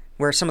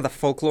where some of the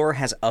folklore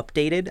has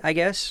updated, I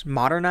guess,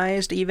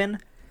 modernized even.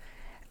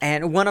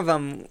 And one of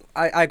them,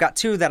 I got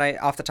two that I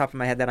off the top of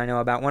my head that I know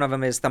about. One of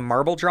them is the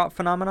marble drop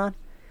phenomenon,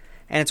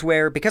 and it's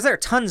where because there are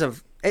tons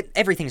of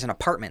everything's an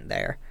apartment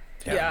there.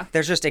 Yeah.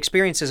 There's just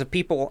experiences of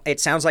people. It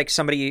sounds like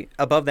somebody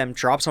above them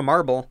drops a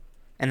marble,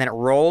 and then it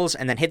rolls,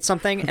 and then hits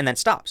something, and then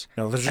stops.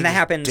 No, those are and that just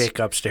happens. dick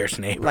upstairs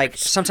neighbors. Like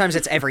sometimes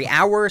it's every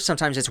hour,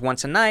 sometimes it's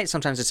once a night,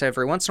 sometimes it's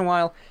every once in a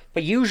while.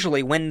 But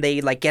usually when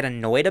they like get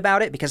annoyed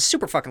about it, because it's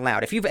super fucking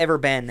loud. If you've ever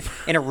been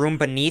in a room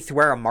beneath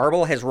where a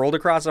marble has rolled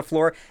across the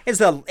floor, it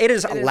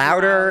is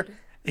louder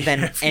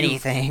than If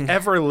anything. you've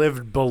ever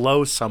lived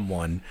below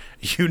someone,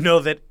 you know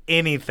that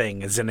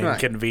anything is an Right.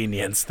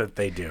 inconvenience that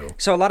they do.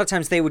 So a lot of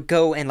times they would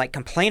go and like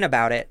complain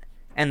about it,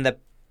 and the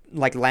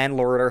like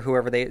landlord or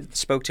whoever they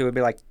spoke to would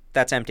be like,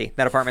 "That's empty.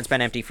 That apartment's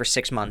been empty for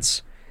 6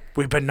 months."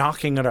 We've been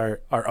knocking at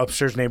our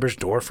upstairs neighbor's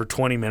door for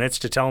 20 minutes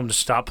to tell him to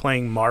stop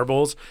playing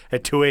marbles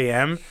at 2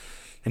 a.m.,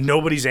 and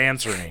nobody's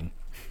answering.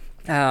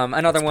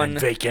 Another one. Been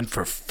vacant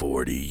for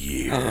 40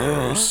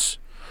 years.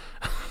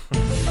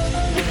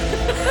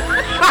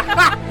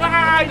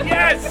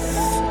 Yes!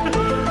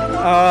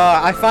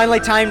 I finally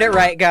timed it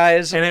right,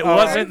 guys. And it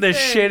wasn't the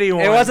shitty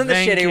one. It wasn't the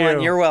Thank shitty you.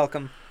 one. You're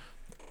welcome.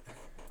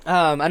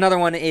 Another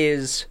one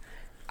is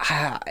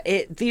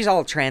these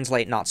all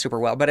translate not super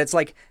well, but it's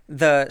like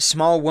the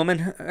small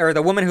woman or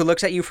the woman who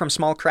looks at you from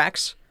small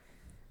cracks.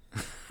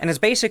 And it's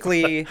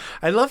basically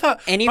I love how.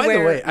 By the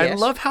Anywhere- way, I yes.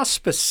 love how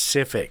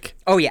specific.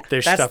 oh yeah,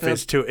 Their that's stuff the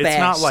is too.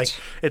 best.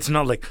 It's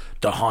not like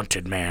the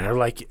haunted man or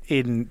like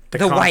in The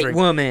Conjuring, white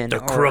woman the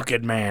or-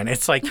 crooked man.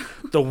 It's like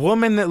the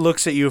woman that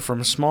looks at you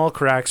from small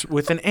cracks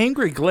with an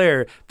angry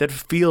glare that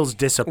feels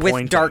disappointing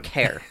with dark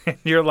hair.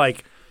 You're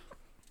like,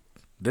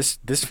 this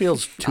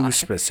feels too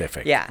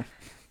specific. Yeah,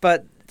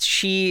 but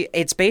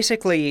it's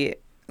basically,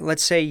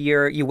 let's say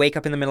you wake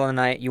up in the middle of the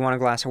night, you want a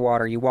glass of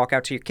water, you walk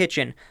out to your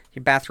kitchen,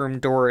 your bathroom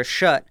door is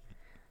shut,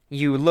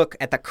 you look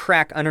at the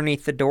crack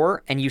underneath the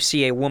door, and you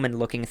see a woman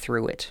looking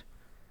through it.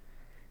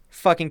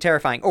 Fucking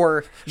terrifying.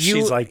 Or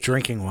She's like,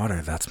 drinking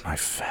water, that's my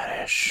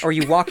fetish. or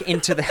you walk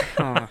into the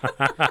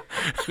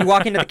you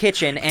walk into the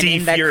kitchen, and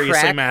in that Furiously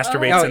crack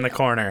masturbates Oh, in the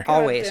corner.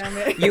 always damn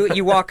it.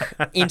 you walk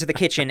into the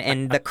kitchen,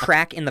 and the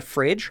crack in the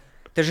fridge,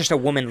 there's just a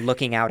woman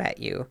looking out at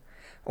you,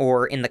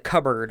 or in the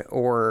cupboard,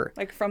 or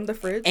Like from the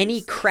fridge. any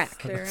just crack,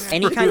 staring at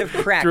any kind of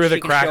crack Through the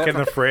she can crack show in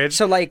the from- fridge.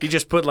 So like, You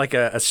just put like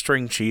a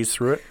string cheese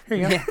through it. Here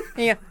you go.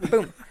 yeah,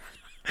 boom.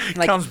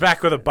 Like, Comes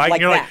back with a bite, like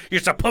and you're like, that. you're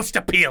supposed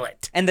to peel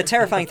it. and the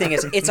terrifying thing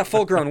is, it's a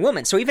full-grown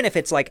woman. So even if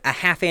it's like a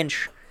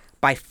half-inch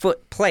by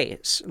foot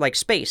place, like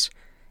space,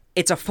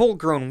 it's a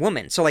full-grown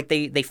woman. So like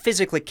they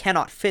physically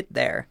cannot fit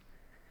there.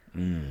 Because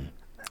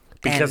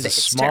And a it's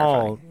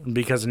small,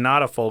 because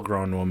not a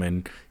full-grown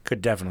woman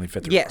could definitely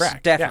fit through Yes, a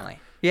crack. definitely.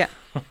 Yeah.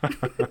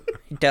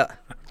 Duh.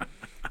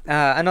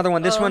 Another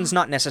one. This one's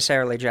not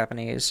necessarily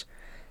Japanese.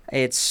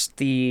 It's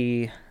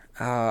the.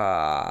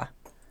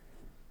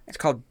 It's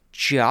called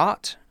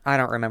Jot. I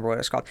don't remember what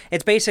it's called.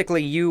 It's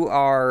basically you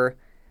are.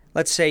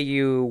 Let's say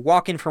you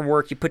walk in from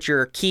work. You put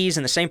your keys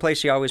in the same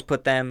place you always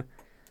put them.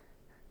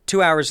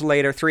 2 hours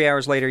later, 3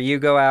 hours later, you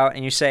go out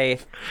and you say,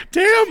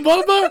 Damn,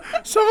 Bubba,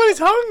 somebody's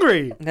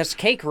hungry. "There's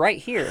cake right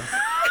here.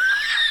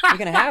 You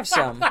can have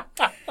some.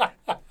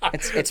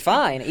 It's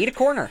fine. Eat a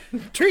corner."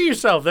 Treat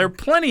yourself. There are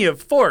plenty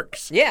of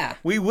forks. Yeah.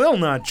 We will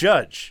not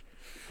judge.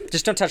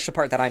 Just don't touch the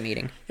part that I'm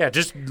eating. Yeah,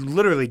 just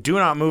literally do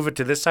not move it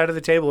to this side of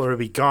the table or it'll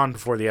be gone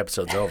before the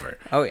episode's over.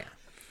 Oh yeah.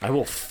 I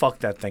will fuck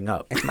that thing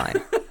up. It's mine.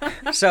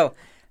 So,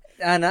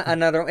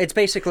 another. It's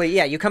basically,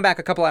 yeah. You come back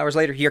a couple hours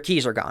later, your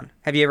keys are gone.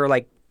 Have you ever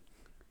like?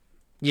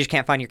 You just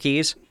can't find your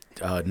keys.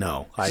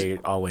 No, I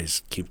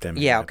always keep them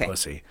Yeah, in my okay.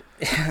 pussy.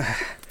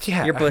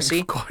 Yeah, Your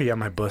pussy? Yeah,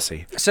 my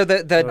pussy. So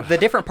the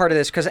different part of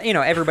this, because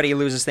everybody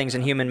loses things,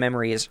 and human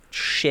memory is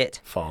shit.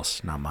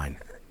 False, not mine.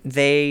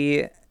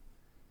 They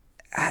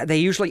they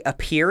usually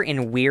appear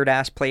in weird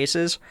ass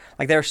places.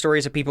 Like there are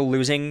stories of people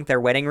losing their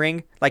wedding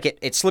ring. Like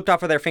it slipped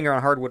off of their finger on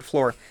a hardwood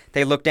floor.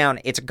 They look down,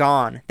 it's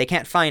gone. They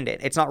can't find it.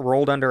 It's not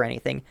rolled under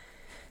anything.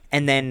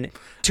 And then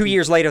 2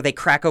 years later, they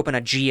crack open a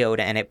geode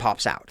and it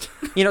pops out.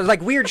 You know,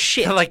 like weird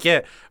shit. Like,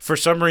 yeah, for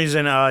some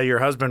reason, your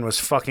husband was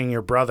fucking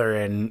your brother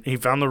and he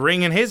found the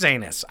ring in his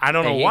anus. I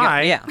don't know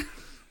why. Yeah.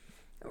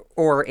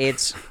 Or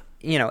it's,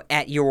 you know,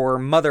 at your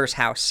mother's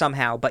house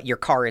somehow, but your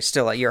car is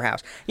still at your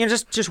house. You know,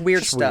 just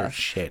weird stuff. Weird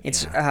shit.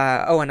 It's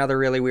Yeah. Another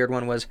really weird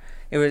one was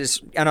it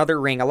was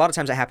another ring. A lot of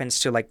times it happens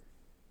to like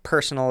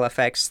personal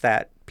effects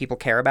that people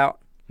care about,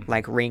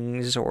 like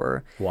rings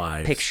or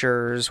Wives.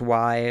 pictures,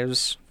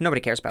 wives.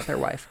 Nobody cares about their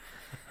wife.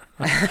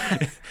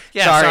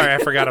 Yeah, sorry, I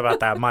forgot about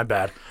that. My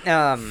bad.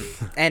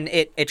 And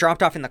it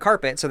dropped off in the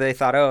carpet, so they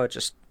thought, oh, it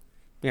just,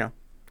 you know,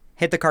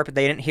 hit the carpet.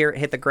 They didn't hear it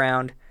hit the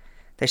ground.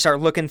 They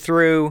start looking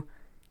through,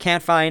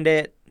 can't find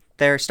it.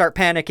 They start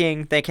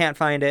panicking. They can't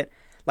find it.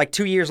 Like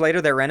 2 years later,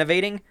 they're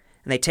renovating,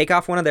 and they take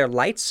off one of their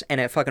lights,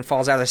 and it fucking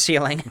falls out of the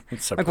ceiling.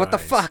 Like, what the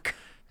fuck?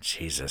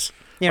 Jesus.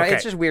 You know, Okay.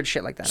 it's just weird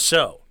shit like that.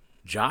 So,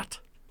 Jot?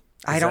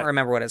 I don't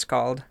remember what it's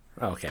called.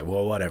 Okay,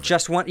 well, whatever.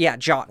 Just one, yeah,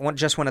 Jot.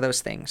 Just one of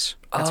those things.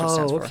 That's what it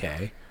stands for.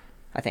 Okay.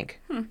 I think.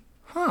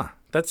 Huh.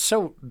 That's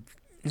so...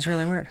 It's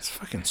really weird. It's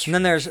fucking And strange.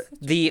 then there's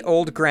the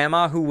old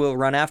grandma who will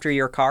run after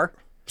your car.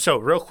 So,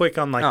 real quick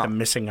on, like, Oh. the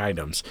missing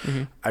items.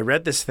 I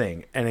read this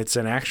thing, and it's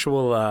an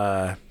actual,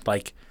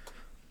 like...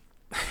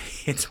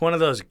 It's one of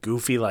those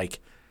goofy, like,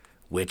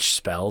 witch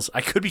spells.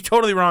 I could be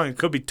totally wrong. It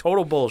could be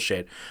total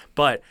bullshit.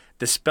 But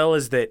the spell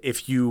is that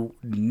if you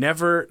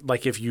never...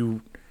 Like, if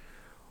you...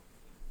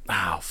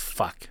 Oh,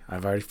 fuck.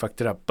 I've already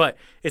fucked it up. But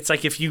it's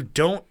like if you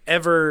don't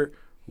ever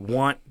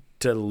want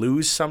to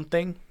lose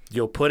something,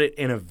 you'll put it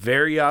in a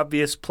very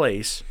obvious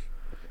place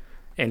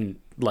and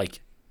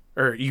like,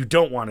 or you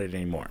don't want it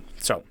anymore.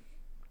 So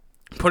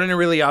put it in a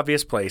really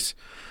obvious place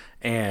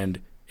and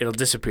it'll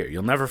disappear.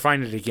 You'll never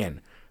find it again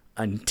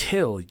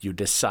until you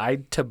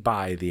decide to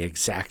buy the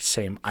exact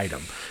same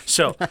item.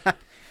 So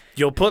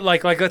you'll put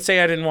like let's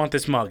say I didn't want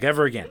this mug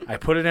ever again. I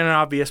put it in an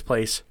obvious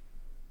place.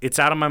 It's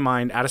out of my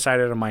mind, out of sight,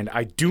 out of mind.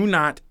 I do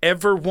not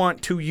ever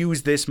want to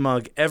use this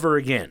mug ever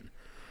again.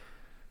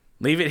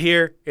 Leave it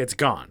here. It's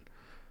gone.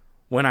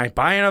 When I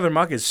buy another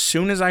mug, as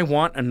soon as I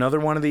want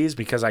another one of these,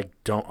 because I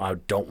don't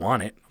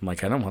want it. I'm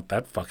like, I don't want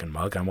that fucking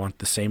mug. I want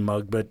the same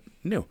mug, but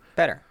new.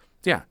 Better.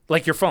 Yeah,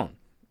 like your phone.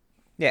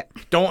 Yeah.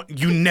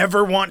 You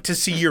never want to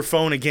see your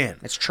phone again.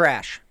 It's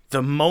trash.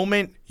 The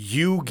moment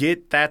you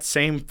get that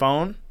same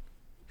phone,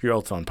 your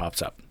old phone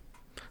pops up.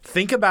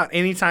 Think about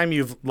any time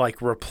you've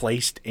like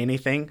replaced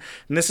anything,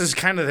 and this is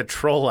kind of the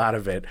troll out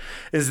of it,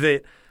 is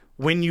that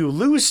when you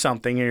lose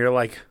something and you're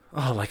like,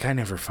 oh, like I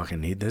never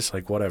fucking need this,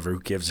 like whatever, who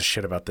gives a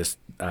shit about this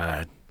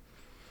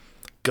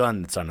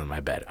gun that's under my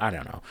bed? I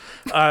don't know.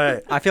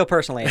 I feel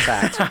personally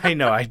attacked. I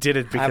know, I did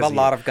it because I have a of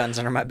lot you. of guns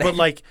under my bed. But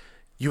like,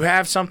 you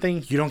have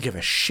something, you don't give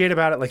a shit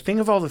about it. Like, think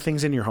of all the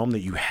things in your home that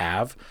you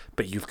have,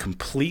 but you've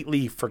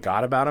completely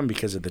forgot about them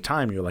because at the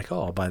time you're like,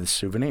 oh, I'll buy this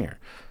souvenir.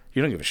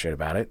 You don't give a shit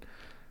about it.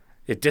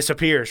 It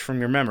disappears from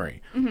your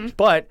memory.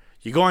 But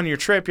you go on your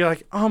trip, you're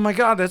like, oh my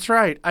God, that's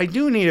right. I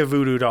do need a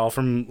voodoo doll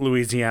from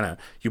Louisiana.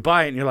 You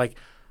buy it and you're like,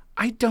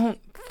 I don't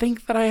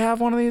think that I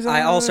have one of these.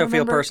 I also feel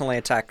remember. personally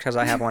attacked because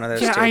I have one of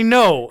those Yeah, too. I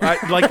know.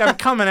 I'm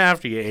coming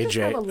after you, I have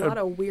a AJ. lot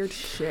of weird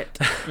shit.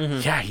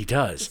 Yeah, he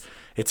does.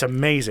 It's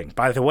amazing.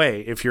 By the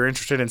way, if you're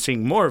interested in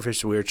seeing more of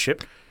his weird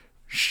shit,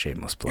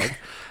 shameless plug,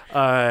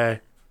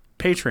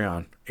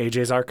 Patreon,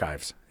 AJ's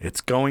Archives.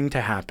 It's going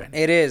to happen.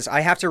 It is.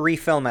 I have to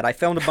refilm it. I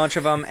filmed a bunch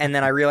of them, and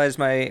then I realized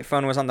my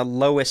phone was on the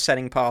lowest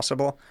setting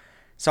possible,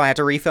 so I had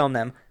to refilm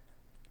them.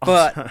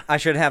 But I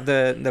should have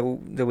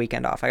the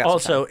weekend off. I got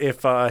Also, some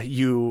if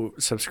you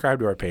subscribe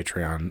to our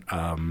Patreon,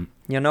 time.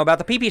 You'll know about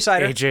the pee-pee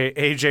cider.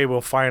 AJ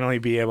will finally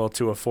be able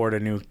to afford a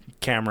new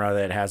camera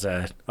that has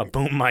a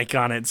boom mic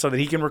on it so that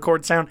he can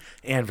record sound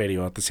and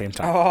video at the same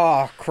time.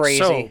 Oh,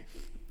 crazy.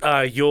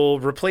 So you'll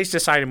replace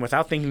this item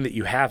without thinking that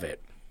you have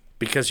it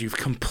because you've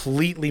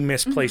completely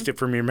misplaced it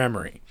from your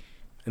memory.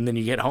 And then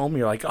you get home,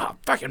 you're like, oh,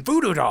 fucking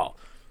voodoo doll.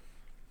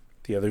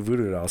 The other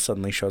voodoo doll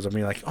suddenly shows up and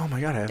you're like, oh my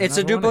God, I have It's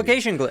a another one of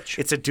these. duplication glitch.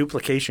 It's a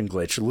duplication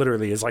glitch,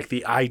 literally, is like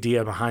the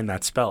idea behind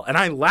that spell. And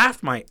I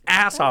laughed my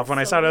ass off when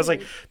I saw it. I was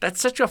like,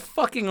 that's such a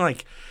fucking,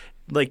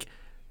 like,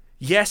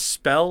 yes,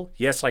 spell.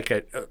 Yes, like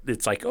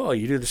it's like, oh,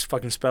 you do this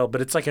fucking spell,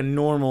 but it's like a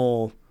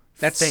normal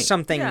That's thing.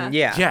 something,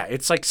 Yeah. Yeah,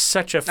 it's like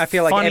such a I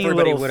feel like funny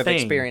everybody little would have thing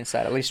experienced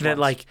that at least that, once.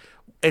 like,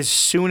 as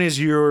soon as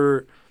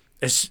you're,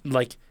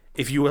 like,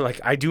 if you were like,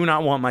 I do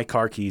not want my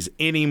car keys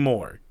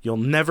anymore, you'll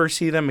never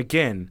see them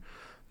again.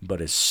 But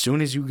as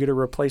soon as you get a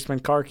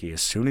replacement car key,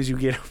 as soon as you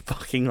get a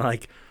fucking,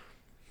 like,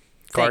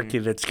 car Thing. key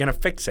that's going to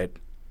fix it,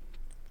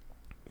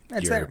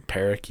 That's your there.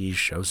 pair of keys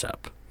shows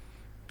up.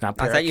 Not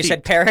I pair thought of you keys.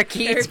 said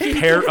parakeets.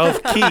 pair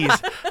of keys.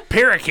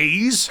 Pair of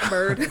keys.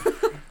 Bird.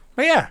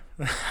 But yeah,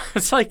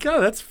 it's like,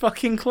 oh, that's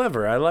fucking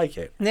clever. I like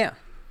it. Yeah,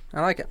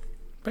 I like it.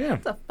 But yeah,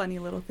 It's a funny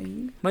little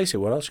thing. Lacey,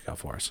 what else you got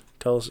for us?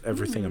 Tell us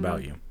everything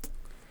about you.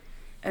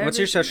 What's your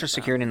Everything social about-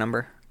 security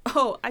number?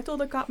 Oh, I told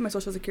the cop my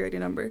social security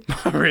number.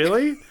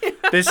 Really?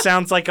 This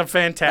sounds like a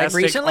fantastic.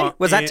 Like recently?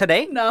 Was that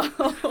today? No.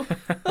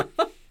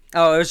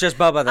 Oh, it was just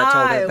Bubba that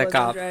told I the wasn't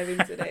cop. driving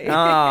today.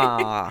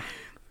 Ah.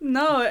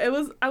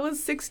 No, I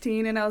was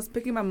 16 and I was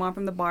picking my mom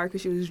from the bar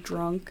because she was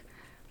drunk.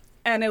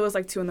 And it was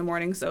like 2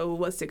 a.m, so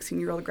what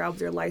 16-year-old grabs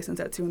their license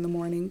at 2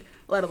 a.m,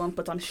 let alone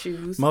puts on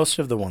shoes? Most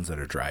of the ones that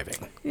are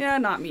driving. Yeah,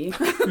 not me.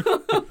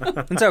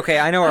 It's okay.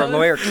 I know our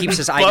lawyer keeps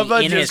his ID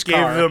Bubba in his just gave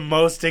car. the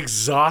most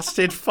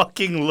exhausted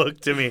fucking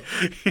look to me.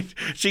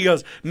 She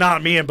goes,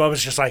 not me, and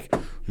Bubba's just like,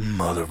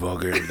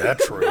 motherfucker, is that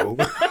true?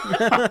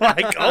 I'm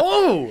like,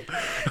 oh,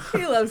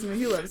 He loves me.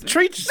 He loves me.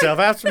 treat yourself,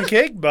 have some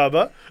cake,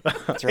 Bubba.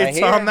 It's right It's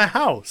here. on the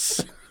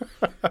house.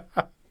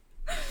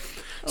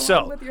 Along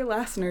So, with your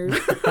last nerve.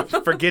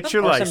 forget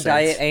your Or license. some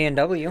Diet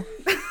A&W.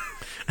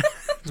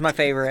 It's my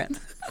favorite.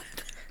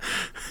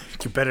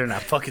 You better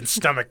not fucking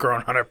stomach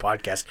growing on our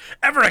podcast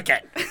ever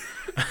again.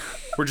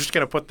 We're just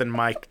going to put the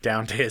mic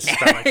down to his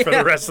stomach for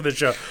the rest of the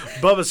show.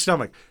 Bubba's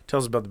stomach. Tell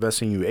us about the best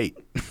thing you ate.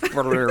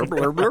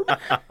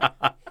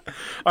 All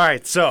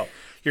right, so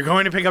you're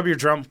going to pick up your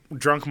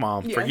drunk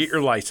mom, Yes. forget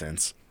your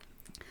license.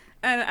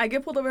 And I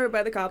get pulled over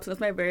by the cops, and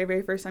it's my very,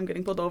 very first time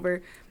getting pulled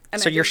over.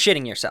 And So I you're just-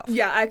 shitting yourself.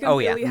 Yeah, I Oh,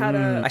 yeah. completely had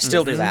I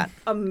still do that.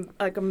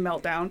 like a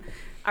meltdown.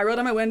 I rolled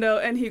down my window,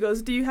 and he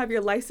goes, "Do you have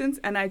your license?"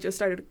 And I just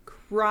started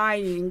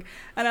crying,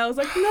 and I was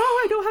like, "No,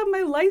 I don't have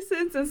my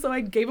license." And so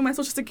I gave him my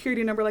social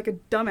security number like a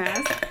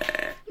dumbass.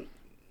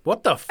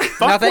 What the fuck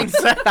Nothing. was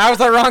that? That was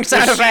the wrong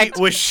sound effect.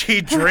 Was she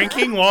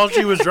drinking while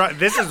she was drunk?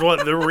 This is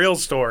what the real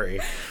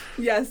story.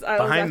 Yes, I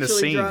Behind the was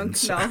actually drunk.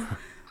 scenes. No,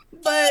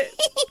 but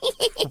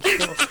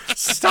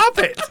Stop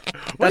it.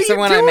 What That's are the you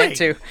one doing? I meant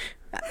to.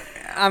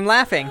 I'm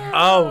laughing.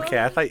 Oh,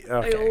 okay. I thought. I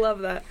Okay. love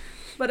that.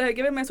 But I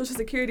gave him my social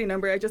security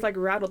number. I just like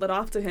rattled it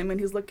off to him, and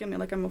he's looking at me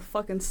like I'm a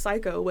fucking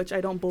psycho, which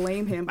I don't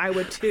blame him. I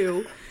would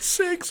too.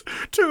 6,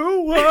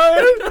 2,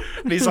 1.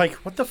 And he's like,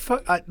 "What the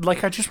fuck? I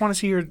just want to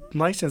see your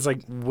license.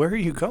 Like, where are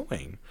you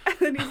going?" And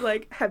then he's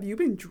like, "Have you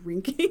been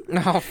drinking?"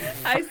 No.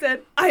 I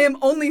said, "I am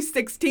only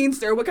 16,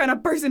 sir. What kind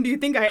of person do you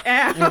think I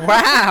am?"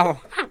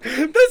 Wow.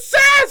 The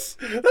sass.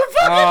 The fucking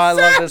Oh, I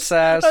love sass. the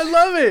sass. I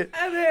love it.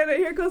 And then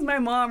here goes my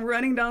mom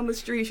running down the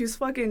street. She's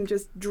fucking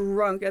just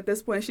drunk at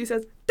this point. She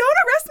says, "Don't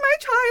arrest my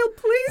child.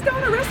 Please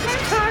don't arrest my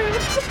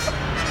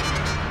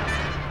child."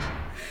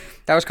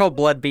 That was called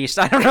Blood Beast.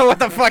 I don't know what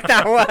the fuck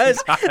that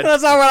was.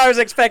 That's not what I was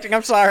expecting.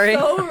 I'm sorry.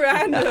 So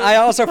random. I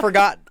also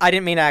forgot. I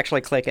didn't mean to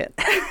actually click it.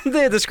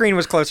 The screen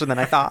was closer than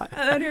I thought.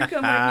 And then here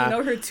come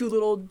like, her 2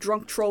 little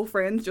drunk troll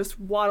friends just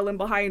waddling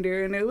behind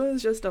her, and it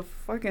was just a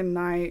fucking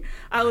night.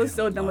 I was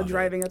so done with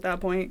driving at that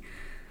point.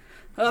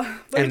 But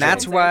And it's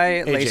that's fine.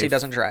 why AJ. Lacey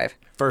doesn't drive.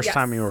 First Yes.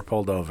 time you were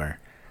pulled over.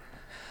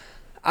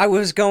 I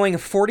was going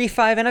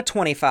 45 and a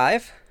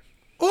 25.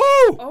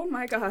 Ooh. Oh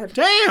my god.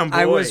 Damn, boy.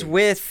 I was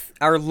with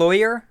our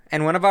lawyer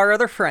and one of our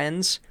other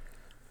friends.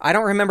 I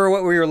don't remember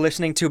what we were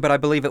listening to, but I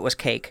believe it was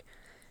Cake.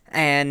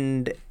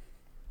 And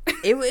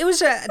it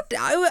was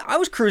I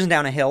was cruising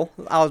down a hill,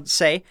 I'll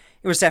say.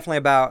 It was definitely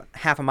about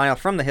half a mile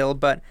from the hill,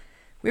 but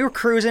we were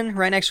cruising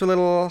right next to a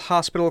little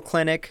hospital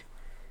clinic,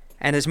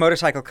 and this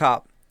motorcycle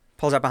cop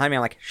pulls up behind me.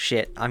 I'm like,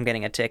 shit, I'm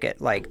getting a ticket.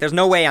 Like, there's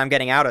no way I'm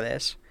getting out of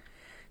this.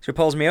 So he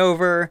pulls me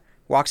over,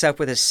 walks up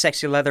with his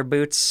sexy leather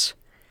boots,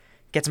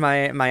 gets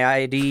my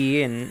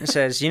ID and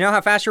says, "You know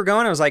how fast you were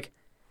going?" I was like,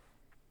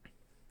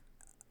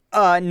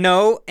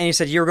 no. And he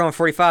said, "You were going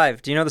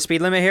 45. Do you know the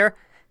speed limit here?"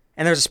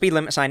 And there's a speed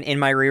limit sign in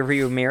my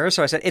rearview mirror.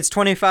 So I said, "It's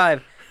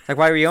 25. Like,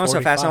 why were you going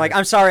so fast?" And I'm like, 45.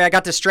 "I'm sorry, I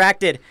got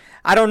distracted.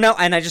 I don't know."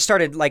 And I just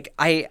started, like,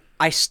 I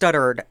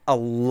stuttered a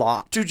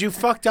lot. Dude, you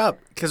fucked up.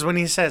 Because when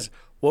he says,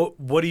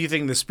 what do you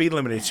think the speed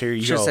limit is here?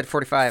 You Should've go, said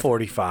 45.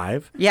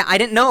 45. Yeah, I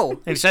didn't know.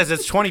 And he says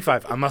it's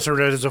 25. I must have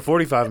read it as a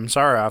 45. I'm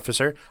sorry,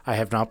 officer. I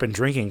have not been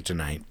drinking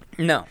tonight.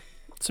 No.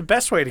 It's the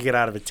best way to get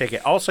out of a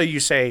ticket. Also, you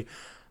say,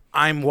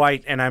 "I'm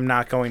white and I'm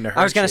not going to hurt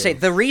I was going you." to say,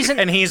 the reason...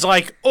 And he's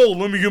like, "Oh,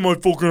 let me get my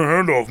fucking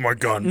hand off my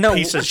gun." No,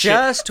 Piece of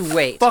just shit.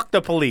 wait. Fuck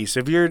the police.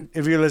 If you're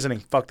listening,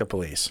 fuck the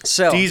police.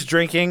 So- D's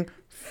drinking.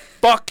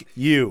 Fuck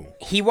you.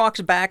 He walks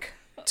back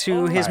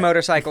to his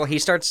motorcycle. He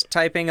starts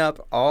typing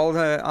up all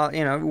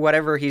the,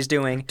 whatever he's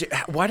doing.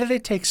 Why do they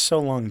take so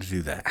long to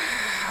do that?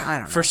 I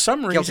don't know. For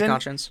some Guilty reason,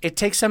 conscience. it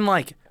takes them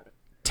like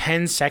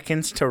 10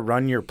 seconds to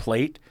run your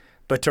plate,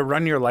 but to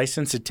run your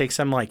license, it takes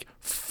them like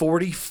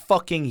 40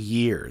 fucking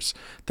years.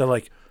 They're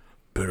like,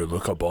 better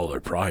look up all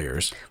their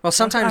priors. Well,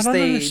 sometimes I don't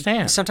they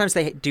understand. sometimes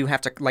they do have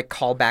to like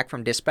call back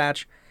from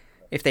dispatch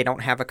if they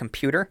don't have a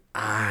computer,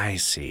 I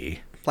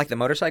see. like the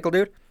motorcycle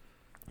dude.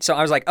 So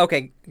I was like,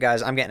 "Okay,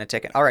 guys, I'm getting a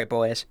ticket. All right,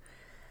 boys."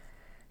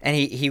 And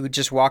he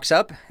just walks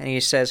up and he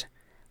says,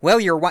 "Well,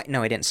 you're white."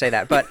 No, he didn't say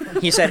that, but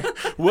he said,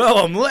 Well,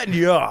 I'm letting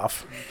you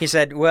off.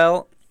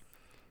 "Well,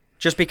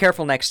 just be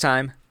careful next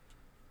time."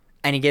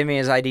 And he gave me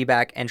his ID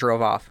back and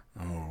drove off.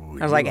 Oh,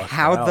 I was like,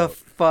 "How the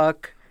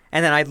fuck?"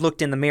 And then I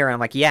looked in the mirror. I'm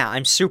like, "Yeah,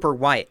 I'm super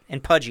white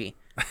and pudgy,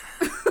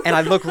 and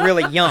I look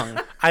really young."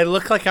 I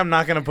look like I'm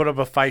not going to put up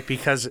a fight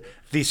because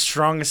the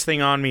strongest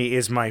thing on me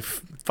is my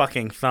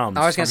fucking thumbs.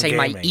 I was going to from say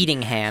my gaming.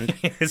 eating hand.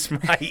 It's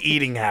my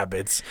eating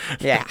habits.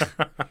 Yeah.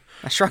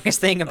 The strongest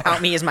thing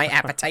about me is my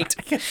appetite.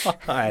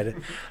 God,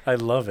 I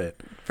love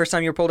it. First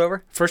time you were pulled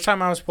over? First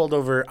time I was pulled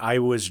over, I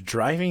was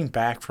driving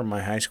back from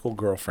my high school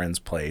girlfriend's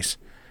place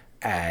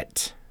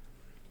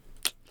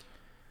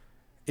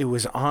it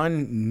was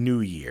on New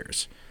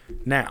Year's.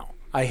 Now,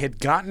 I had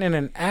gotten in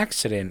an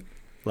accident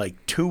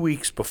like 2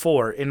 weeks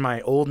before in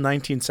my old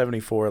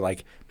 1974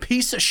 like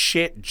piece of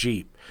shit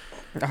Jeep.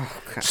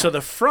 Oh, God. So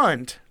the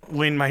front,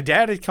 when my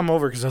dad had come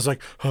over, because I was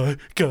like, I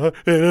got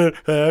in an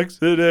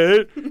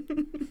accident.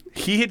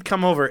 He had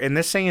come over, and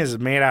this thing is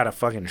made out of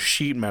fucking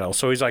sheet metal.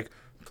 So he's like,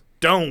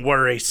 don't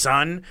worry,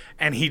 son.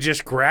 And he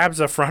just grabs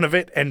the front of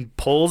it and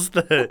pulls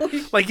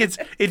the, like it's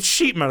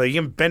sheet metal.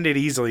 You can bend it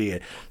easily.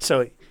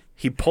 So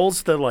he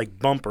pulls the like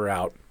bumper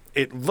out.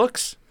 It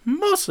looks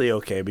mostly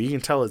okay, but you can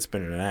tell it's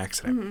been in an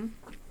accident.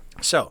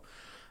 Mm-hmm. So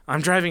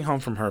I'm driving home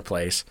from her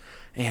place,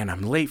 and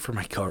I'm late for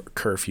my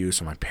curfew,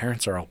 so my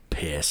parents are all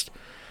pissed.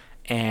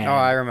 And Oh,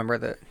 I remember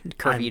the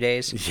curfew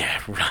days. yeah,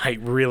 right,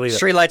 really.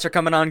 Street lights are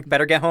coming on.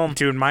 Better get home.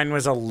 Dude, mine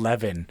was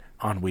 11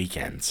 on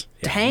weekends.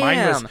 Yeah,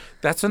 Damn.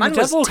 That's when Mine the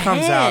was devil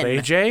comes out, 10.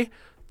 AJ.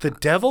 The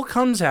devil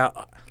comes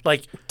out,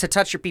 like, To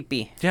touch your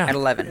pee-pee Yeah. at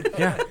 11.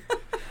 yeah.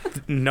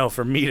 No,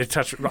 for me to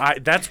touch.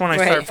 That's when I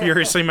Wait. start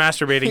furiously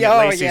masturbating Oh,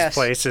 at Lacey's yes.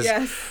 places.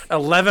 Yes.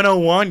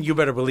 11:01, you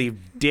better believe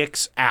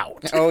dick's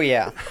out. Oh,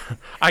 yeah.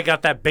 I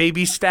got that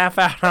baby staff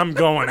out. I'm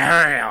going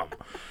ham.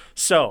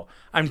 So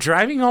I'm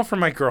driving home from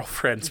my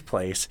girlfriend's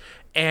place,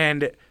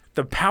 and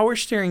the power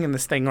steering in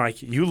this thing,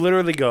 like you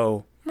literally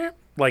go, meh,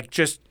 like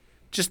just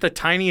the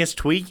tiniest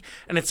tweak,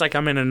 and it's like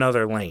I'm in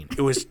another lane.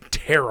 It was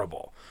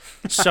terrible.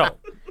 So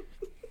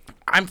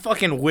I'm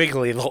fucking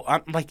wiggly.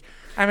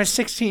 I'm a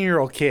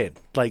 16-year-old kid,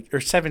 like,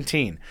 or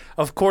 17.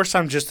 Of course,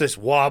 I'm just this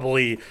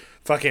wobbly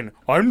fucking,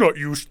 I'm not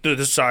used to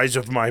the size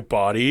of my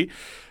body.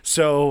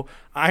 So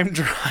I'm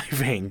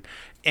driving,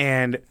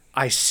 and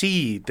I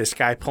see this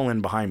guy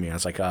pulling behind me. I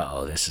was like,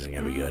 uh-oh, this isn't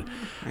going to be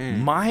good.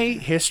 My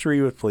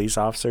history with police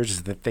officers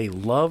is that they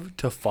love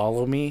to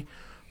follow me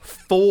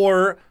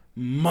for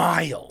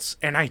miles,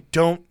 and I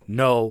don't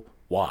know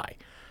why.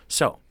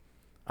 So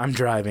I'm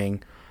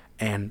driving,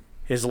 and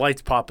his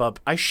lights pop up.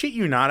 I shit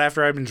you not,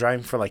 after I've been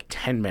driving for like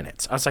 10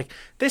 minutes. I was like,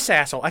 this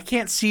asshole, I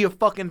can't see a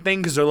fucking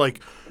thing, because they're like,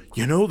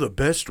 you know, the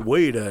best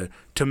way to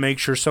make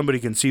sure somebody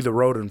can see the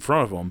road in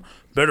front of them,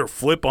 better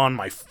flip on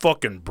my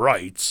fucking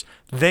brights.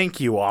 Thank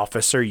you,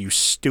 officer, you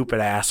stupid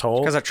asshole.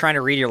 Because I'm trying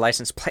to read your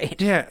license plate.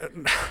 Yeah,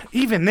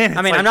 even then,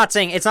 I mean, like, I'm not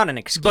saying it's not an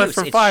excuse. but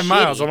for it's 5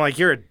 miles, shitty. I'm like,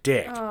 you're a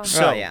dick.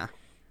 So Oh, yeah.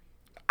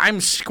 I'm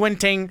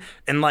squinting,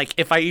 and like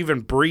if I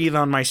even breathe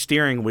on my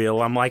steering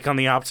wheel, I'm like on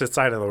the opposite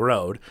side of the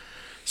road.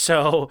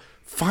 So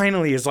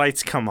finally his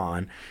lights come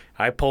on.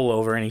 I pull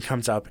over, and he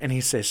comes up, and he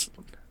says,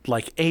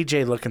 like,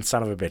 AJ looking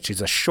son of a bitch.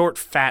 He's a short,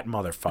 fat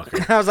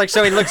motherfucker. I was like,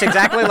 so he looks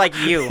exactly like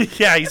you.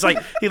 Yeah, he's like,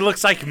 he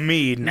looks like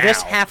me now.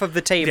 This half of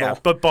the table. Yeah,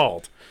 but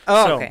bald.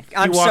 Oh, So okay. he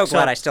I'm so walks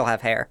glad up- I still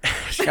have hair.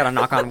 Gotta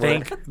knock on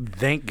wood.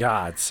 Thank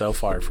God, so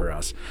far for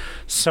us.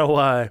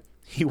 So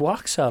he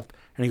walks up,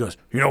 and he goes,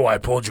 you know why I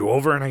pulled you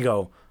over? And I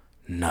go,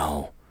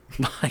 no.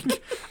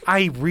 Like,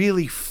 I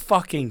really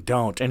fucking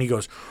don't. And he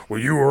goes, well,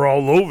 you were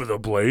all over the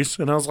place.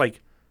 And I was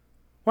like,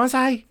 was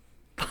I?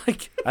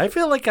 Like, I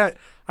feel like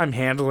I'm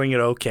handling it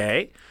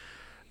okay.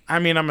 I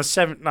mean, I'm a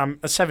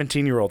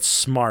 17-year-old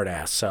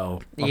smartass, so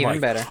I'm Even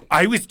like, better.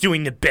 I was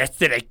doing the best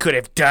that I could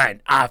have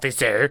done,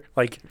 officer.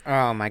 Like,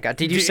 Oh, my God.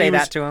 Did you It say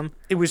was- that to him?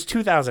 it was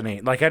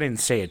 2008. Like, I didn't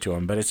say it to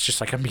him, but it's just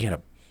like I'm being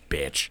a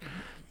bitch.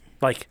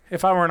 Like,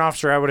 if I were an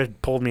officer, I would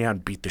have pulled me out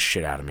and beat the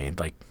shit out of me.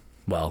 Like,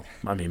 well,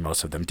 I mean,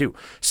 most of them do.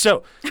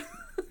 So,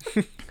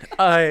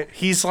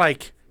 he's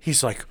like,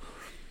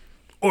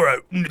 all right,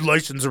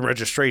 license and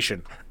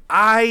registration.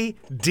 I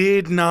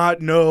did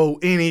not know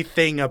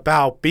anything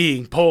about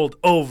being pulled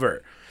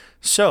over.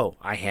 So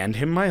I hand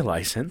him my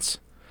license,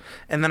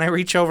 and then I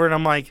reach over and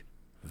I'm like,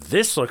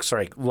 this looks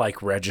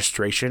like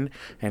registration.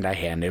 And I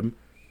hand him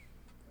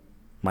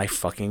my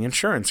fucking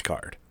insurance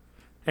card.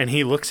 And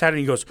he looks at it and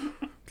he goes,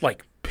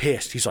 like,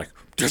 pissed. He's like,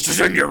 this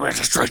isn't your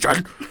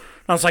registration.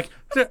 I was like,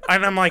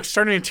 and I'm like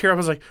starting to tear up. I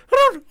was like,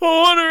 I don't know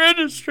what a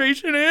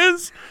registration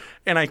is.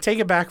 And I take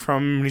it back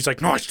from him, and he's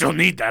like, no, I still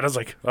need that. I was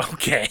like,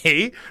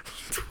 okay.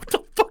 What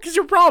the fuck is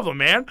your problem,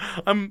 man?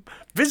 I'm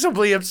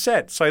visibly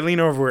upset. So I lean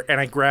over and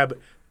I grab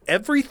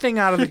everything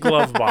out of the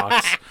glove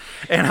box.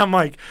 And I'm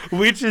like,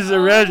 which is the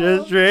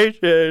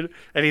registration?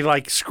 And he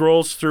like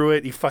scrolls through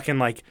it. He fucking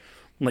like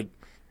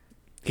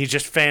he's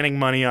just fanning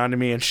money onto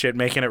me and shit,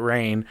 making it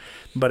rain.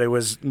 But it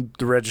was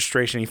the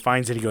registration. He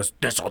finds it. He goes,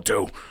 this'll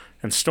do.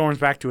 And storms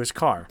back to his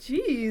car.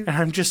 Jeez. And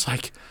I'm just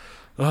like,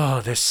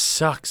 oh, this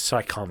sucks. So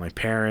I call my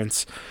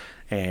parents,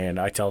 and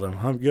I tell them,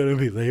 I'm going to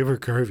be labor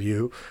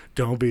curfew.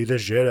 Don't beat the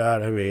shit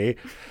out of me.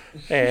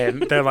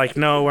 And they're like,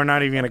 no, we're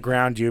not even going to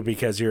ground you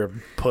because you're a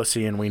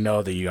pussy, and we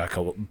know that you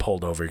got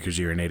pulled over because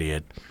you're an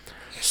idiot.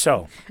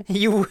 So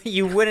You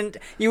would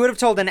have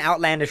told an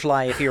outlandish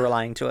lie if you were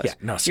lying to us. Yeah,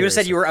 no, You would have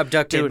said you were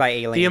abducted dude, by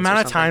aliens. the or amount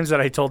of something. times that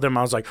I told them,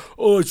 I was like,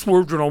 oh, I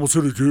swerved and almost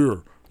hit a deer.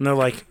 And they're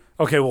like,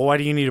 Okay, well, why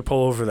do you need to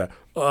pull over that?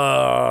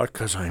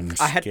 Because I'm scared.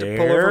 I had to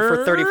pull over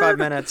for 35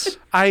 minutes.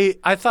 I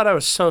thought I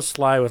was so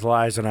sly with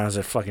lies when I was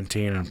a fucking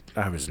teen, and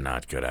I was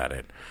not good at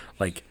it.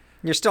 Like,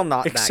 You're still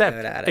not that except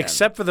good at it.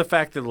 except for the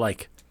fact that,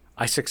 like,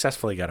 I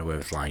successfully got away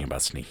with lying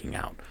about sneaking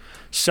out.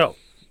 So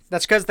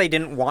That's because they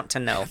didn't want to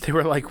know. they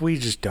were like, we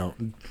just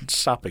don't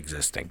stop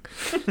existing.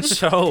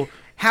 So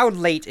How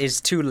late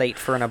is too late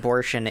for an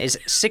abortion? Is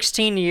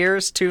 16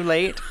 years too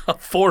late? a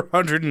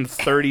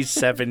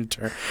 437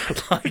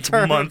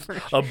 month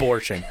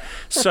abortion.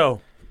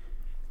 So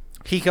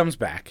he comes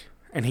back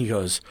and he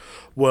goes,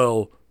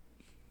 well,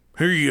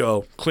 here you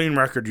go, clean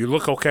record, you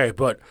look okay,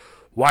 but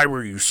why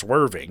were you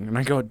swerving? And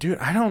I go, dude,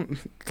 I don't,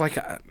 like,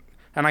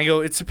 and I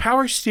go, it's the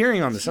power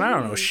steering on this, and I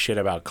don't know shit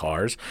about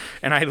cars.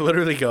 And I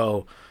literally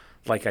go,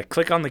 like, I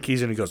click on the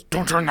keys, and he goes,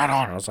 don't turn that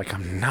on. I was like,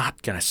 I'm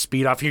not going to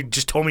speed off. You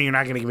just told me you're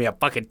not going to give me a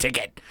fucking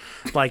ticket.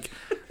 Like,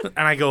 and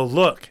I go,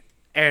 look.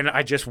 And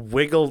I just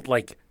wiggled,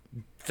 like,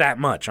 that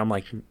much. I'm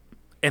like,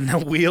 and the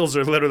wheels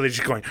are literally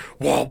just going,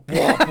 whop,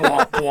 whop,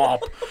 whop,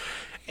 whop.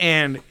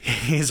 And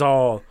he's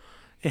all...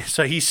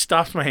 So he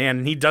stops my hand,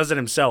 and he does it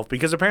himself,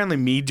 because apparently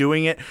me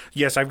doing it,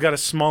 yes, I've got a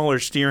smaller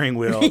steering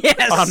wheel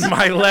Yes. on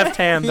my left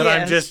hand that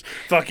I'm Yes. just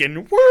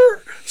fucking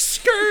whir,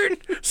 skirt,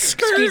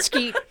 Skeet,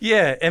 skeet.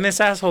 Yeah, and this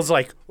asshole's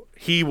like,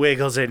 he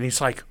wiggles it, and he's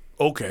like,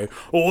 okay,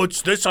 oh,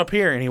 it's this up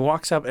here. And he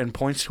walks up and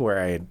points to where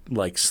I had,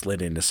 like,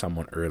 slid into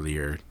someone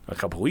earlier a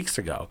couple weeks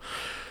ago.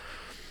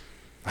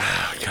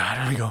 Oh, God.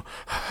 And I go,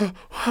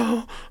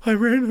 oh, I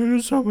ran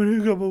into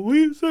someone a couple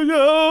weeks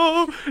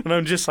ago. And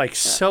I'm just, like,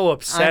 so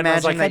upset. I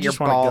was like, imagine that I just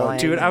you're want to go. bawling.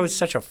 Dude, I was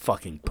such a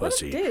fucking What a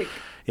pussy. dick.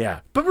 Yeah.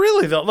 But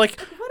really, though, like,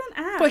 What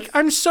an ass. like,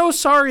 I'm so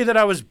sorry that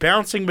I was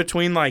bouncing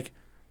between, like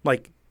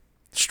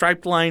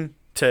striped line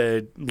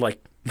to,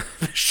 like,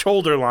 the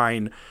shoulder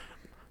line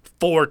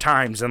 4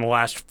 times in the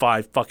last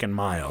 5 fucking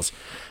miles.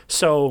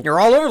 So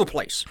You're all over the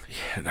place.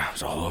 and I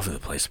was all over the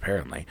place,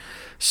 apparently.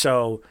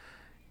 So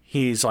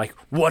he's like,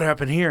 what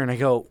happened here? And I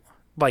go,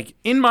 like,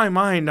 in my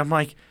mind, I'm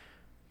like,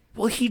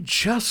 well, he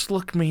just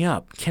looked me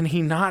up. Can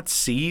he not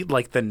see,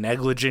 like, the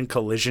negligent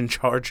collision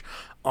charge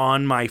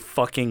on my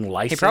fucking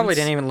license? He probably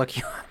didn't even look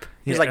you up.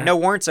 He's Yeah. like, no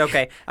warrants?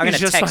 Okay. I'm going He's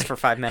to just text like- for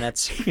 5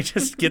 minutes. He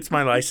just gets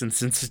my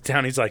license and sits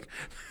down. He's like,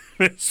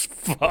 this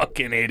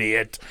fucking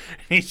idiot.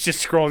 And he's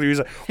just scrolling through. He's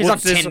like, He's on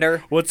what's this,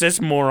 Tinder. What's this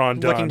moron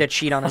done? Looking to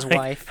cheat on his Like,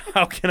 wife.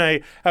 How can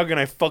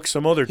I fuck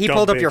some other He dumb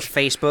pulled up bitch? your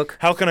Facebook.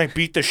 How can I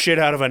beat the shit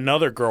out of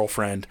another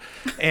girlfriend?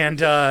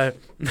 And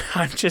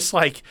I'm just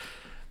like,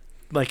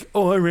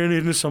 oh, I ran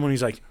into someone.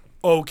 He's like,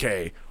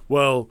 okay,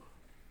 well,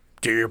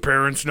 do your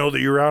parents know that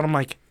you're out? I'm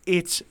like,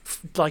 it's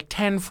like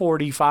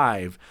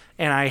 10:45,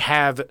 and I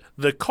have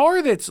the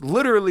car that's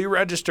literally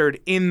registered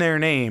in their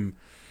name.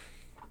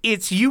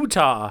 It's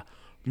Utah.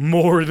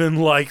 More than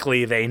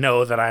likely, they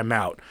know that I'm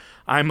out.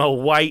 I'm a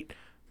white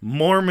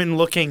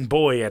Mormon-looking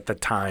boy at the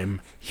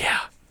time. Yeah,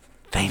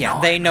 they know.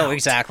 They I'm know out.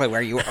 exactly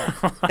where you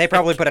are. They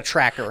probably put a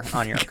tracker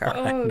on your car.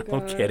 Oh, No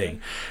God.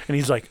 kidding. And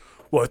he's like,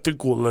 well, I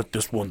think we'll let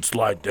this one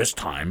slide this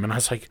time. And I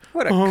was like,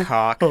 What a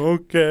cock.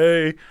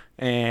 okay.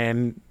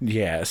 And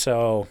yeah,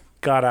 so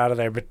got out of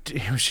there, but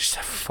it was just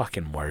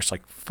fucking worse.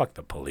 Like, fuck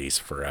the police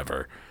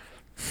forever.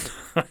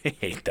 I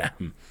hate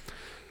them.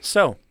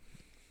 So,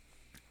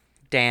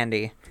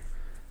 Dandy.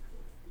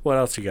 what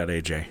else you got,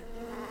 AJ?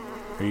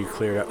 Are you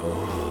cleared up?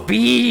 Oh,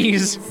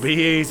 Bees.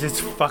 bees. It's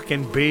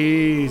fucking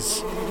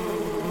bees.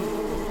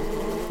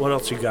 What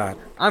else you got?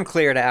 I'm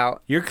cleared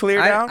out. You're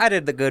cleared out? I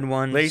did the good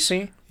ones.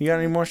 Lacey, you got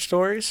any more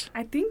stories?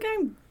 I think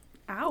I'm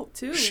out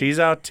too. She's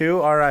out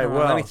too? All right,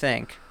 well. Let me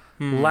think.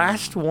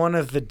 Last one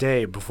of the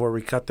day before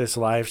we cut this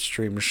live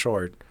stream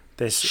short.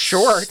 This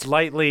Short?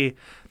 slightly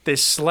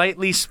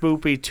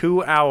spoopy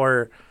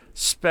 2-hour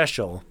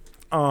special.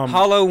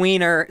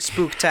 Halloweener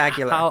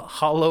spooktacular.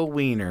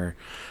 Halloweener.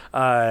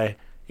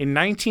 In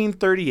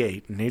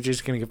 1938, and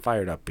AJ's going to get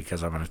fired up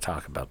because I'm going to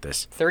talk about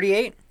this.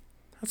 38?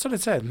 That's what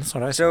it said. That's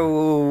what I said.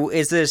 So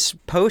is this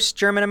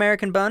post-German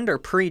American Bund or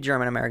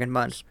pre-German American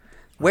Bund?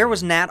 Where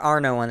was Nat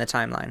Arno on the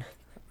timeline?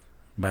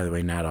 By the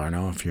way, Nat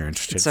Arno, if you're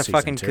interested, It's a season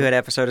fucking 2. good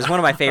episode. It's one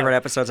of my favorite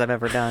episodes I've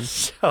ever done.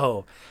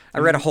 So, I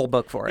read a whole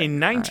book for it. in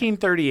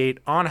 1938,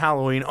 on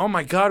Halloween, oh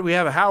my God, we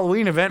have a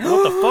Halloween event.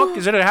 What the fuck?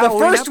 Is it a The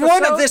Halloween first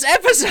one of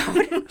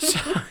episode? this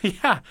episode.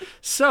 Yeah.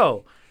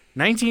 So,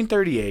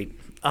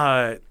 1938,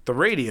 the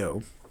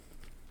radio,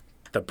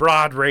 the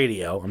broad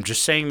radio, I'm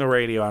just saying the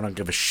radio, I don't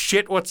give a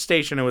shit what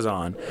station it was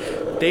on,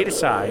 they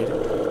decide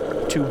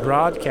to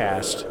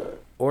broadcast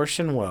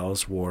Orson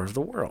Welles' War of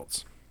the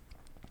Worlds.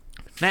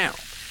 Now,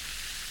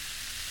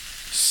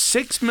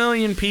 6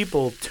 million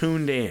people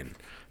tuned in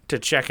to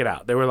check it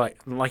out. They were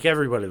like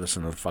everybody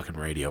listened to the fucking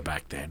radio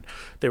back then.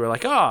 They were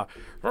like,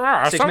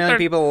 6 6 million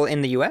people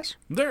in the U.S.?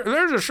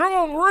 there's a show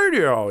on the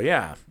radio.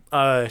 Yeah.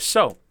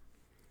 So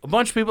a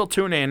bunch of people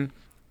tune in,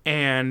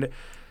 and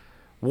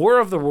War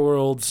of the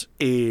Worlds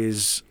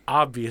is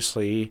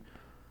obviously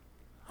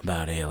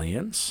about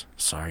aliens.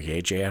 Sorry,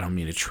 AJ, I don't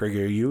mean to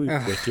trigger you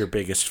with your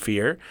biggest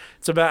fear.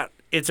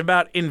 It's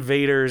about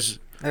invaders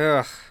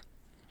Ugh.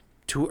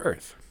 to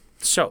Earth.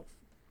 So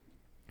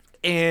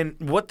And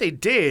what they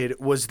did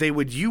was they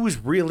would use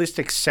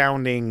realistic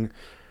sounding,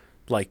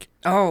 like,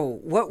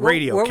 what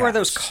radio were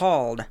those casts.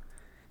 called?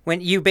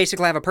 When you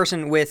basically have a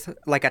person with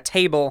like a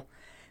table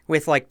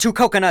with like 2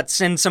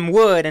 coconuts and some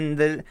wood, and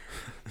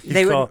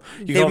they would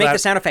make the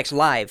sound effects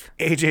live.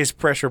 AJ's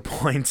pressure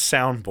point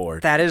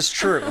soundboard. That is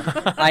true.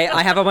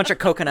 I have a bunch of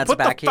coconuts Put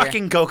back the here.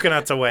 fucking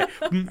coconuts away.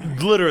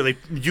 Literally,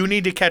 you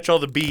need to catch all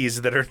the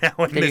bees that are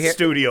now in this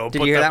studio. Did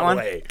Put you hear them that one?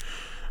 away.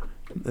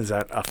 Is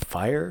that a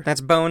fire?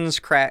 That's bones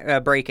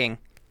breaking.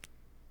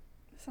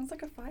 Sounds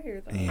like a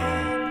fire,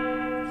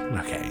 though.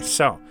 Okay,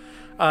 so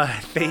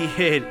they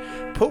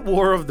had put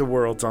War of the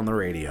Worlds on the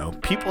radio.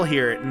 People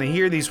hear it, and they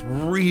hear these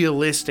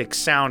realistic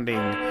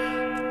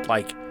sounding,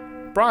 like,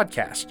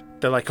 broadcast.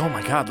 They're like, oh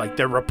my God, like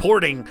they're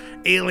reporting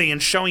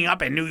aliens showing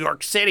up in New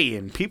York City,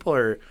 and people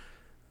are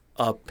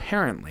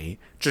apparently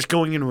just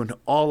going into an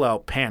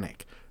all-out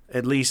panic.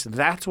 At least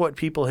that's what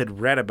people had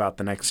read about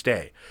the next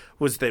day,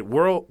 was that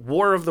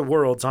War of the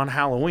Worlds on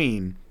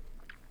Halloween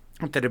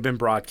that had been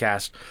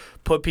broadcast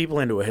put people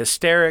into a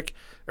hysteria,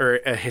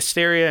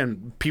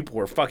 and people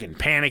were fucking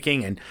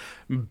panicking and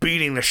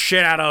beating the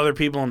shit out of other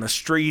people in the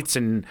streets,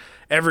 and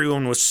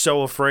everyone was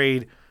so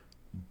afraid.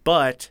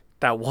 But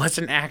that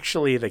wasn't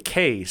actually the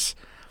case.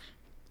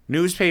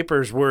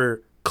 Newspapers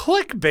were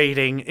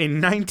clickbaiting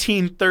in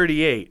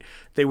 1938.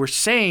 They were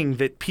saying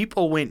that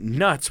people went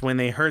nuts when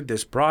they heard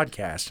this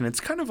broadcast, and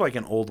it's kind of like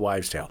an old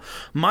wives' tale.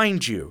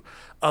 Mind you,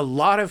 a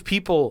lot of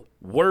people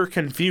were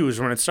confused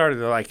when it started.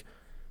 They're like,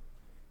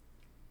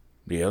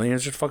 the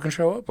aliens just fucking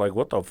show up? Like,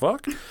 what the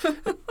fuck?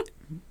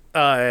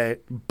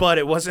 But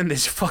it wasn't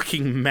this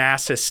fucking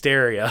mass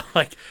hysteria.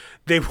 Like,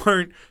 they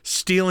weren't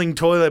stealing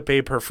toilet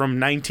paper from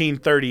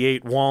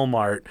 1938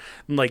 Walmart.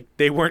 Like,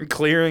 they weren't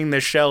clearing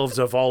the shelves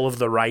of all of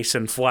the rice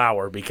and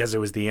flour because it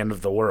was the end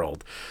of the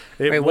world.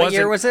 Wait, what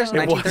year was this?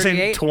 It wasn't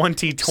 1938?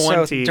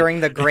 2020. So during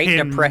the Great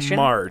in Depression?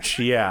 March,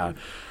 yeah.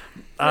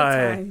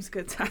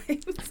 Good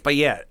times. But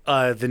yeah,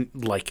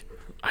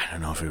 I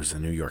don't know if it was the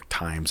New York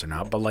Times or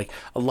not, but like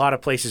a lot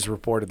of places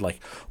reported like,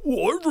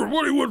 oh,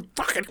 everybody went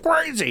fucking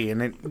crazy,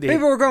 and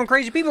people were going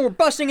crazy. People were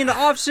busting into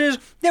offices.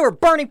 They were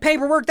burning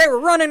paperwork. They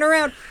were running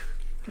around.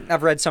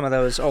 I've read some of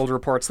those old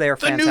reports. They are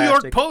fantastic. The New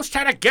York Post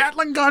had a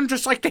Gatling gun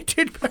just like they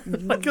did like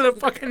in the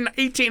fucking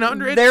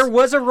 1800s. There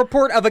was a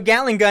report of a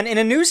Gatling gun in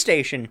a news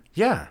station.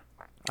 Yeah.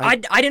 I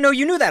didn't know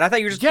you knew that. I thought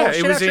you were just pulling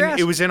shit out your ass.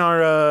 It was in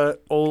our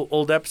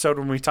old episode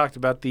when we talked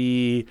about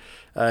the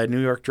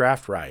New York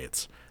draft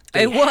riots.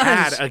 They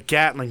had a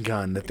Gatling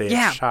gun that they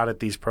had shot at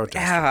these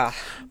protesters. Yeah,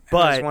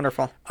 but that was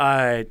wonderful.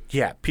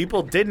 Yeah,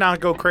 people did not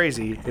go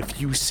crazy.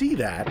 If you see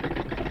that,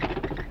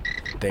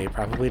 they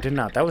probably did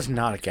not. That was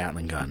not a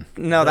Gatling gun.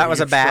 No, that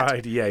was a bat.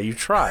 Tried. Yeah, you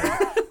tried.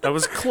 That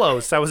was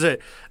close. That was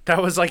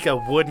like a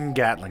wooden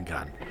Gatling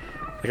gun,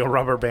 like a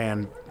rubber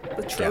band.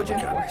 The Trojan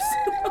horse.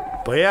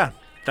 But yeah,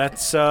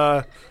 that's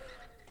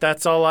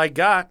all I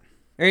got.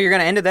 You're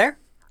gonna end it there?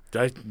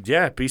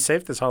 Yeah, be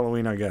safe this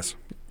Halloween, I guess.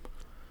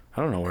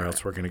 I don't know where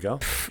else we're gonna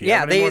go. You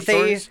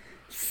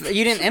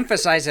didn't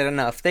emphasize it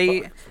enough.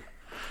 The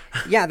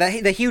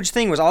huge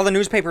thing was all the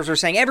newspapers were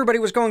saying everybody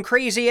was going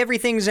crazy.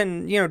 Everything's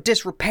in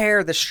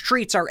disrepair. The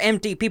streets are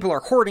empty. People are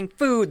hoarding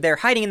food. They're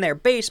hiding in their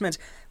basements.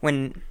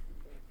 When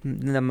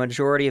the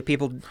majority of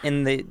people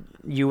in the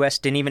U.S.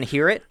 didn't even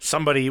hear it.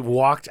 Somebody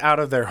walked out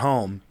of their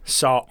home,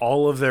 saw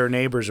all of their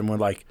neighbors, and were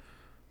like,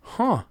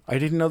 huh, I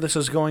didn't know this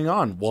was going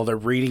on. While they're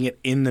reading it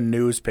in the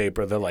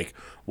newspaper, they're like,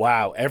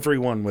 wow,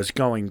 everyone was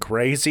going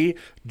crazy.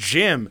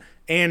 Jim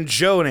and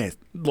Jonas,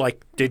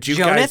 like, did you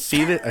guys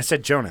see this? I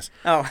said Jonas.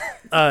 Oh.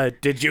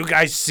 Did you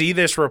guys see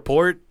this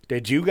report?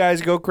 Did you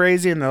guys go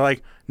crazy? And they're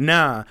like,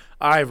 nah,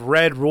 I've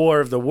read War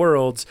of the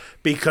Worlds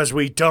because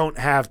we don't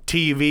have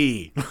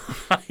TV.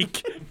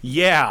 Like,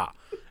 yeah,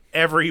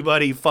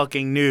 everybody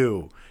fucking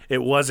knew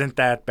it wasn't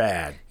that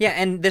bad. Yeah,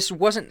 and this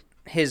wasn't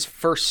his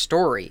first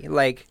story.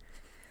 Like,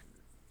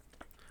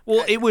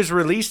 well, it was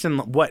released in,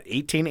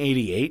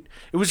 1888?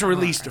 It was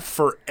released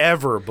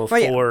forever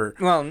before.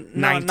 Well,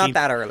 no, not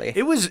that early.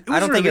 It was I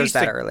don't think it was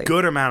that a early.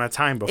 Good amount of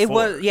time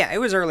before. It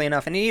was early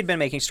enough, and he had been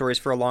making stories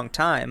for a long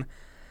time.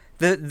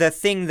 The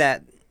thing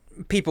that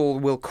people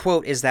will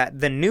quote is that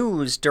the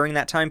news during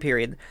that time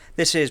period,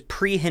 this is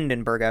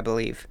pre-Hindenburg, I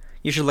believe.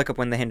 You should look up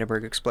when the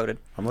Hindenburg exploded.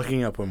 I'm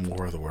looking up when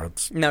War of the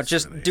Worlds. No,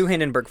 just do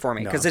Hindenburg for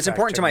me, because it's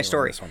important to my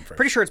story.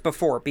 Pretty sure it's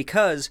before,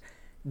 because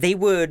they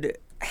would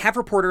have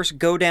reporters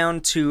go down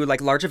to like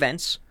large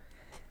events,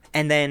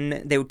 and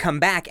then they would come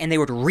back and they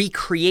would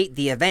recreate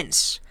the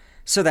events,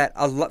 so that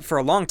for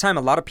a long time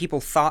a lot of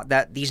people thought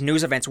that these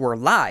news events were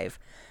live.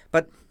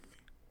 But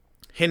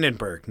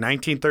Hindenburg,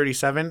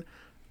 1937.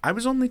 I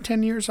was only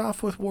 10 years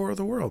off with War of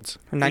the Worlds.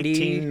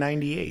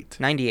 1898.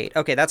 98.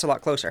 Okay, that's a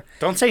lot closer.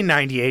 Don't say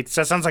 98.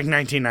 That sounds like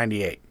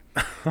 1998.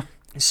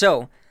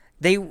 So,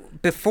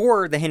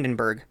 before the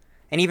Hindenburg,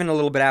 and even a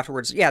little bit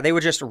afterwards, they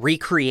would just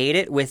recreate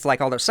it with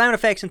like all those sound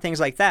effects and things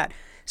like that.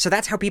 So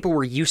that's how people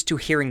were used to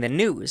hearing the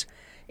news,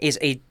 is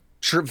a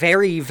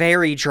very,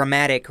 very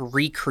dramatic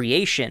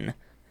recreation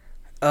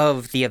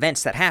of the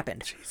events that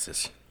happened.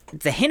 Jesus.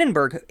 the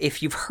Hindenburg,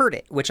 if you've heard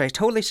it, which I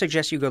totally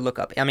suggest you go look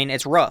up. I mean,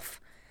 it's rough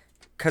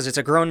because it's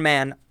a grown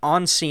man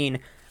on scene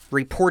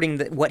reporting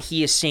what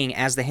he is seeing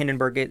as the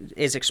Hindenburg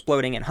is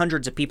exploding and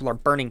hundreds of people are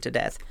burning to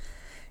death.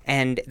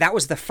 And that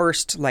was the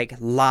first like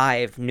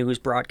live news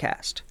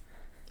broadcast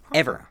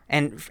ever.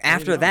 And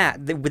after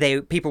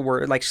that, people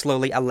were like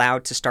slowly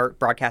allowed to start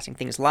broadcasting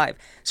things live.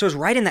 So it was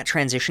right in that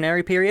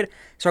transitionary period.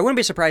 So I wouldn't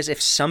be surprised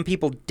if some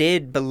people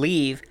did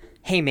believe,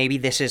 hey, maybe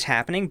this is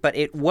happening, but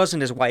it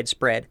wasn't as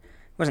widespread.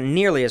 It wasn't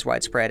nearly as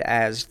widespread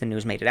as the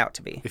news made it out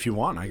to be. If you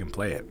want, I can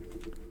play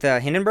it. The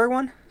Hindenburg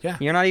one? Yeah.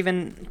 You're not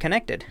even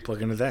connected.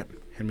 Plug into that.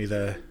 Hand me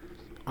the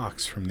aux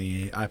from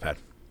the iPad.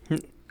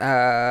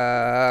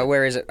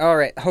 Where is it? All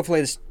right.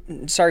 Hopefully this...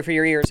 Sorry for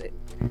your ears.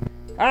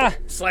 Ah!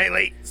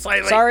 Slightly.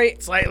 Sorry.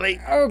 Slightly.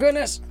 Oh,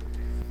 goodness.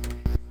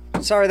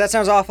 Sorry, that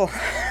sounds awful.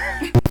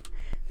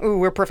 Ooh,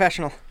 we're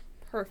professional.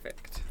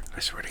 Perfect. I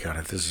swear to God,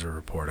 if this is a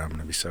report, I'm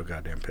going to be so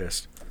goddamn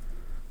pissed.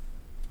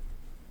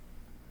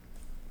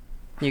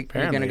 You're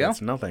Apparently, going to go?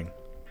 it's nothing.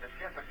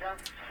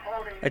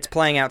 It's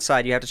playing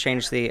outside. You have to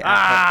change the...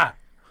 I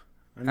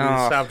need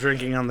to Oh. stop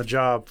drinking on the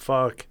job.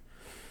 Fuck.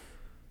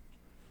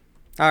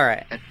 All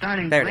right. It's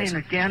starting There to it is.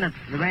 rain again.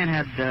 The rain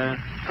had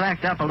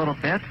slacked up a little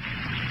bit.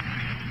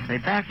 The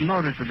back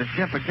motors of the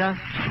ship are just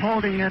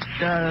holding it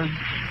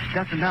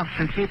just enough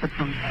to keep it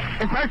from...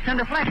 It bursts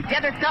into flames.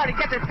 Get it started.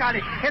 It's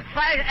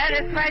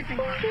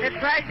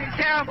crashing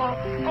terrible.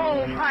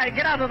 Oh, my,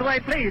 get out of the way,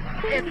 please.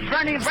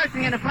 It's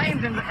bursting into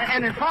flames,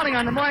 and it's falling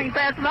on the mooring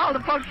mast and all the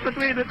folks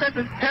between it. This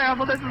is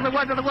terrible. This is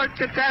one of the worst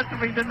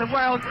catastrophes in the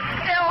world.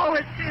 Oh,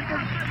 it's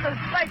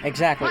like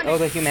Exactly. Oh,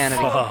 the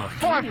humanity.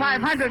 400 or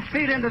 500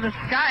 feet into the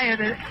sky.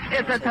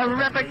 It's a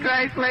terrific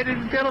crash, ladies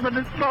and gentlemen.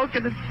 The smoke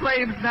and the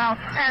flames now,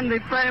 and the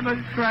flame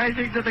is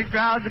crashing to the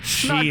ground. Not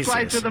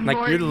quite to Jesus. the Like,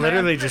 mooring you're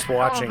literally mast. just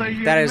watching.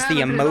 That is the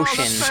humanity, all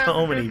emotion.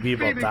 So many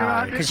people feeding die.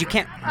 around it. Because you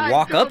can't I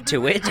walk up don't-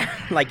 to it.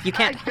 Like, you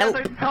can't I help.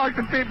 can't talk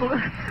to people.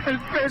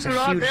 It's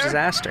a huge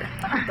disaster.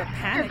 The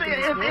panic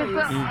is It's,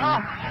 really...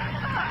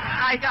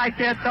 I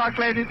can't talk,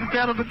 ladies and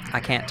gentlemen. I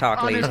can't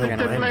talk, ladies and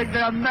Honestly, gentlemen. just laid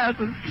down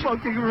massive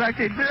smoking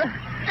wreckage.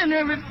 And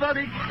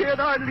everybody can't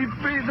hardly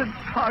breathe and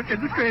talk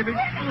and screaming.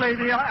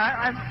 Lady,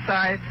 I'm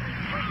sorry.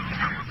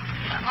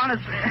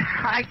 Honestly,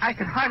 I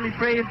can hardly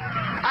breathe.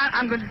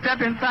 I'm going to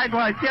step inside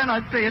while I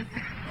cannot see it.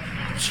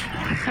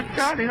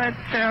 Charlie, that's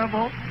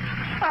terrible.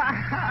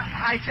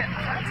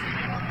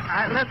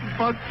 Listen,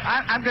 folks,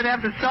 I'm going to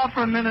have to stop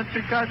for a minute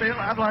because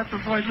I've lost the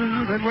voice. This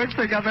is the worst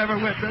thing I've ever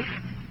witnessed.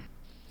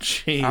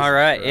 Jesus All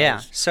right, yeah.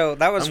 Christ. So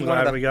that was I'm one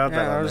glad of the. we got that.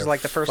 yeah, on that was there.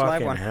 like the first live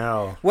Fucking one.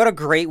 Hell. What a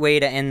great way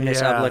to end this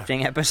Yeah.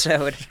 uplifting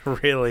episode.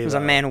 Really. It was a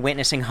though. man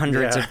witnessing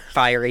hundreds Yeah. of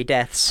fiery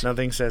deaths,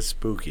 Nothing says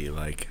spooky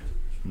like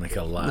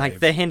a live, like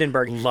the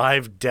Hindenburg.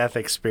 live death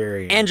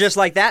experience. And just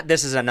like that,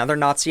 this is another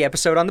Nazi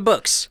episode on the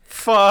books.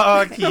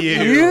 fuck you.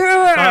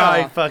 Yeah.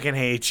 I fucking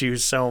hate you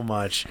so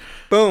much.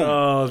 Boom.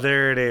 Oh,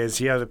 there it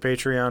is. You have the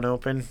Patreon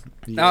open.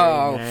 Yay,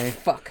 oh, nay.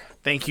 fuck.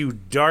 Thank you,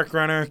 Dark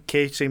Runner,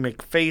 Casey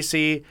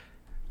McFacey,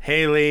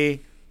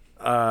 Haley,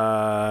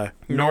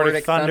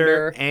 Nordic Thunder,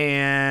 Thunder.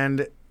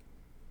 and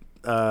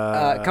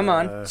Come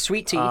on,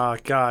 Sweet Tea.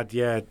 God,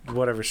 yeah,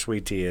 whatever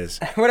Sweet Tea is.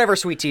 Whatever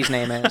Sweet Tea's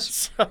name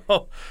is.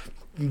 So,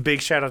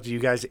 big shout out to you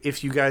guys.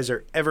 If you guys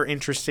are ever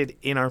interested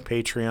in our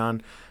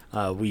Patreon,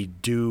 we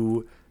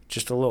do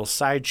just a little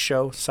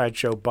sideshow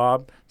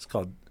Bob. It's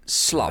called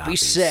Sloppy Sloppy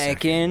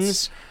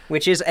Seconds,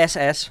 which is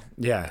SS.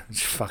 Yeah,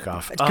 fuck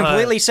off. It's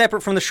completely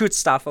separate from the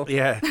Schutzstaffel.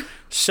 Yeah.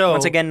 So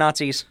Once again,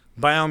 Nazis.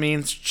 by all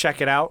means,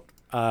 check it out.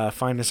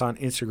 Find us on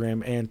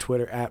Instagram and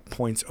Twitter at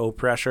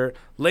PointsOPressure.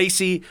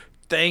 Lacey,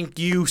 thank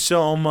you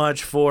so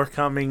much for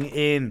coming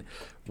in.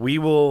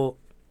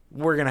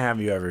 We're gonna have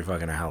you every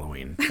fucking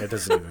Halloween. It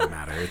doesn't even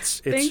matter.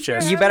 It's Thanks for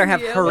just You better have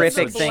having me. It was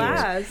horrific a things.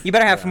 blast. You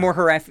better have more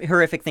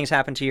horrific things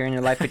happen to you in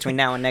your life between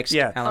now and next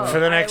yeah. Halloween. For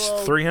the I next will-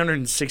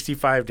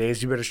 365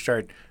 days, you better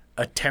start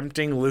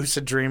attempting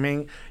lucid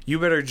dreaming. You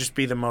better just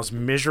be the most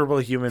miserable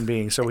human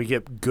being, so we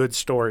get good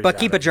stories. But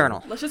out keep of a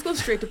journal. Let's just go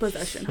straight to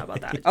possession. How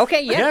about that?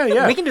 Okay, yeah.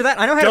 Yeah. We can do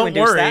that. I know how to Don't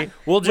reduce worry, that.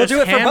 we'll just do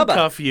it for Bubba.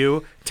 handcuff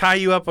you, tie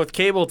you up with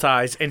cable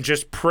ties, and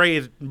just pray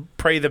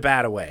the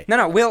bat away.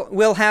 No,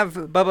 we'll have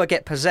Bubba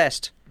get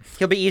possessed.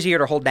 He'll be easier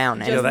to hold down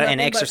Just and nothing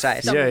but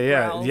exercise. stomach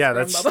Yeah, growls yeah. from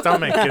That Bubba.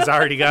 stomach has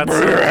already got some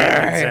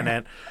demons in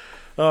it.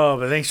 Oh,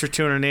 but thanks for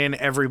tuning in,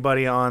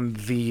 everybody, on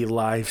the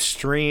live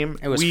stream.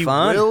 It was we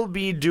fun. will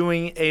be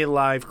doing a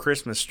live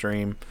Christmas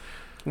stream.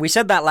 We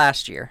said that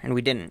last year, and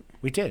we didn't.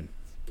 We did.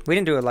 We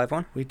didn't do a live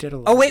one. We did a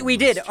live Oh, wait, one we last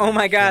did. year. Oh,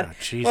 my God. Yeah,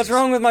 Jesus. What's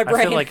wrong with my I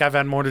brain? feel like I've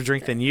had more to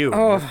drink than you.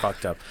 Oh. You're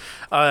fucked up.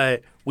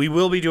 We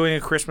will be doing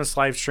a Christmas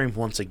live stream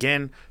once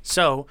again.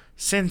 So,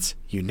 since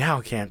you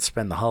now can't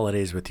spend the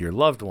holidays with your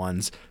loved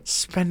ones,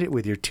 spend it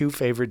with your two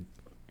favorite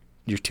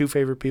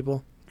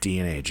people, D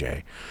and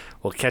AJ.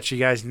 We'll catch you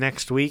guys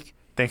next week.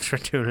 Thanks for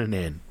tuning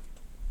in.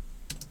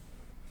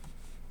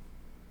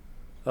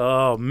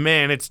 Oh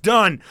man, it's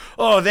done.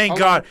 Oh, thank Hold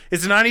God. on.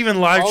 It's not even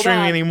live Hold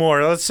streaming on.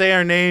 anymore. Let's say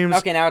our names.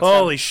 Okay, now it's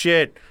Holy done.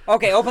 shit.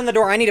 Okay, open the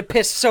door. I need to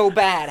piss so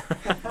bad.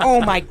 Oh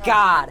my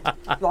God.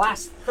 The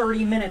last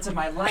 30 minutes of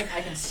my life,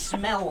 I can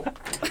smell.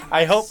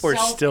 I hope we're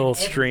Self still and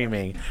everything.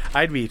 streaming.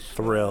 I'd be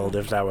thrilled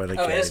if that were the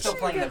Oh, it is case. still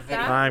playing the video.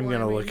 I'm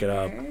gonna look it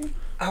up.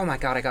 Oh my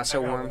God, I got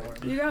so warm.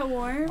 You got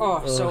warm?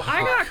 Oh, so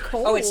I got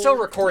cold. Oh, it's still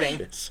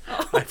recording.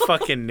 I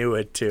fucking knew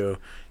it too.